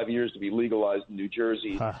 5 years to be legalized in New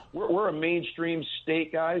Jersey. We're a mainstream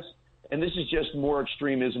state, guys, And this is just more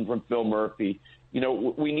extremism from Phil Murphy. You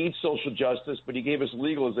know, we need social justice, but he gave us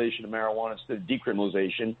legalization of marijuana instead of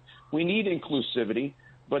decriminalization. We need inclusivity,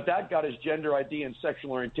 but that got his gender ID and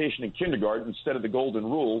sexual orientation in kindergarten instead of the golden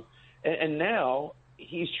rule. And now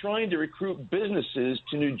he's trying to recruit businesses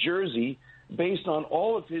to New Jersey based on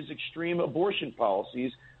all of his extreme abortion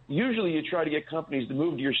policies. Usually you try to get companies to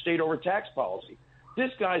move to your state over tax policy.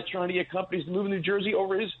 This guy's trying to get companies to move in New Jersey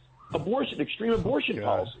over his extreme abortion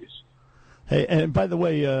policies. Hey, and by the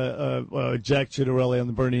way, Jack Ciattarelli on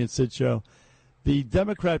the Bernie and Sid show, the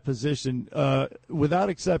Democrat position, without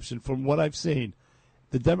exception from what I've seen,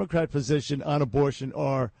 the Democrat position on abortion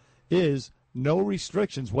is no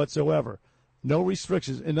restrictions whatsoever. No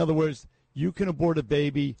restrictions. In other words, you can abort a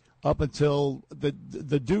baby up until the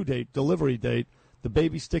due date, delivery date. The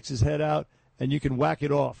baby sticks his head out, and you can whack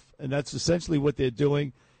it off. And that's essentially what they're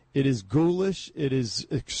doing. It is ghoulish. It is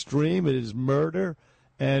extreme. It is murder.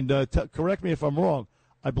 And correct me if I'm wrong.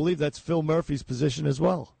 I believe that's Phil Murphy's position as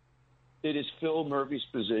well. It is Phil Murphy's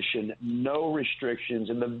position, no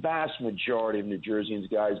restrictions, and the vast majority of New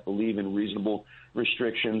Jerseyans, guys, believe in reasonable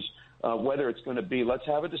restrictions. Whether it's going to be, let's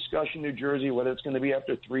have a discussion in New Jersey, whether it's going to be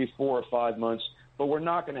after 3, 4, or 5 months, but we're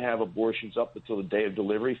not going to have abortions up until the day of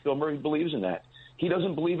delivery. Phil Murphy believes in that. He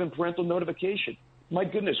doesn't believe in parental notification. My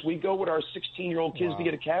goodness, we go with our 16-year-old kids to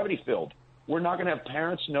get a cavity filled. We're not going to have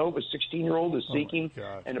parents know if a 16-year-old is seeking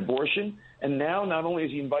an abortion. And now not only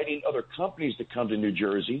is he inviting other companies to come to New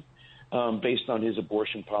Jersey based on his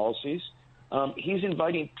abortion policies, he's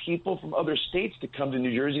inviting people from other states to come to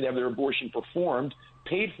New Jersey to have their abortion performed,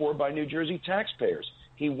 paid for by New Jersey taxpayers.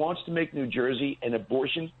 He wants to make New Jersey an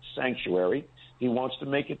abortion sanctuary. He wants to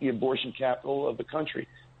make it the abortion capital of the country.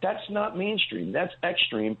 That's not mainstream. That's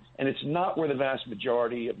extreme, and it's not where the vast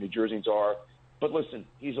majority of New Jerseyans are. But listen,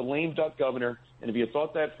 he's a lame duck governor, and if you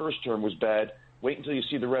thought that first term was bad, wait until you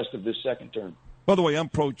see the rest of this second term. By the way, I'm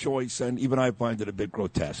pro-choice, and even I find it a bit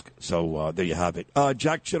grotesque. So there you have it.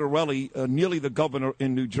 Jack Ciattarelli, nearly the governor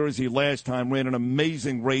in New Jersey last time, ran an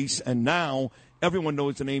amazing race, and now everyone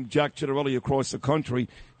knows the name Jack Ciattarelli across the country.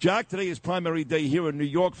 Jack, today is primary day here in New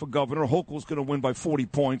York for governor. Hochul's going to win by 40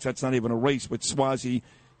 points. That's not even a race with Suozzi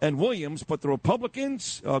and Williams, but the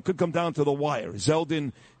Republicans could come down to the wire.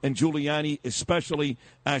 Zeldin and Giuliani, especially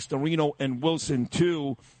Astorino and Wilson,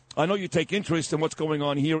 too. I know you take interest in what's going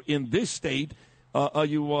on here in this state. Are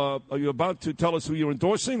you about to tell us who you're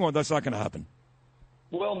endorsing, or that's not going to happen?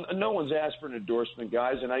 Well, no one's asked for an endorsement,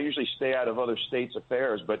 guys, and I usually stay out of other states'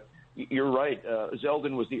 affairs, but you're right.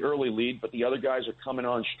 Zeldin was the early lead, but the other guys are coming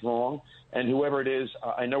on strong. And whoever it is,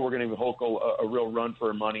 I know we're going to give Hochul a real run for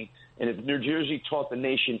her money. And if New Jersey taught the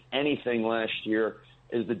nation anything last year,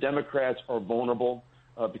 is the Democrats are vulnerable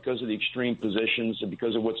because of the extreme positions and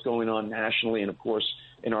because of what's going on nationally and, of course,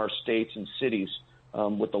 in our states and cities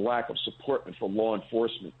with the lack of support for law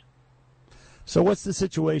enforcement. So what's the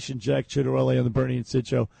situation, Jack Ciattarelli on the Bernie and Sid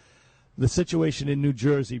show? The situation in New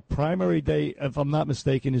Jersey, primary day, if I'm not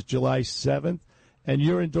mistaken, is July 7th. And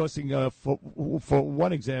you're endorsing, for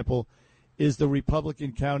one example, is the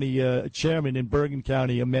Republican county chairman in Bergen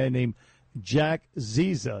County, a man named Jack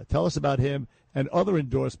Ziza. Tell us about him and other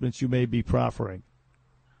endorsements you may be proffering.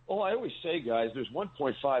 Well, I always say, guys, there's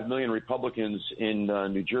 1.5 million Republicans in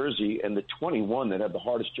New Jersey, and the 21 that have the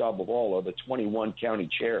hardest job of all are the 21 county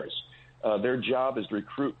chairs. Their job is to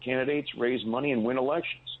recruit candidates, raise money, and win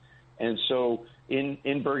elections. And so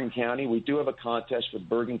in Bergen County, we do have a contest with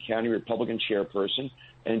Bergen County Republican chairperson,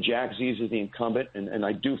 and Jack Ziza is the incumbent, and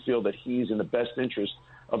I do feel that he's in the best interest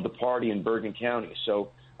of the party in Bergen County. So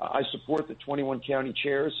I support the 21 county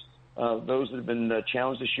chairs, those that have been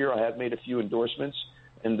challenged this year. I have made a few endorsements,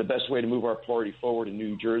 and the best way to move our party forward in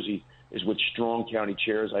New Jersey is with strong county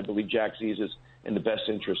chairs. I believe Jack Ziza is in the best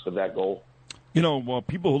interest of that goal. You know,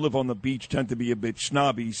 people who live on the beach tend to be a bit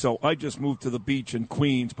snobby, so I just moved to the beach in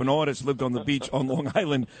Queens. Bernard has lived on the beach on Long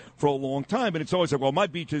Island for a long time, and it's always like, well, my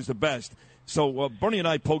beach is the best. So Bernie and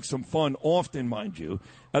I poke some fun often, mind you,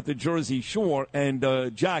 at the Jersey Shore.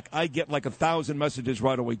 And, Jack, I get like 1,000 messages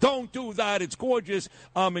right away. Don't do that. It's gorgeous.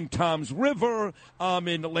 I'm in Toms River. I'm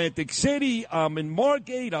in Atlantic City. I'm in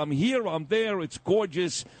Margate. I'm here. I'm there. It's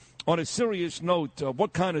gorgeous. On a serious note,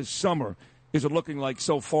 what kind of summer is it looking like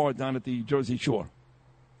so far down at the Jersey Shore?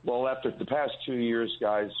 Well, after the past 2 years,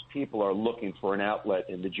 guys, people are looking for an outlet,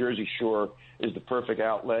 and the Jersey Shore is the perfect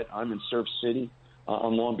outlet. I'm in Surf City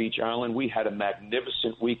on Long Beach Island. We had a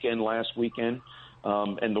magnificent weekend last weekend,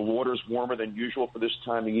 and the water's warmer than usual for this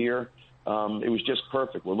time of year. It was just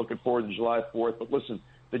perfect. We're looking forward to July 4th. But listen,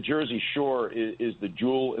 the Jersey Shore is the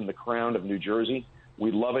jewel in the crown of New Jersey.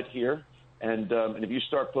 We love it here. And if you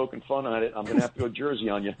start poking fun at it, I'm going to have to go Jersey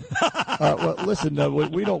on you. Well, listen,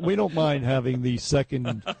 we don't mind having the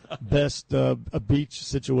second best beach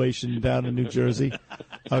situation down in New Jersey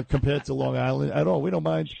compared to Long Island at all. We don't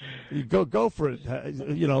mind. You go for it.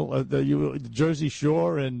 The Jersey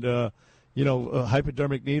Shore and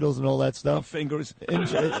hypodermic needles and all that stuff. Fingers.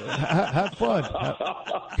 Have fun.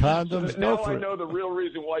 Condoms. Now go for I know the real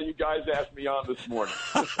reason why you guys asked me on this morning.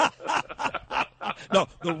 No,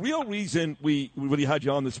 the real reason we really had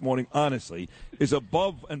you on this morning, honestly, is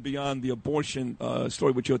above and beyond the abortion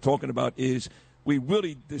story, which you're talking about, is we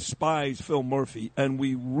really despise Phil Murphy, and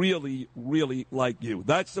we really, really like you.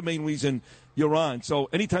 That's the main reason you're on. So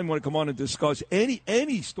anytime you want to come on and discuss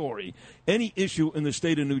any story, any issue in the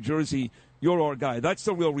state of New Jersey, you're our guy. That's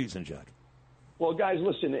the real reason, Jack. Well, guys,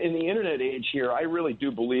 listen, in the Internet age here, I really do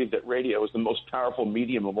believe that radio is the most powerful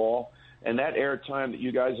medium of all. And that airtime that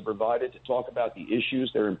you guys have provided to talk about the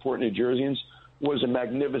issues that are important to Jerseyans was a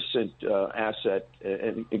magnificent asset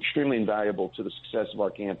and extremely invaluable to the success of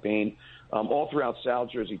our campaign. All throughout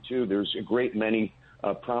South Jersey, too, there's a great many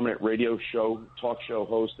prominent talk show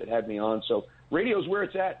hosts that had me on. So radio's where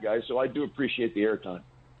it's at, guys, so I do appreciate the airtime.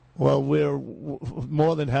 Well, we're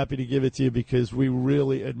more than happy to give it to you because we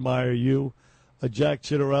really admire you, Jack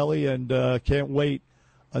Ciattarelli, and can't wait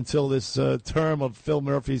until this term of Phil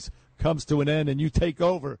Murphy's comes to an end and you take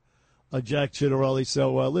over, Jack Ciattarelli.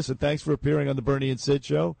 So, listen, thanks for appearing on the Bernie and Sid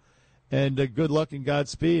show, and good luck and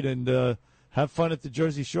Godspeed, and have fun at the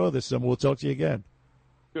Jersey Shore this summer. We'll talk to you again.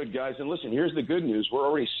 Good, guys. And listen, here's the good news. We're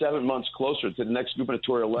already 7 months closer to the next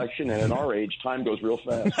gubernatorial election, and at our age, time goes real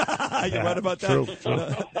fast. You're right about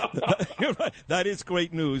that. You're right. That is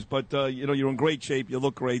great news, but, you're in great shape. You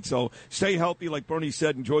look great. So stay healthy. Like Bernie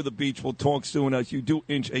said, enjoy the beach. We'll talk soon as you do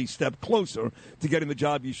inch a step closer to getting the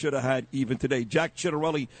job you should have had even today. Jack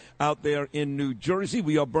Ciattarelli out there in New Jersey.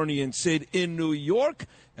 We are Bernie and Sid in New York.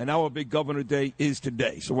 And our big governor day is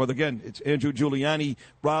today. So whether, again, it's Andrew Giuliani,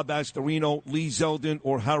 Rob Astorino, Lee Zeldin,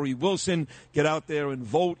 or Harry Wilson, get out there and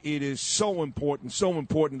vote. It is so important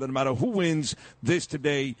that no matter who wins this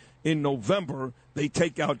today in November, they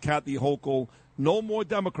take out Kathy Hochul. No more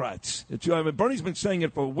Democrats. Bernie's been saying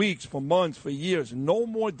it for weeks, for months, for years. No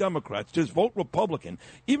more Democrats. Just vote Republican.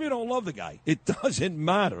 Even if you don't love the guy, it doesn't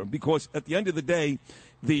matter because at the end of the day,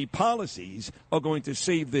 the policies are going to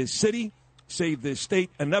save this city, save this state,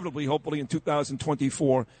 inevitably, hopefully in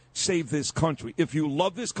 2024, save this country. If you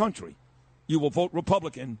love this country, you will vote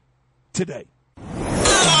Republican today.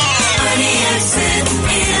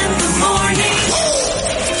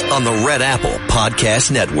 On the Red Apple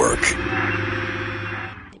Podcast Network.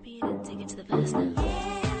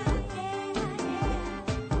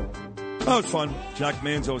 That was fun. Jack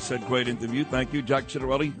Manzo said, great interview. Thank you, Jack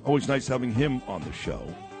Ciattarelli. Always nice having him on the show.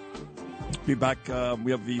 Be back.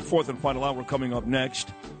 We have the fourth and final hour coming up next.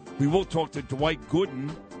 We will talk to Dwight Gooden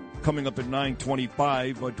coming up at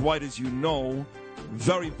 9:25. Dwight, as you know,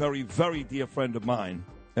 very, very, very dear friend of mine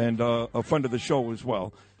and a friend of the show as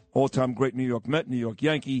well. All-time great New York Met, New York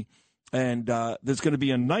Yankee. And there's going to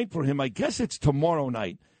be a night for him. I guess it's tomorrow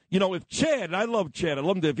night. You know, if Chad, and I love Chad, I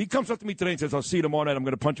love him, if he comes up to me today and says, I'll see you tomorrow night, I'm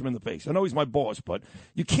going to punch him in the face. I know he's my boss, but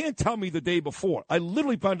you can't tell me the day before. I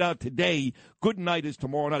literally found out today, good night is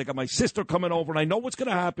tomorrow night. I got my sister coming over, and I know what's going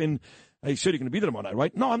to happen. I said, you're going to be there tomorrow night,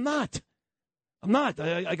 right? No, I'm not.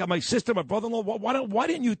 I got my sister, my brother-in-law. Why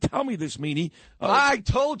didn't you tell me this, Meanie? I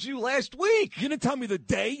told you last week. You didn't tell me the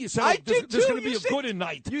day. You said there's going to be a good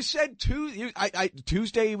night. You said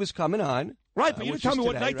Tuesday he was coming on. Right, but you didn't tell me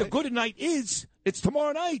what night the good night is. It's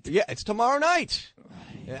tomorrow night. Yeah, it's tomorrow night.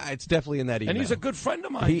 It's definitely in that email. And he's a good friend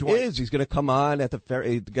of mine. He is. He's going to come on at the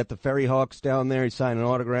ferry. Get the Ferry Hawks down there. He's signing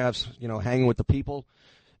autographs. Hanging with the people.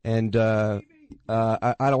 And I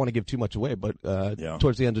don't want to give too much away, but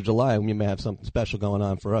towards the end of July, we may have something special going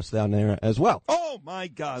on for us down there as well. Oh, my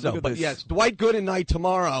God. Look at this. Yes, Dwight Gooden night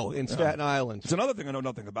tomorrow in Staten Island. It's another thing I know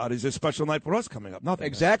nothing about is this special night for us coming up. Nothing.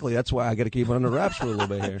 Exactly. That's why I got to keep it under wraps for a little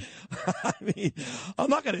bit here. I mean, I'm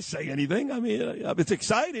not going to say anything. I mean, it's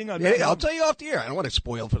exciting. I'll tell you off the air. I don't want to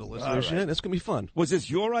spoil for the listeners. Right. It's going to be fun. Was this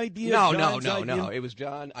your idea? No. It was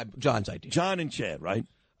John's idea. John and Chad, right?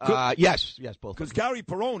 Yes, both. Because Gary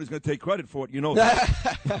Perone is going to take credit for it, you know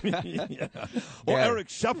that. Or Eric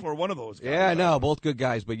Scheffler, one of those guys. Yeah, no, both good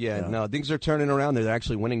guys. But, no, things are turning around. They're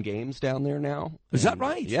actually winning games down there now. Is that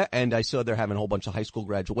right? Yeah, and I saw they're having a whole bunch of high school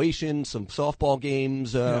graduations, some softball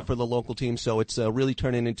games for the local team. So it's really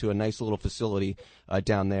turning into a nice little facility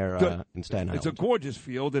down there in Staten Island. It's a gorgeous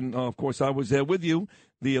field, and, of course, I was there with you.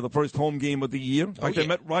 the first home game of the year. In fact, I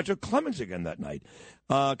met Roger Clemens again that night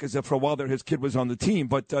because for a while there his kid was on the team.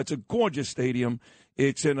 But it's a gorgeous stadium.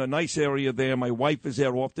 It's in a nice area there. My wife is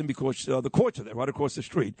there often because the courts are there right across the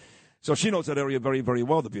street. So she knows that area very, very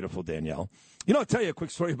well, the beautiful Danielle. You know, I'll tell you a quick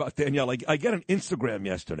story about Danielle. I get an Instagram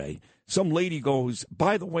yesterday. Some lady goes,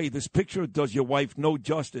 by the way, this picture does your wife no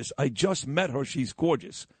justice. I just met her. She's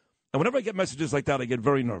gorgeous. And whenever I get messages like that, I get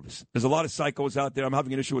very nervous. There's a lot of psychos out there. I'm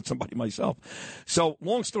having an issue with somebody myself. So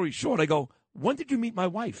long story short, I go, when did you meet my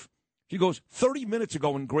wife? She goes, 30 minutes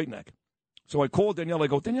ago in Great Neck. So I called Danielle. I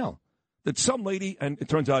go, Danielle, that some lady, and it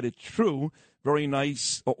turns out it's true, very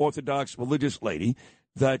nice, Orthodox, religious lady,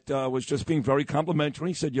 that was just being very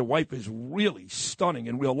complimentary. Said, your wife is really stunning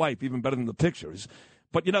in real life, even better than the pictures.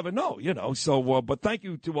 But you never know, you know. So, but thank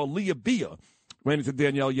you to Leah Bia. Ran into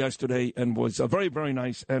Danielle yesterday and was very, very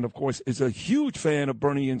nice. And, of course, is a huge fan of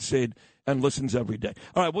Bernie and Sid and listens every day.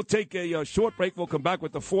 All right, we'll take a short break. We'll come back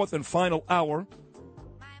with the fourth and final hour.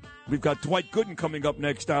 We've got Dwight Gooden coming up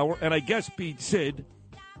next hour. And I guess beat Sid.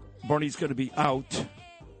 Bernie's going to be out.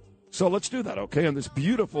 So let's do that, okay, on this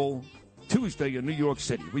beautiful Tuesday in New York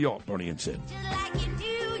City. We are Bernie and Sid.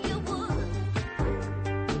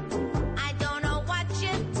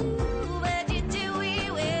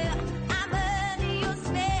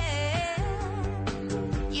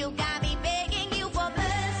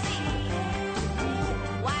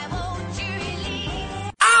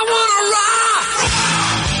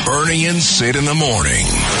 Bernie and Sid in the morning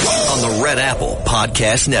on the Red Apple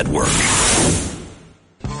Podcast Network.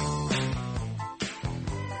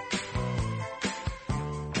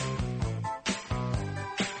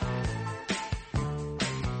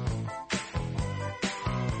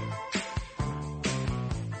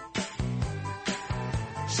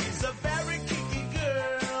 She's a very kinky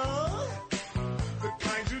girl, the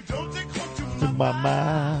kind you don't take home to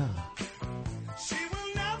mama.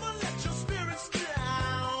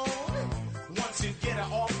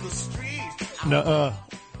 Nuh-uh.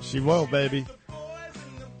 She won't, baby.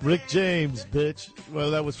 Rick James, bitch.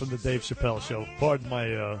 Well, that was from the Dave Chappelle show. Pardon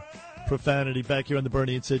my profanity. Back here on the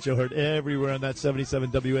Bernie and Sid show. Heard everywhere on that 77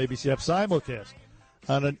 WABC app. Simulcast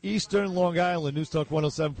on an Eastern Long Island, News Talk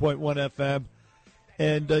 107.1 FM.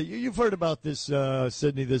 And you've heard about this,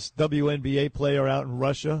 Sydney, this WNBA player out in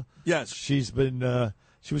Russia. Yes. She's been,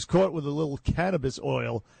 she was caught with a little cannabis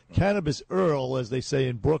oil, cannabis Earl, as they say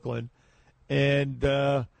in Brooklyn.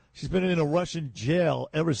 And, she's been in a Russian jail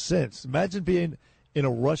ever since. Imagine being in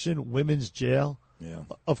a Russian women's jail. Yeah.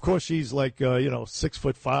 Of course, she's like,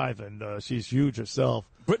 6'5", and she's huge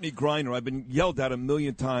herself. Brittany Griner, I've been yelled at a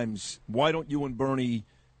million times. Why don't you and Bernie,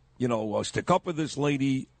 stick up with this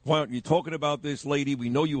lady? Why aren't you talking about this lady? We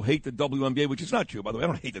know you hate the WNBA, which is not true, by the way. I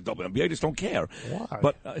don't hate the WNBA. I just don't care. Why?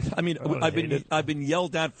 But, I've been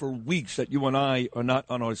yelled at for weeks that you and I are not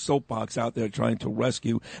on our soapbox out there trying to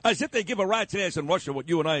rescue. As if they give a rat's ass in Russia what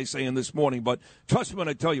you and I are saying this morning. But trust me when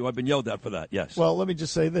I tell you, I've been yelled at for that, yes. Well, let me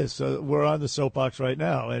just say this. We're on the soapbox right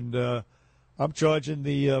now, and I'm charging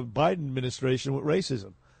the Biden administration with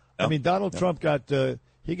racism. I mean, Donald Trump got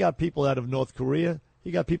people out of North Korea. He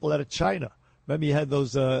got people out of China. Remember, you had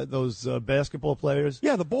those basketball players?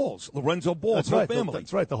 Yeah, the Balls. Lorenzo Ball. That's right. Family.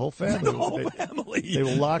 That's right, the whole family. The whole family. They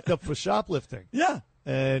were locked up for shoplifting. Yeah.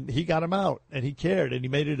 And he got them out, and he cared, and he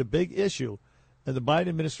made it a big issue. And the Biden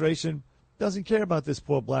administration doesn't care about this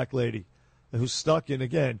poor black lady who's stuck in,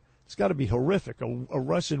 again, it's got to be horrific, a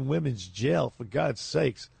Russian women's jail, for God's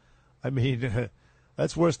sakes. I mean,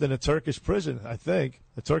 that's worse than a Turkish prison, I think,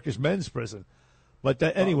 a Turkish men's prison. But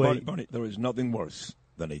anyway. Bernie, there is nothing worse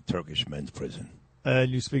than a Turkish men's prison.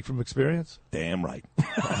 And you speak from experience? Damn right.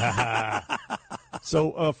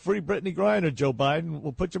 So, free Brittany Griner, Joe Biden.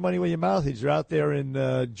 Well, put your money where your mouth is. You're out there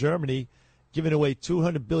in Germany giving away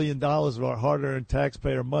 $200 billion of our hard-earned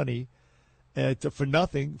taxpayer money for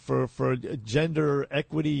nothing, for gender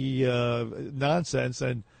equity nonsense,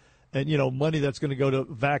 and money that's going to go to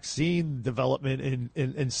vaccine development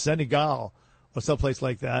in Senegal or someplace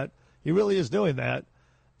like that. He really is doing that.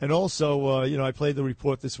 And also, I played the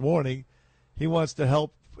report this morning. He wants to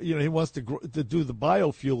help, he wants to do the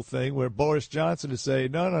biofuel thing where Boris Johnson is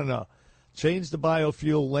saying, no, change the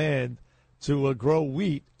biofuel land to grow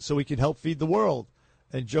wheat so we can help feed the world.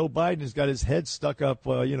 And Joe Biden has got his head stuck up,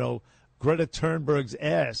 Greta Thunberg's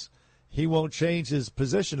ass. He won't change his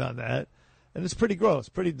position on that. And it's pretty gross,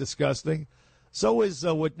 pretty disgusting. So is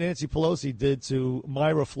what Nancy Pelosi did to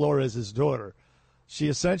Myra Flores' daughter. She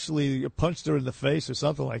essentially punched her in the face or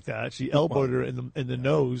something like that. She elbowed her in the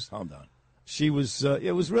nose. Calm down. She was.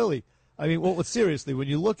 It was really. I mean, well, seriously, when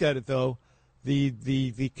you look at it, though,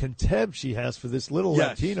 the contempt she has for this little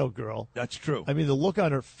Latino girl. That's true. I mean, the look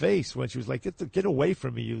on her face when she was like, "Get away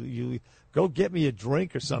from me! You go get me a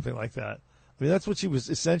drink or something like that." I mean, that's what she was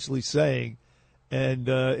essentially saying, and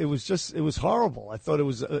it was horrible. I thought it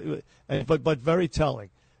was, but very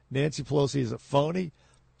telling. Nancy Pelosi is a phony,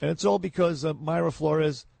 and it's all because Mayra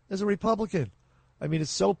Flores is a Republican. I mean,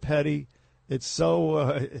 it's so petty. It's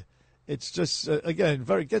so. It's just again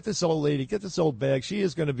get this old lady, get this old bag. She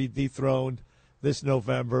is going to be dethroned this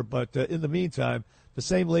November, but in the meantime, the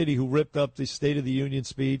same lady who ripped up the State of the Union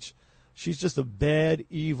speech, she's just a bad,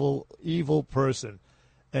 evil person.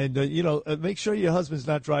 And, make sure your husband's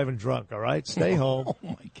not driving drunk, all right? Stay home.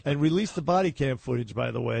 And release the body cam footage, by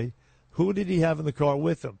the way. Who did he have in the car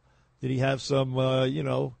with him? Did he have some,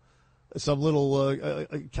 some little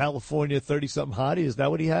California 30-something hottie? Is that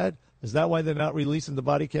what he had? Is that why they're not releasing the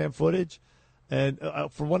body cam footage? And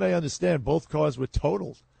from what I understand, both cars were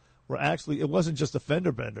totaled. It wasn't just a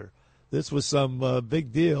fender bender. This was some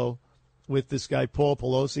big deal with this guy Paul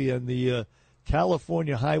Pelosi and the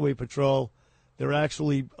California Highway Patrol. They're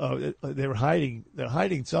actually they're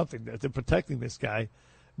hiding something. They're protecting this guy.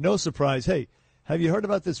 No surprise. Hey, have you heard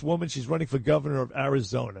about this woman? She's running for governor of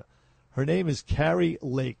Arizona. Her name is Kari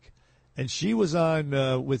Lake, and she was on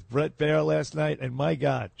with Brett Baer last night. And my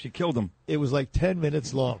God, she killed him. It was like 10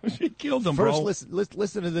 minutes long. She killed him. First, bro.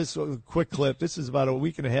 Listen to this quick clip. This is about a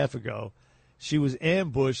week and a half ago. She was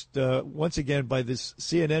ambushed once again by this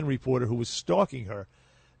CNN reporter who was stalking her.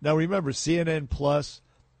 Now, remember, CNN Plus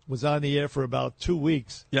was on the air for about 2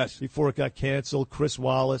 weeks before it got canceled. Chris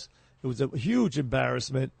Wallace. It was a huge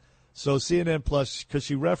embarrassment. So CNN Plus, because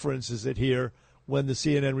she references it here when the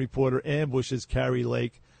CNN reporter ambushes Kari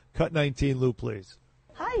Lake. Cut 19, Lou, please.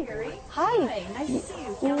 Hi. Hi. Nice to see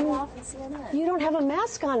you. Got off in CNN. You don't have a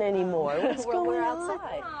mask on anymore. What's going we're on?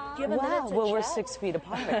 outside. Do you have a minute to chat? Well, we're 6 feet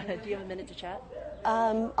apart. Do you have a minute to chat?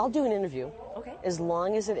 I'll do an interview. Okay. As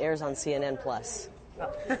long as it airs on CNN Plus.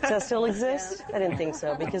 Does that still exist? I didn't think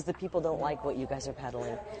so, because the people don't like what you guys are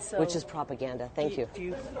peddling, which is propaganda. Thank you.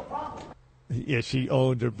 Yeah, she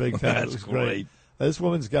owned her big time. It was great. This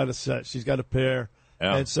woman's got a set. She's got a pair.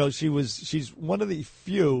 Yeah. And so she's one of the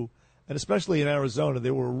few, and especially in Arizona,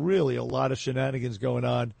 there were really a lot of shenanigans going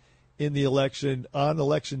on in the election, on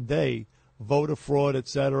election day, voter fraud, et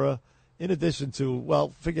cetera. In addition to,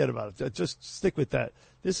 well, forget about it. Just stick with that.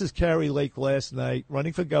 This is Kari Lake last night,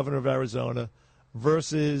 running for governor of Arizona,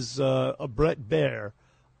 versus Brett Baer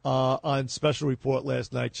on Special Report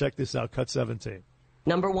last night. Check this out, cut 17.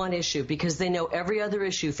 Number one issue, because they know every other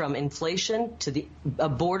issue, from inflation to the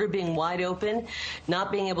border being wide open,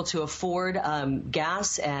 not being able to afford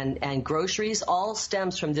gas and groceries, all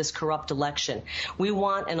stems from this corrupt election. We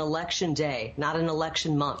want an election day, not an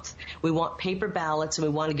election month. We want paper ballots, and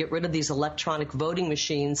we want to get rid of these electronic voting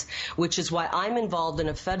machines, which is why I'm involved in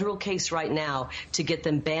a federal case right now to get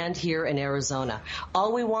them banned here in Arizona.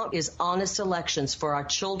 All we want is honest elections for our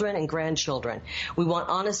children and grandchildren. We want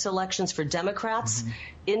honest elections for Democrats,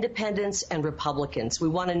 Independents, and Republicans. We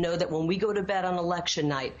want to know that when we go to bed on election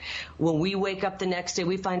night, when we wake up the next day,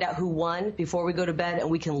 we find out who won before we go to bed, and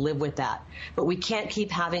we can live with that. But we can't keep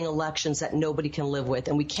having elections that nobody can live with,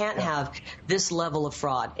 and we can't have this level of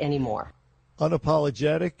fraud anymore.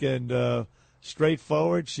 Unapologetic and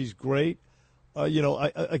straightforward. She's great.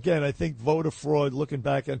 I think voter fraud, looking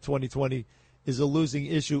back on 2020, is a losing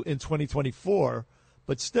issue in 2024.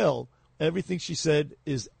 But still, everything she said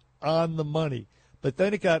is on the money. But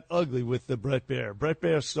then it got ugly with the Brett Baer. Brett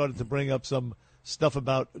Baer started to bring up some stuff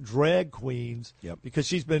about drag queens because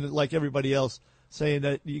she's been, like everybody else, saying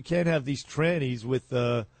that you can't have these trannies with,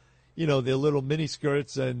 their little mini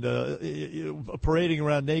skirts and parading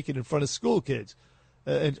around naked in front of school kids.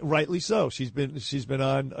 And rightly so. She's been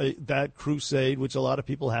on that crusade, which a lot of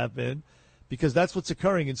people have been, because that's what's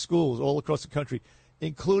occurring in schools all across the country,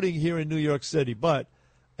 including here in New York City. But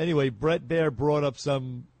anyway, Brett Baer brought up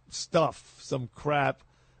some stuff, some crap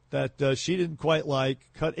that she didn't quite like.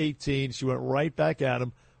 Cut 18. She went right back at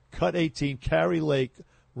him. Cut 18. Kari Lake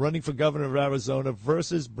running for governor of Arizona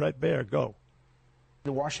versus Brett Baer. Go.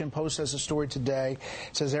 The Washington Post has a story today.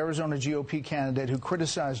 It says Arizona GOP candidate who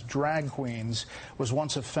criticized drag queens was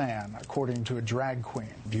once a fan, according to a drag queen.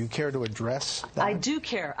 Do you care to address that? I do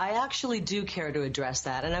care. I actually do care to address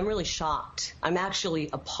that, and I'm really shocked. I'm actually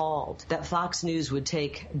appalled that Fox News would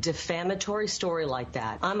take defamatory story like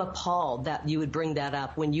that. I'm appalled that you would bring that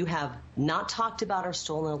up when you have not talked about our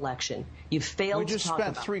stolen election. You failed to talk about We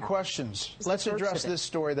just spent 3 questions. Let's address this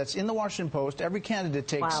story that's in the Washington Post. Every candidate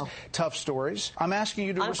takes tough stories. I'm asking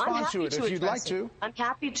you to respond to it if you'd like to. I'm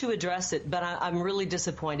happy to address it, but I'm really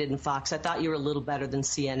disappointed in Fox. I thought you were a little better than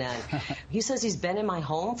CNN. He says he's been in my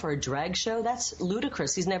home for a drag show. That's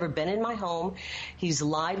ludicrous. He's never been in my home. He's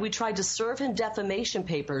lied. We tried to serve him defamation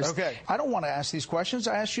papers. Okay. I don't want to ask these questions.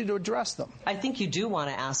 I asked you to address them. I think you do want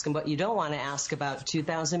to ask him, but you don't want to ask about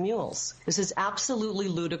 2,000 Mules. This is absolutely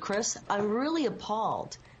ludicrous. I'm really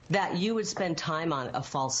appalled that you would spend time on a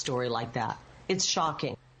false story like that. It's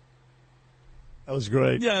shocking. That was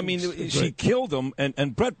great. Yeah, I mean, she killed him,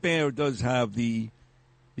 and Bret Baier does have the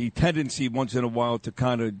tendency once in a while to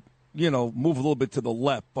kind of, move a little bit to the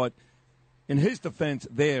left. But in his defense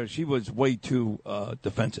there, she was way too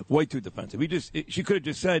defensive, way too defensive. She could have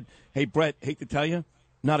just said, hey, Bret, hate to tell you,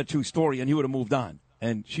 not a true story, and he would have moved on.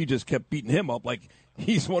 And she just kept beating him up like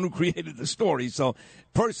he's the one who created the story. So,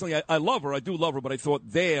 personally, I love her. I do love her. But I thought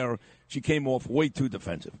there she came off way too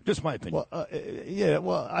defensive. Just my opinion.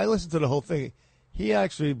 Well, I listened to the whole thing. He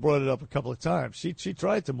actually brought it up a couple of times. She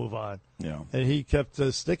tried to move on. Yeah. And he kept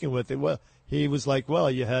sticking with it. Well, he was like,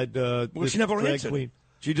 you had she never answered. Queen.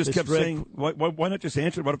 She just kept saying, why not just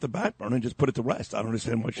answer it right off the bat, Bernie, and just put it to rest? I don't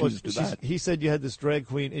understand why she just did that. He said you had this drag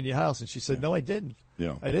queen in your house. And she said, no, I didn't.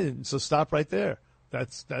 Yeah. I didn't. So stop right there.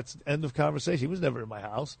 That's end of conversation. He was never in my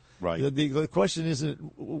house. Right. The question isn't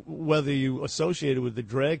whether you associated with the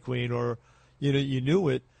drag queen or you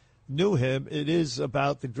knew him. It is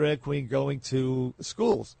about the drag queen going to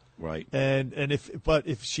schools. Right. And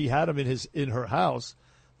if she had him in her house,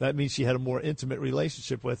 that means she had a more intimate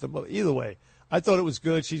relationship with him. Either way, I thought it was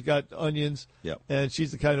good. She's got onions. Yep. And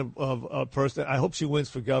she's the kind of person. I hope she wins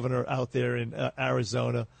for governor out there in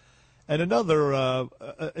Arizona. And another,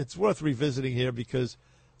 it's worth revisiting here because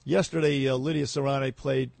yesterday Lydia Serrane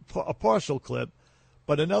played a partial clip,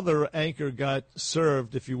 but another anchor got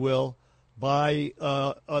served, if you will, by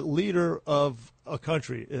a leader of a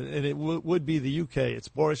country, and it would be the UK. It's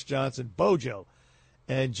Boris Johnson, Bojo.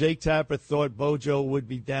 And Jake Tapper thought Bojo would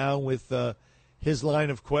be down with his line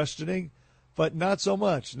of questioning, but not so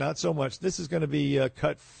much, not so much. This is going to be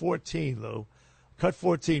cut 14, Lou. Cut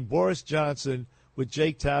 14, Boris Johnson with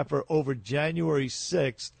Jake Tapper over January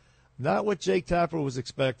 6th. Not what Jake Tapper was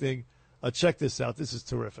expecting. Check this out. This is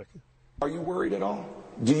terrific. Are you worried at all?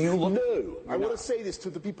 Do you look? No. I want to say this to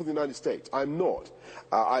the people of the United States. I'm not.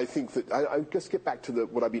 I think that I just get back to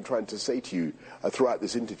what I've been trying to say to you throughout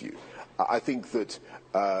this interview. I think that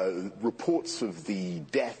reports of the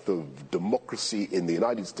death of democracy in the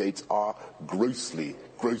United States are grossly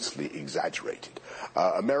exaggerated.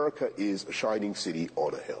 America is a shining city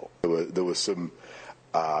on a hill. There were some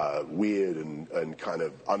weird and kind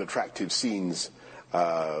of unattractive scenes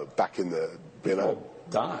back in the,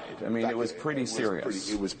 died. I mean, it was pretty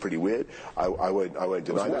serious. It was pretty weird. I won't deny that.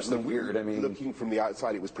 It was worse than weird. I mean, looking from the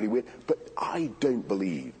outside, it was pretty weird. But I don't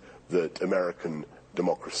believe that American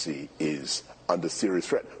democracy is under serious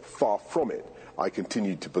threat. Far from it. I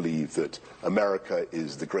continue to believe that America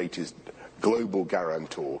is the greatest global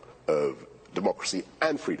guarantor of democracy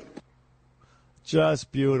and freedom.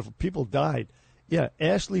 Just beautiful. People died. Yeah,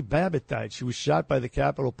 Ashley Babbitt died. She was shot by the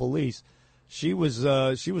Capitol Police. She was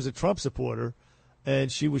a Trump supporter,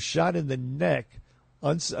 and she was shot in the neck,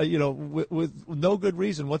 with no good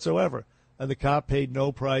reason whatsoever. And the cop paid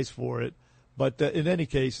no price for it. But in any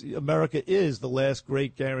case, America is the last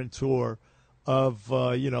great guarantor of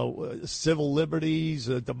civil liberties,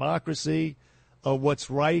 democracy, what's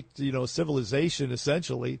right, civilization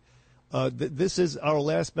essentially. This is our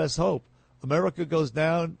last best hope. America goes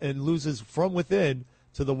down and loses from within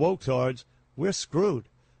to the woketards. We're screwed.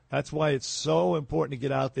 That's why it's so important to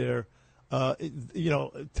get out there.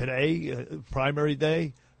 Today, primary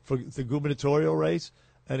day for the gubernatorial race.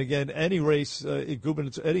 And again, any race,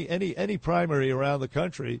 any primary around the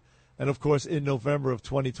country, and of course in November of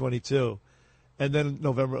 2022, and then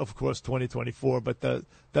November, of course, 2024. But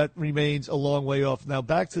that remains a long way off. Now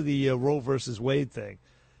back to the Roe versus Wade thing.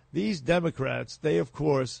 These Democrats, they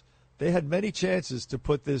had many chances to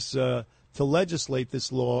put this, to legislate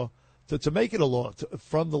this law, to make it a law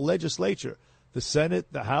from the legislature. The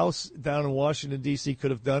Senate, the House down in Washington, D.C.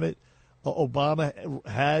 could have done it. Obama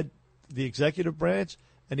had the executive branch.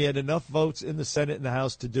 And he had enough votes in the Senate and the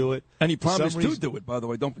House to do it. And he promised to do it, by the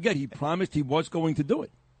way. Don't forget, he promised he was going to do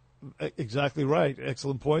it. Exactly right.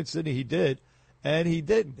 Excellent point, Sidney. He did. And he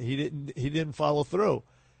didn't. He didn't follow through.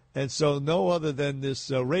 And so no other than this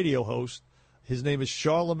radio host, his name is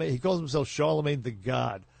Charlemagne. He calls himself Charlemagne the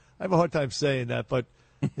God. I have a hard time saying that, but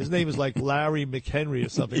His name is like Larry McHenry or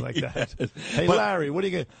something like that. Hey, But- Larry, what are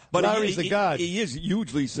you going to... But Larry's the god. He is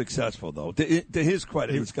hugely successful, though. To his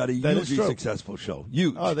credit, he's got a That is hugely true. successed show.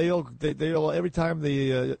 Huge. Oh, they all every time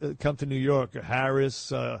they come to New York,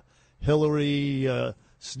 Harris, Hillary,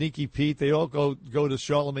 Sneaky Pete, they all go to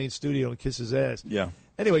Charlemagne's studio and kiss his ass. Yeah.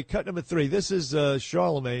 Anyway, cut number 3. This is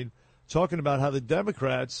Charlemagne talking about how the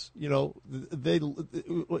Democrats,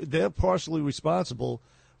 they're partially responsible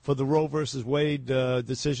for the Roe versus Wade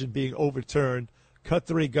decision being overturned. Cut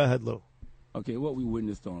 3. Go ahead, Lou. Okay, what we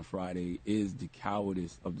witnessed on Friday is the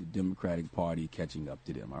cowardice of the Democratic Party catching up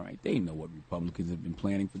to them, all right? They know what Republicans have been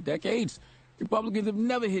planning for decades. Republicans have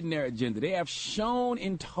never hidden their agenda. They have shown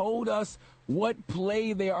and told us what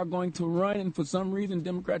play they are going to run, and for some reason,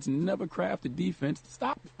 Democrats never craft a defense to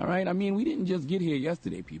stop it, all right? I mean, we didn't just get here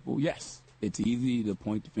yesterday, people. Yes, it's easy to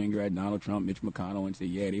point the finger at Donald Trump, Mitch McConnell, and say,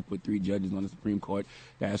 yeah, they put 3 judges on the Supreme Court.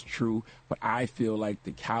 That's true. But I feel like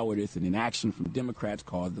the cowardice and inaction from Democrats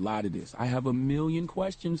caused a lot of this. I have a million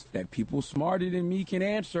questions that people smarter than me can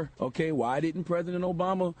answer. Okay, why didn't President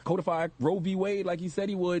Obama codify Roe v. Wade like he said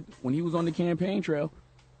he would when he was on the campaign trail?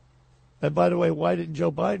 And by the way, why didn't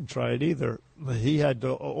Joe Biden try it either? He had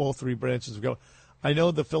all 3 branches go. I know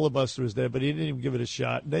the filibuster is there, but he didn't even give it a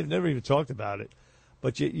shot. They've never even talked about it.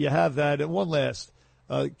 But you have that. And one last,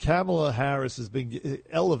 Kamala Harris has been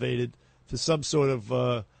elevated to some sort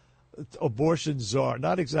of abortion czar.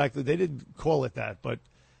 Not exactly. They didn't call it that, but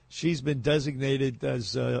she's been designated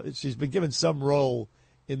as she's been given some role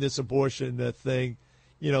in this abortion thing,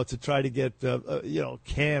 to try to get,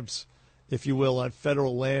 camps, if you will, on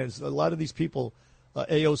federal lands. A lot of these people,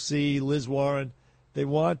 AOC, Liz Warren, they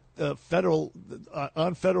want on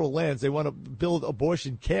federal lands, they want to build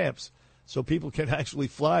abortion camps so people can actually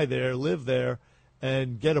fly there, live there,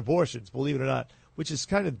 and get abortions, believe it or not, which is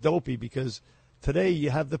kind of dopey because today you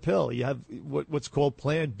have the pill. You have what's called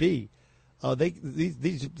Plan B.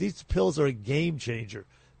 These pills are a game changer.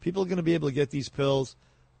 People are going to be able to get these pills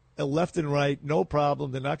left and right, no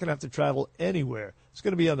problem. They're not going to have to travel anywhere. It's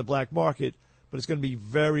going to be on the black market, but it's going to be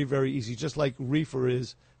very, very easy, just like reefer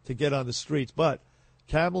is to get on the streets. But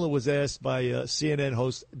Kamala was asked by CNN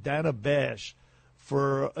host Dana Bash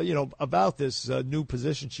for, about this new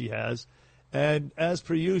position she has. And as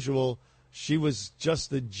per usual, she was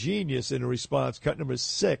just a genius in her response. Cut number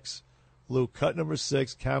 6, Luke, cut number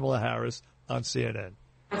 6, Kamala Harris on CNN.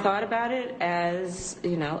 I thought about it as,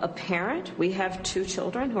 a parent. We have 2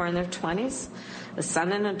 children who are in their 20s, a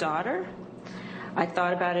son and a daughter. I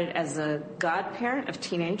thought about it as a godparent of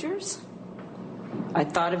teenagers. I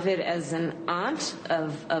thought of it as an aunt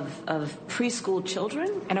of preschool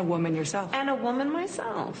children. And a woman yourself. And a woman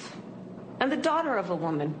myself. And the daughter of a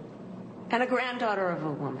woman. And a granddaughter of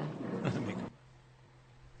a woman.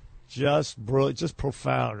 Just brilliant, just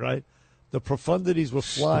profound, right? The profundities were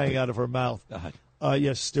flying out of her mouth.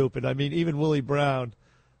 Yes, stupid. I mean, even Willie Brown,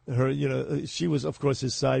 she was, of course,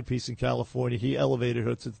 his side piece in California. He elevated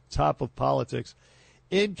her to the top of politics.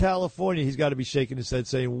 In California, he's got to be shaking his head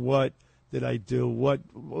saying, what did I do?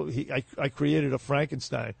 I created a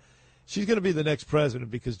Frankenstein. She's going to be the next president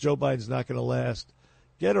because Joe Biden's not going to last.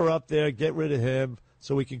 Get her up there, get rid of him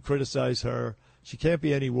so we can criticize her. She can't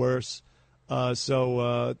be any worse.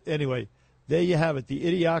 Anyway, there you have it. The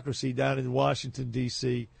idiocracy down in Washington,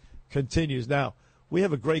 D.C. continues. Now, we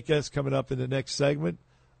have a great guest coming up in the next segment,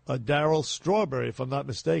 Darryl Strawberry, if I'm not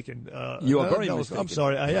mistaken. You are very mistaken. I'm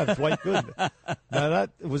sorry, I am. Dwight Gooden. Now,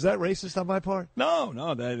 was that racist on my part? No,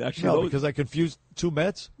 that actually. Because I confused 2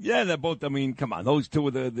 Mets? Yeah, they're both. I mean, come on. Those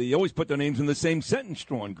 2 they always put their names in the same sentence,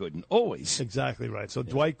 Straw and Gooden. Always. Exactly right. So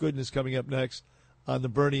Dwight Gooden is coming up next on the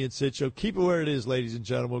Bernie and Sid Show. Keep it where it is, ladies and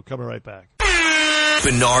gentlemen. We're coming right back.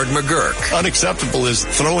 Bernard McGuirk. Unacceptable is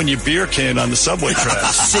throwing your beer can on the subway track.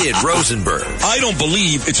 Sid Rosenberg. I don't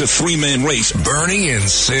believe it's a 3-man race. Bernie and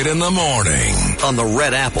Sid in the morning on the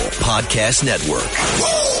Red Apple Podcast Network.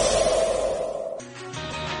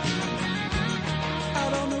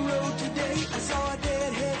 Out on the road today, I saw a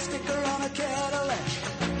deadhead sticker on a Cadillac.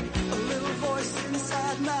 A little voice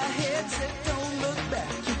inside my head said, don't look back,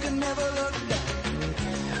 you can never look back.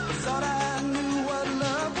 Thought I knew what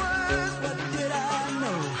love was, what did I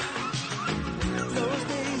know? Those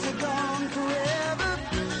days are gone forever,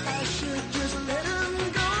 I should just let them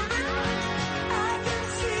go. I can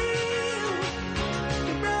see you,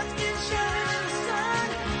 your bright skin shining in the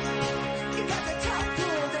sun.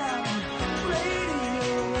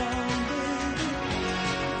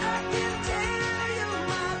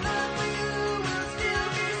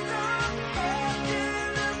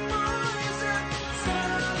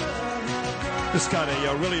 Just got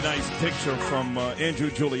a really nice picture from Andrew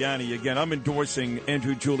Giuliani. Again, I'm endorsing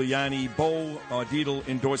Andrew Giuliani. Bo Dietl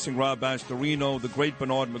endorsing Rob Astorino. The great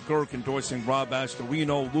Bernard McGurk endorsing Rob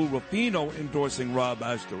Astorino. Lou Rufino endorsing Rob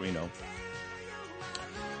Astorino.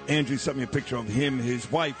 Andrew sent me a picture of him, his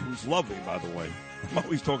wife, who's lovely, by the way. I'm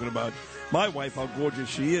always talking about my wife, how gorgeous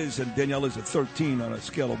she is, and Danielle is a 13 on a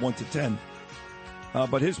scale of 1 to 10.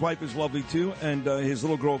 But his wife is lovely, too, and his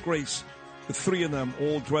little girl, Grace. The three of them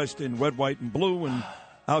all dressed in red, white, and blue and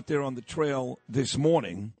out there on the trail this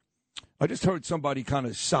morning. I just heard somebody kind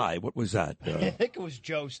of sigh. What was that? I think it was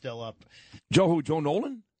Joe still up. Joe who? Joe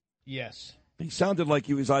Nolan? Yes. He sounded like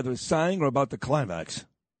he was either sighing or about to climax.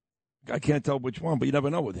 I can't tell which one, but you never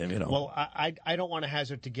know with him, you know. Well, I don't want to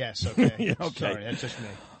hazard to guess, okay? Yeah, okay. Sorry, that's just me.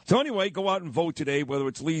 So anyway, go out and vote today, whether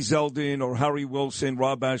it's Lee Zeldin or Harry Wilson,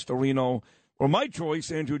 Rob Astorino, or my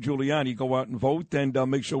choice, Andrew Giuliani. Go out and vote and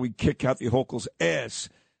make sure we kick Kathy Hochul's ass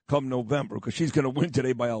come November, because she's going to win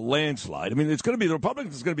today by a landslide. I mean, it's going to be the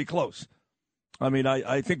Republicans. It's going to be close. I mean,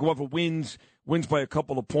 I think whoever wins by a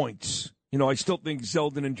couple of points. You know, I still think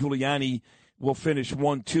Zeldin and Giuliani will finish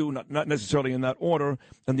 1-2, not necessarily in that order.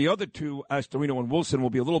 And the other two, Astorino and Wilson,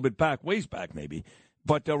 will be a little bit back, ways back maybe.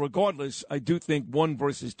 But regardless, I do think 1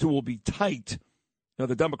 versus 2 will be tight. Now,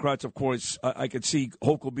 the Democrats, of course, I could see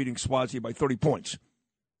Hochul beating Suozzi by 30 points.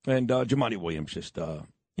 And Jumaane Williams just,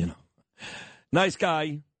 nice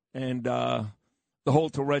guy. And the whole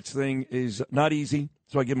Tourette's thing is not easy.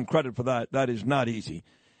 So I give him credit for that. That is not easy.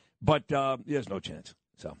 But he has no chance.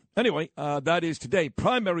 So anyway, that is today.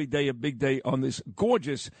 Primary day, a big day on this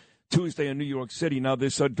gorgeous Tuesday in New York City. Now,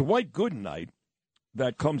 this Dwight Gooden night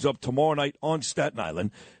that comes up tomorrow night on Staten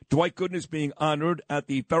Island. Dwight Gooden is being honored at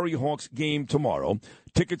the Ferry Hawks game tomorrow.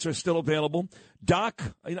 Tickets are still available.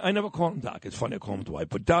 Doc, I never call him Doc. It's funny I call him Dwight.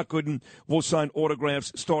 But Doc Gooden will sign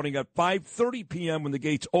autographs starting at 5:30 p.m. when the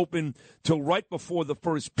gates open till right before the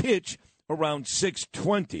first pitch around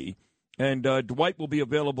 6:20. And Dwight will be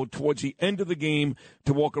available towards the end of the game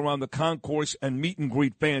to walk around the concourse and meet and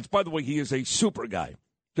greet fans. By the way, he is a super guy,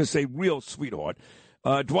 just a real sweetheart.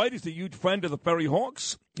 Dwight is a huge friend of the Ferry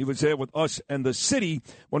Hawks. He was there with us and the city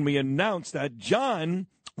when we announced that John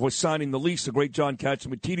was signing the lease, the great John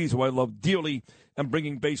Catsimatidis, who I love dearly, and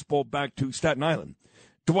bringing baseball back to Staten Island.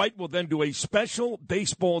 Dwight will then do a special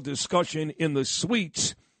baseball discussion in the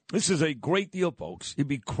suites. This is a great deal, folks. It'd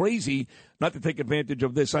be crazy not to take advantage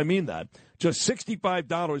of this. I mean that. Just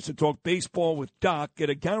 $65 to talk baseball with Doc, get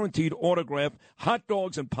a guaranteed autograph, hot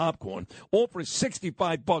dogs, and popcorn, all for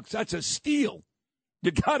 $65. That's a steal. You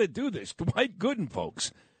got to do this. Dwight Gooden,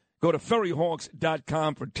 folks. Go to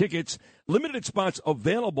ferryhawks.com for tickets. Limited spots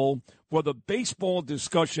available for the baseball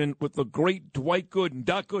discussion with the great Dwight Gooden,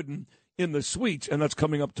 Doc Gooden, in the suites. And that's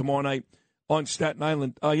coming up tomorrow night on Staten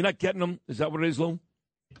Island. You're not getting them? Is that what it is, Lou?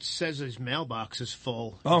 It says his mailbox is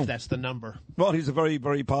full, if that's the number. Well, he's a very,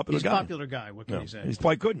 very popular guy. He's a popular guy. What can you say? He's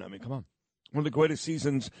Dwight Gooden. I mean, come on. One of the greatest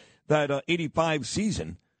seasons, that 85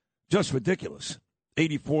 season. Just ridiculous.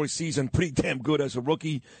 84 season, pretty damn good as a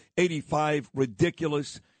rookie. 85,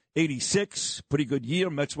 ridiculous. 86, pretty good year.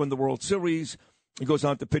 Mets win the World Series. He goes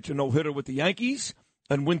on to pitch a no-hitter with the Yankees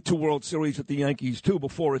and win 2 World Series with the Yankees, too,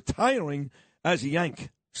 before retiring as a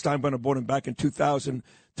Yank. Steinbrenner brought him back in 2000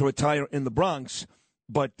 to retire in the Bronx.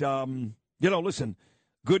 But, listen,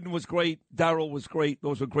 Gooden was great. Darryl was great.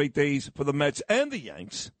 Those were great days for the Mets and the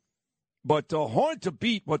Yanks. But hard to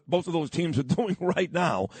beat what both of those teams are doing right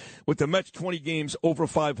now, with the Mets 20 games over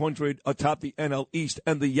 500 atop the NL East,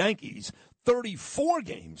 and the Yankees 34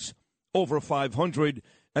 games over 500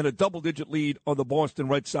 and a double-digit lead on the Boston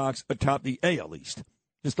Red Sox atop the AL East.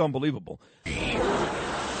 Just unbelievable.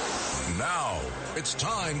 Now, it's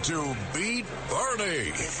time to Beat Bernie.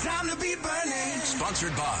 It's time to beat Bernie.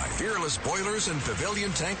 Sponsored by Fearless Boilers and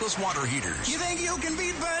Pavilion Tankless Water Heaters. You think you can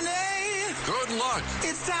beat Bernie? Good luck.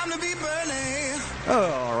 It's time to beat Bernie.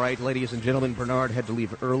 All right, ladies and gentlemen, Bernard had to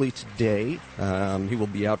leave early today. He will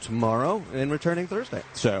be out tomorrow and returning Thursday.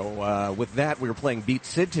 So with that, we were playing Beat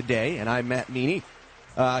Sid today, and I'm Matt Meany.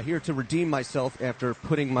 Here to redeem myself after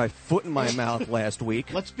putting my foot in my mouth last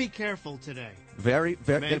week. Let's be careful today.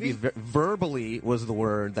 Verbally was the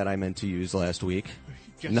word that I meant to use last week.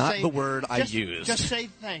 Not the word I used. Just say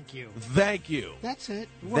thank you. Thank you. That's it.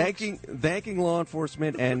 Thanking law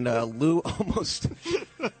enforcement, and Lou almost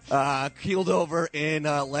keeled over in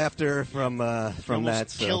laughter from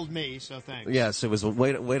that. So. Killed me, so thanks. Yes, it was a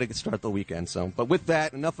way to start the weekend. So, but with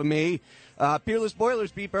that, enough of me. Peerless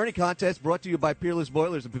Boilers Beat Bernie contest brought to you by Peerless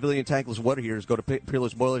Boilers and Pavilion Tankless Water Heaters. Go to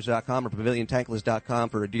peerlessboilers.com or paviliontankless.com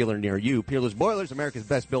for a dealer near you. Peerless Boilers, America's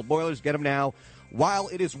best built boilers. Get them now while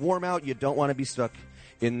it is warm out. You don't want to be stuck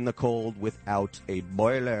in the cold without a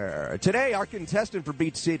boiler. Today, our contestant for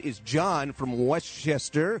Beat Sid is John from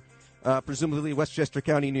Westchester, presumably Westchester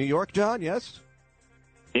County, New York. John, yes?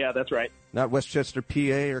 Yeah, that's right. Not Westchester,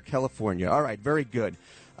 PA, or California. All right, very good.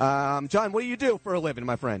 John, what do you do for a living,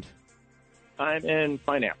 my friend? I'm in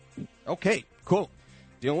finance. Okay, cool.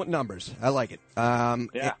 Dealing with numbers. I like it.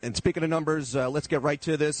 Yeah. And speaking of numbers, let's get right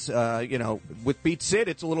to this. With Beat Sid,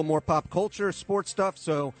 it's a little more pop culture, sports stuff.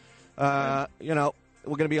 So,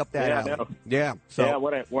 we're going to be up that alley. No. Yeah. So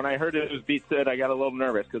Yeah. When I heard it was Beat Sid, I got a little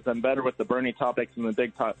nervous because I'm better with the Bernie topics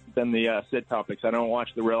than the Sid topics. I don't watch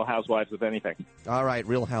the Real Housewives of anything. All right,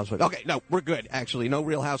 Real Housewives. Okay, no, we're good. Actually, no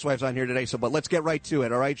Real Housewives on here today. But let's get right to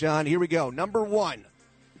it. All right, John. Here we go. Number one,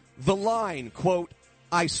 the line, quote,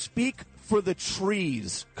 "I speak for the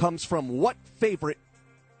trees," comes from what favorite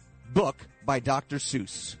book by Dr.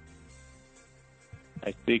 Seuss?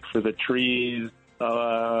 I speak for the trees.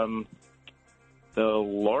 The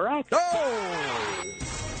Lorax? Oh!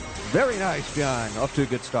 Very nice, John. Off to a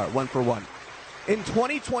good start. 1 for 1. In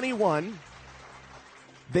 2021,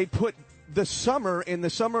 they put the summer in the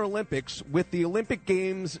Summer Olympics with the Olympic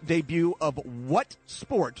Games debut of what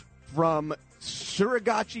sport from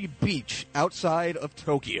Suragachi Beach outside of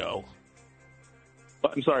Tokyo?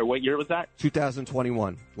 I'm sorry, what year was that?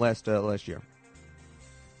 2021, last year.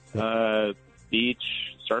 Beach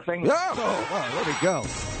surfing? Oh, well, there we go.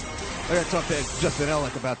 I got to talk to Justin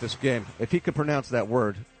Ellick about this game. If he could pronounce that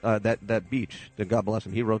word, that beach, then God bless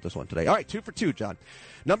him. He wrote this one today. All right, 2 for 2, John.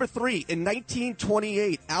 Number 3, in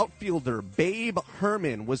 1928, outfielder Babe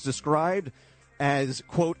Herman was described as,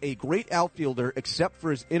 quote, "a great outfielder except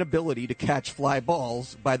for his inability to catch fly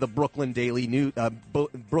balls" by the Brooklyn Daily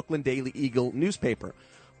Eagle newspaper.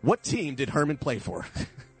 What team did Herman play for?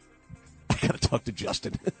 I got to talk to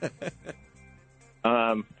Justin.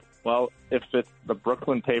 Well, if it's the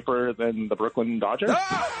Brooklyn paper, then the Brooklyn Dodgers.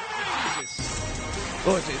 Oh, Jesus.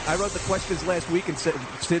 Well, I wrote the questions last week and Sid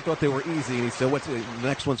thought they were easy, and he said, the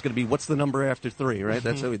next one's going to be, what's the number after 3, right?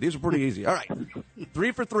 That's these are pretty easy. All right,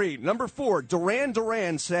 3 for 3. Number 4, Duran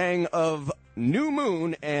Duran sang of New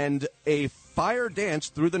Moon and a fire dance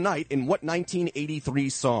through the night in what 1983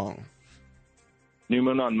 song? New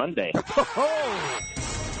Moon on Monday.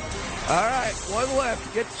 All right, one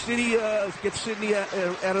left. Get Sydney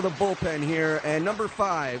out of the bullpen here. And number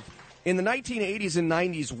 5, in the 1980s and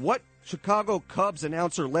 90s, what Chicago Cubs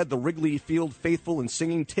announcer led the Wrigley Field faithful in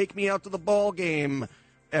singing "Take Me Out to the Ball Game"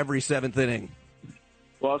 every 7th inning?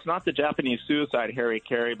 Well, it's not the Japanese suicide Harry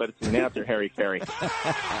Carey, but it's the announcer Harry Carey.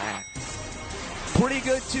 Pretty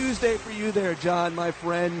good Tuesday for you there, John, my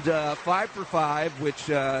friend. 5 for 5, which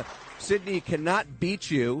Sydney cannot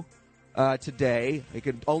beat you today. He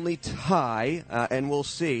could only tie, and we'll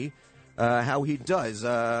see how he does.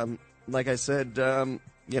 Like I said, I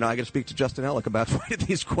got to speak to Justin Ellick about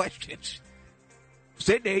these questions.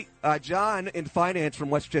 Sydney, John in finance from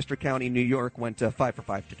Westchester County, New York, went 5 for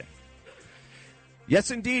 5 today.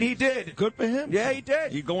 Yes, indeed, he did. Good for him. Yeah, he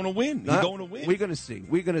did. He's going to win. We're going to see.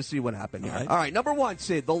 We're going to see what happens here. All right, number 1,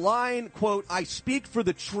 Sid. The line, quote, "I speak for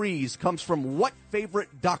the trees," comes from what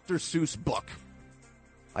favorite Dr. Seuss book?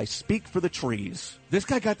 I speak for the trees. This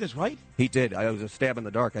guy got this right? He did. I was a stab in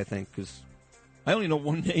the dark, I think, because I only know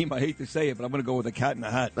one name. I hate to say it, but I'm going to go with the Cat in the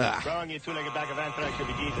Hat. Wrong, you two-legged bag of anthrax should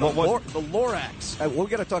be Jesus. The Lorax. We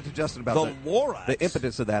got to talk to Justin about the Lorax. The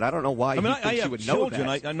impetus of that. I don't know why. I have would children.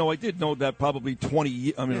 Know that. I know I did know that probably 20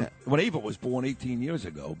 years. When Ava was born 18 years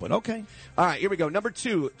ago. But okay. All right, here we go. Number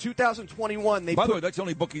 2, 2021. By the way, that's the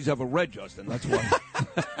only book he's ever read, Justin. That's why.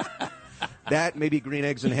 That, maybe Green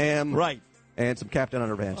Eggs and Ham. Right. And some Captain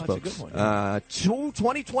Underpants books. That's a good one.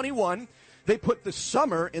 2021, they put the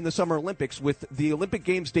summer in the Summer Olympics with the Olympic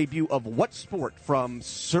Games debut of what sport from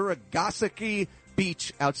Suragachi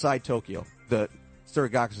Beach outside Tokyo? The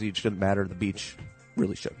Suragachi shouldn't matter. The beach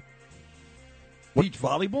really should. Beach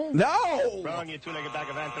volleyball? No! Wrong, you two-legged bag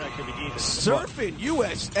of anthrax should be Jesus. Surfing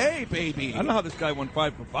USA, baby. I don't know how this guy won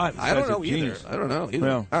 5 for 5. I don't know either. Yeah. All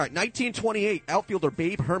right, 1928, outfielder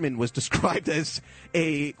Babe Herman was described as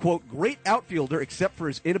a, quote, "great outfielder except for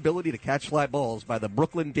his inability to catch fly balls" by the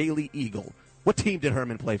Brooklyn Daily Eagle. What team did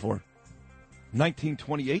Herman play for?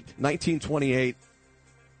 1928? 1928,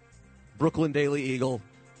 Brooklyn Daily Eagle.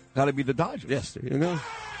 Got to be the Dodgers. Yes, there you go.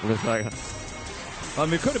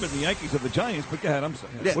 It could have been the Yankees or the Giants, but go ahead. I'm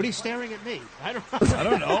sorry. Yeah. What are you staring at me? I don't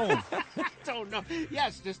know. I don't know.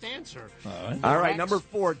 Yes, just answer. All right, number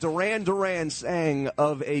 4, Duran Duran sang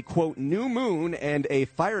of a, quote, "new moon and a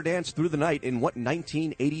fire dance through the night" in what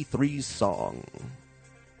 1983 song?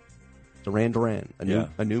 Duran Duran,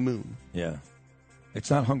 a new moon. Yeah. It's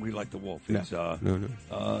not hungry like the wolf. It's,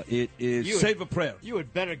 it is Save a Prayer. You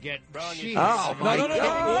had better get. Oh,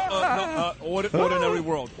 no. Ordinary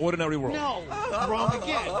World. Ordinary World. No, wrong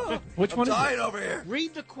again. Which one is it? over here.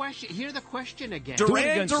 Read the question. Hear the question again.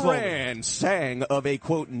 Duran Duran sang of a,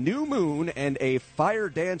 quote, new moon and a fire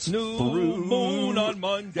dance New through moon on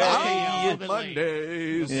Monday.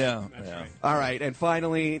 Mondays. Yeah. Right. All right, and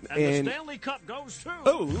finally, And the Stanley Cup goes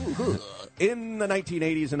too. In the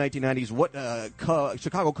 1980s and 1990s, what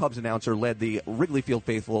Chicago Cubs announcer led the Wrigley Field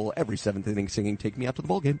faithful every seventh inning singing "Take Me Out to the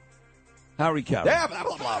Ball Game"? Harry Carey. Yeah, blah,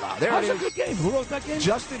 blah, blah, blah. There That it was is. a good game. Who wrote that game?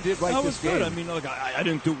 Justin did write That this was good. game. I mean, look, I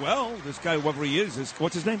didn't do well. This guy, whoever he is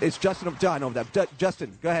what's his name? It's Justin. I know that.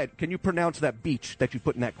 Justin, go ahead. Can you pronounce that beach that you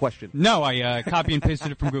put in that question? No, I copy and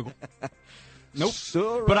pasted it from Google. Nope.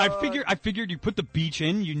 But I figured you put the beach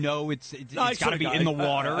in, it's got to be in the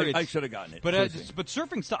water. I should have gotten it. But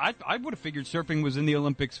surfing, I would have figured surfing was in the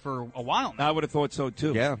Olympics for a while now. I would have thought so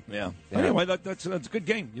too. Yeah. Anyway, that's a good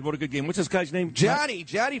game. You wrote a good game. What's this guy's name?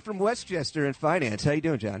 Johnny from Westchester in finance. How you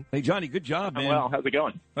doing, John? Hey, Johnny, good job, man. Well, how's it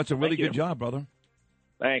going? That's a really Thank good you. job, brother.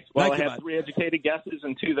 Thanks. Well, Thank I you, had Matt. 3 educated guesses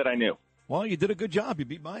and 2 that I knew. Well, you did a good job. You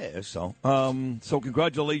beat my ass. So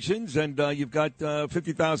congratulations, and you've got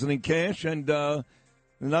 $50,000 in cash, and I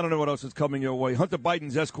don't know what else is coming your way. Hunter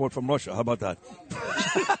Biden's escort from Russia. How about that?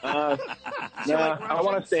 No, I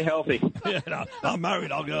want to stay healthy. Yeah, no, I'm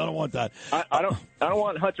married. I don't want that. I don't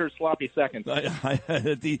want Hunter's sloppy seconds.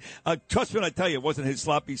 Trust me when I tell you, it wasn't his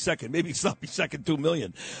sloppy second. Maybe sloppy second 2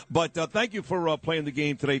 million. But thank you for playing the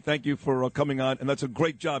game today. Thank you for coming on, and that's a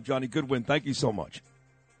great job, Johnny. Good win. Thank you so much.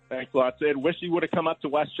 Thanks a lot, Sid. Wish you would have come up to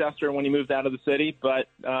Westchester when you moved out of the city, but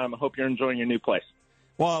I hope you're enjoying your new place.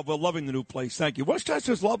 Well, we're loving the new place. Thank you.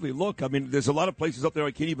 Westchester's lovely. Look, I mean, there's a lot of places up there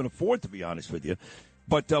I can't even afford, to be honest with you.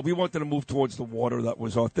 But we wanted to move towards the water. That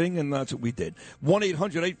was our thing, and that's what we did.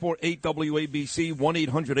 1-800-848-WABC,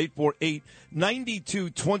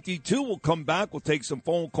 1-800-848-9222. We'll come back. We'll take some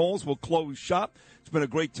phone calls. We'll close shop. It's been a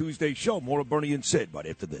great Tuesday show. More of Bernie and Sid right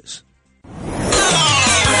after this.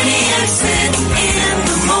 Bernie and Sid in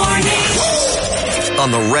the morning.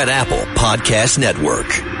 On the Red Apple Podcast Network.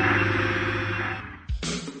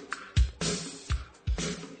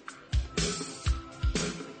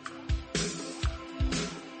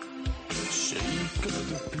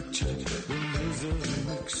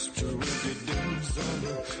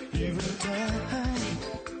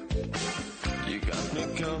 You got me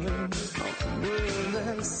coming with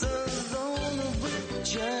answers on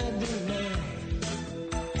which I deny.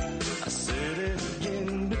 I said it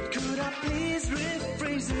again, but could I please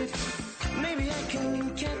rephrase it? Maybe I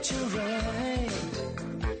can catch you right.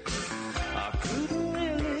 I couldn't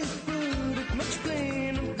really put it much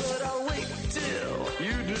plainer, but I'll wait till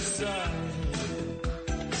you decide.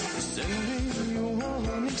 Send me your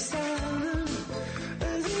warning silence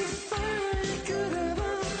as if I could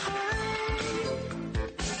ever hide.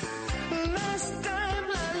 Last time,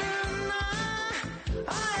 la la la, I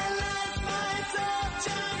let my touch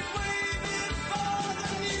and waited for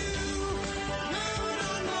the new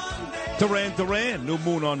moon on Monday. Duran, new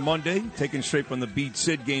moon on Monday, taken straight from the Beat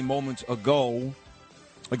Sid game moments ago.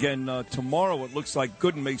 Again, tomorrow it looks like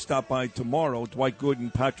Gooden may stop by tomorrow. Dwight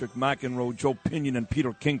Gooden, Patrick McEnroe, Joe Pinion, and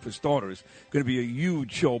Peter King for starters. Going to be a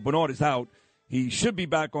huge show. Bernard is out. He should be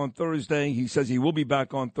back on Thursday. He says he will be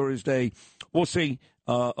back on Thursday. We'll see.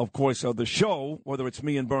 Of course, the show, whether it's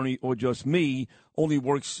me and Bernie or just me, only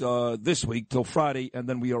works this week till Friday, and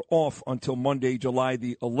then we are off until Monday, July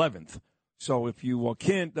the 11th. So if you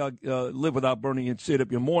can't live without Bernie and Sid, if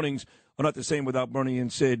your mornings are not the same without Bernie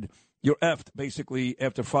and Sid, you're effed basically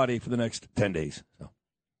after Friday for the next 10 days. So,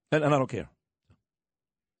 and I don't care.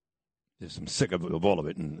 I'm sick of all of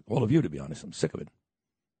it, and all of you, to be honest. I'm sick of it.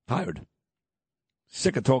 Tired.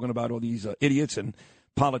 Sick of talking about all these idiots and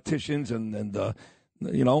politicians and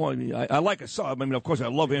you know, I mean, I like a sub. I mean, of course, I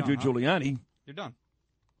love Andrew Giuliani. You're done.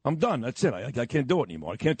 I'm done. That's it. I can't do it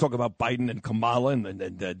anymore. I can't talk about Biden and Kamala and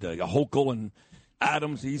Hochul and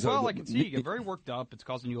Adams. I can see you get very worked up. It's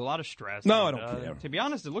causing you a lot of stress. No, and, I don't care. To be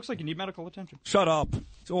honest, it looks like you need medical attention. Shut up.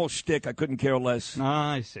 It's all shtick. I couldn't care less.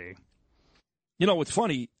 I see. You know, it's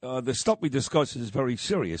funny. The stuff we discuss is very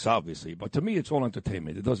serious, obviously. But to me, it's all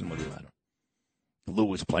entertainment. It doesn't really matter.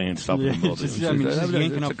 Lewis playing stuff. Yeah, it's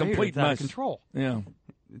yanking a up complete out of mess. control. Yeah.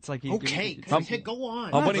 It's like Okay, go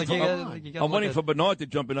on. I'm waiting for Bernard to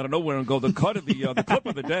jump in out of nowhere and go, the cut of the clip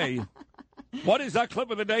of the day. What is that clip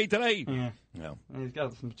of the day today? Yeah. He's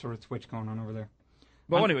got some sort of twitch going on over there.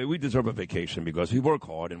 Well, anyway, we deserve a vacation because we work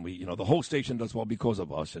hard and we, the whole station does well because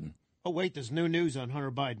of us. And Oh, wait, there's new news on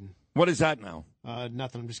Hunter Biden. what is that now?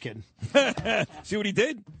 Nothing, I'm just kidding. See what he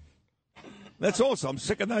did? That's awesome. I'm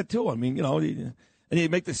sick of that, too. I mean, and they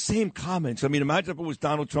make the same comments. I mean, imagine if it was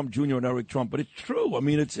Donald Trump Jr. and Eric Trump, but it's true. I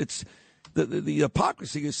mean, it's the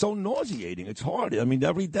hypocrisy is so nauseating. It's hard. I mean,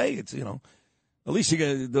 every day it's, you know, at least you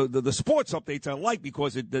get the sports updates I like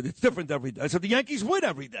because it's different every day. So the Yankees win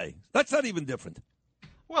every day. That's not even different.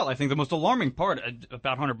 Well, I think the most alarming part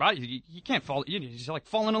about Hunter Biden, you can't fall. He's like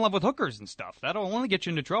falling in love with hookers and stuff. That'll only get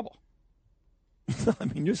you into trouble. I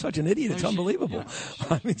mean, you're such an idiot. It's unbelievable. Yeah.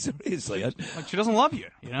 I mean, seriously. Like she doesn't love you,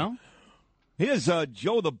 you know? Here's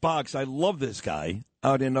Joe the Box. I love this guy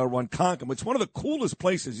out in Ronkonkoma. It's one of the coolest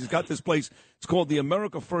places. He's got this place. It's called the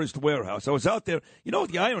America First Warehouse. I was out there. You know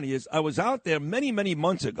what the irony is? I was out there many, many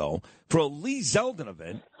months ago for a Lee Zeldin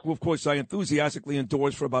event, who, of course, I enthusiastically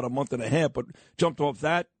endorsed for about a month and a half, but jumped off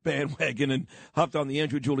that bandwagon and hopped on the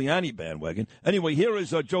Andrew Giuliani bandwagon. Anyway, here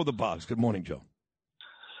is Joe the Box. Good morning, Joe.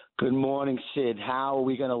 Good morning, Sid. How are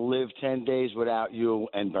we going to live 10 days without you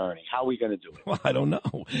and Bernie? How are we going to do it? Well, I don't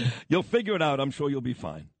know. You'll figure it out. I'm sure you'll be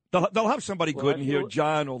fine. They'll have somebody good in here,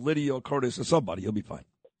 John or Lydia or Curtis or somebody. You'll be fine.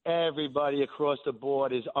 Everybody across the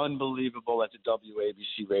board is unbelievable at the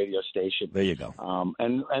WABC radio station. There you go.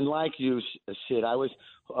 And like you, Sid, I was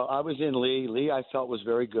in Lee. Lee, I felt was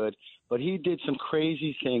very good, but he did some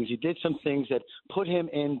crazy things. He did some things that put him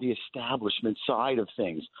in the establishment side of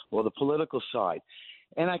things or the political side.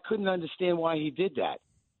 And I couldn't understand why he did that.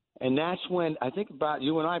 And that's when I think about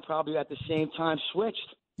you and I probably at the same time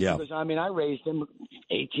switched. Yeah. Because, I mean, I raised him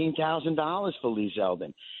 $18,000 for Lee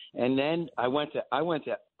Zeldin. And then I went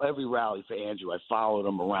to every rally for Andrew. I followed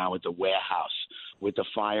him around with the warehouse, with the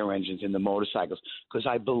fire engines and the motorcycles, because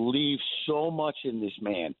I believe so much in this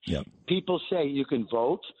man. Yep. People say you can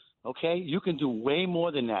vote. Okay, you can do way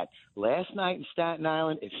more than that. Last night in Staten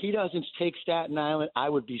Island, if he doesn't take Staten Island, I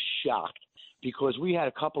would be shocked. Because we had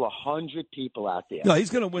a couple of hundred people out there. No,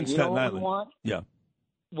 he's going to win Staten Island. Yeah.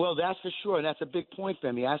 Well, that's for sure, and that's a big point for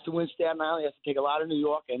him. He has to win Staten Island. He has to take a lot of New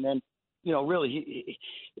York, and then, you know, really,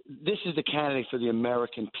 this is the candidate for the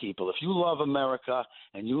American people. If you love America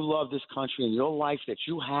and you love this country and your life that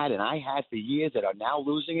you had and I had for years that are now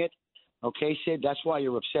losing it, okay, Sid, that's why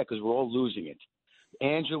you're upset, because we're all losing it.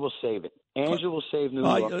 Andrew will save it. Andrew will save New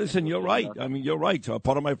York. Listen, you're right. I mean, you're right.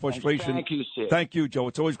 Part of my frustration. Thank you, Sid. Thank you, Joe.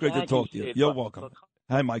 It's always great to talk to you. You're welcome.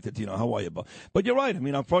 Hi, Mike Tatino. How are you? But you're right. I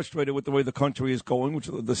mean, I'm frustrated with the way the country is going, which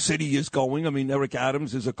the city is going. I mean, Eric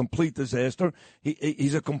Adams is a complete disaster.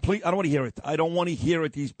 He's a complete – I don't want to hear it. I don't want to hear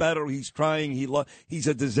it. He's better. He's trying. He's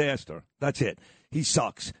a disaster. That's it. He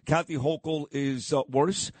sucks. Kathy Hochul is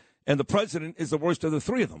worse. And the president is the worst of the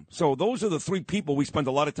three of them. So those are the three people we spend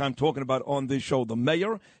a lot of time talking about on this show. The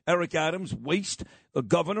mayor, Eric Adams, waste. The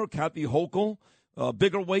governor, Kathy Hochul,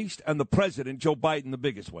 bigger waste. And the president, Joe Biden, the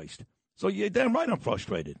biggest waste. So you're damn right I'm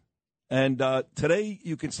frustrated. And today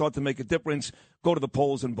you can start to make a difference. Go to the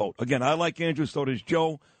polls and vote. Again, I like Andrew, so does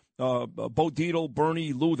Joe. Bo Dietl,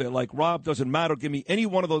 Bernie, Lou, they're like, Rob, doesn't matter. Give me any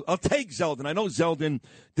one of those. I'll take Zeldin. I know Zeldin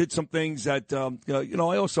did some things that,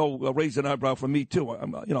 I also raised an eyebrow from me, too.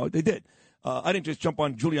 They did. I didn't just jump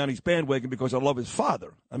on Giuliani's bandwagon because I love his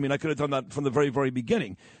father. I mean, I could have done that from the very, very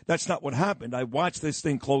beginning. That's not what happened. I watched this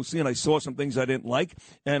thing closely, and I saw some things I didn't like.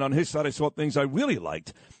 And on his side, I saw things I really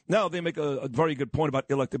liked. Now, they make a very good point about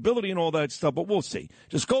electability and all that stuff, but we'll see.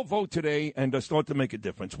 Just go vote today and start to make a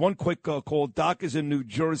difference. One quick call. Doc is in New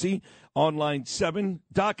Jersey on line 7.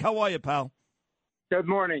 Doc, how are you, pal? Good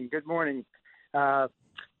morning. Good morning.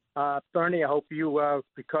 Bernie, I hope you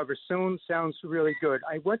recover soon. Sounds really good.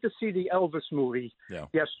 I went to see the Elvis movie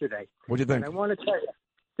yesterday. What do you think? And I want to tell you,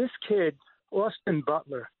 this kid, Austin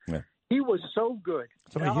Butler, he was so good.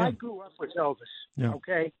 Now, I grew up with Elvis,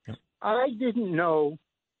 okay? Yeah. I didn't know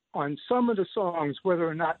on some of the songs whether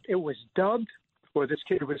or not it was dubbed or this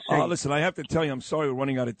kid was singing. Listen, I have to tell you, I'm sorry we're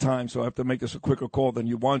running out of time, so I have to make this a quicker call than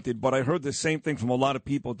you wanted. But I heard the same thing from a lot of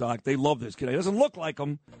people, Doc. They love this kid. He doesn't look like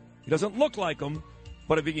him.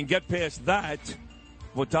 But if he can get past that,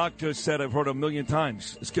 what Doc just said, I've heard a million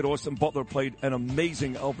times. This kid, Austin Butler, played an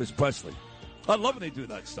amazing Elvis Presley. I love when they do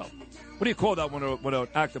that stuff. What do you call that when an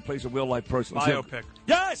actor plays a real-life person? Biopic.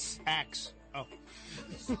 Yes! Acts. Oh.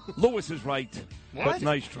 Lewis is right. What? But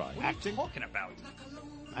nice try. Acting? What are you talking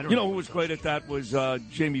about? You know who was great at that was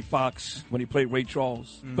Jamie Foxx when he played Ray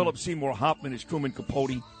Charles. Philip Seymour Hoffman as Truman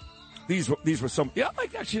Capote. These were some. Yeah, I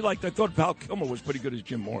actually liked. I thought Val Kilmer was pretty good as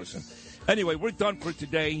Jim Morrison. Anyway, we're done for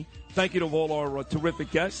today. Thank you to all our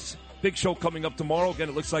terrific guests. Big show coming up tomorrow. Again,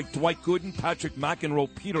 it looks like Dwight Gooden, Patrick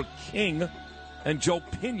McEnroe, Peter King, and Joe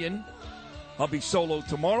Pinion. I'll be solo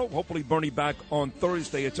tomorrow. Hopefully Bernie back on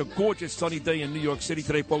Thursday. It's a gorgeous sunny day in New York City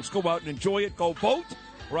today, folks. Go out and enjoy it. Go vote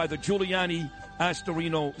for either Giuliani,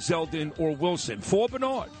 Astorino, Zeldin, or Wilson. For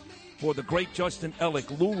Bernard, for the great Justin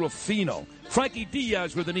Ellick, Lou Rufino, Frankie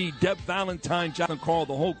Diaz with an E, Deb Valentine, Jonathan Carl,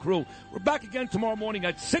 the whole crew. We're back again tomorrow morning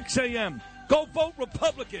at 6 a.m. Go vote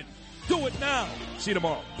Republican. Do it now. See you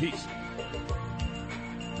tomorrow. Peace.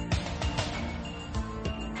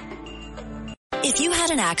 If you had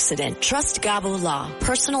an accident, trust Gabo Law,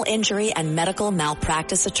 personal injury and medical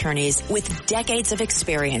malpractice attorneys with decades of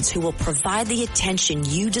experience who will provide the attention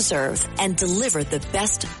you deserve and deliver the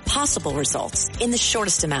best possible results in the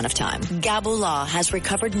shortest amount of time. Gabo Law has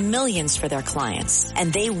recovered millions for their clients,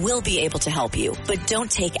 and they will be able to help you. But don't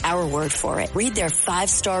take our word for it. Read their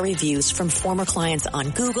 5-star reviews from former clients on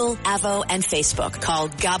Google, Avo, and Facebook. Call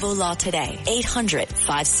Gabo Law today,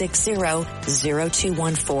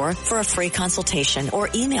 800-560-0214 for a free consultation, or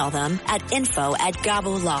email them at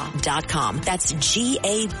info@gabolaw.com. That's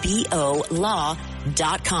GABO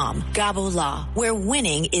law.com. Gabo Law, where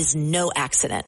winning is no accident.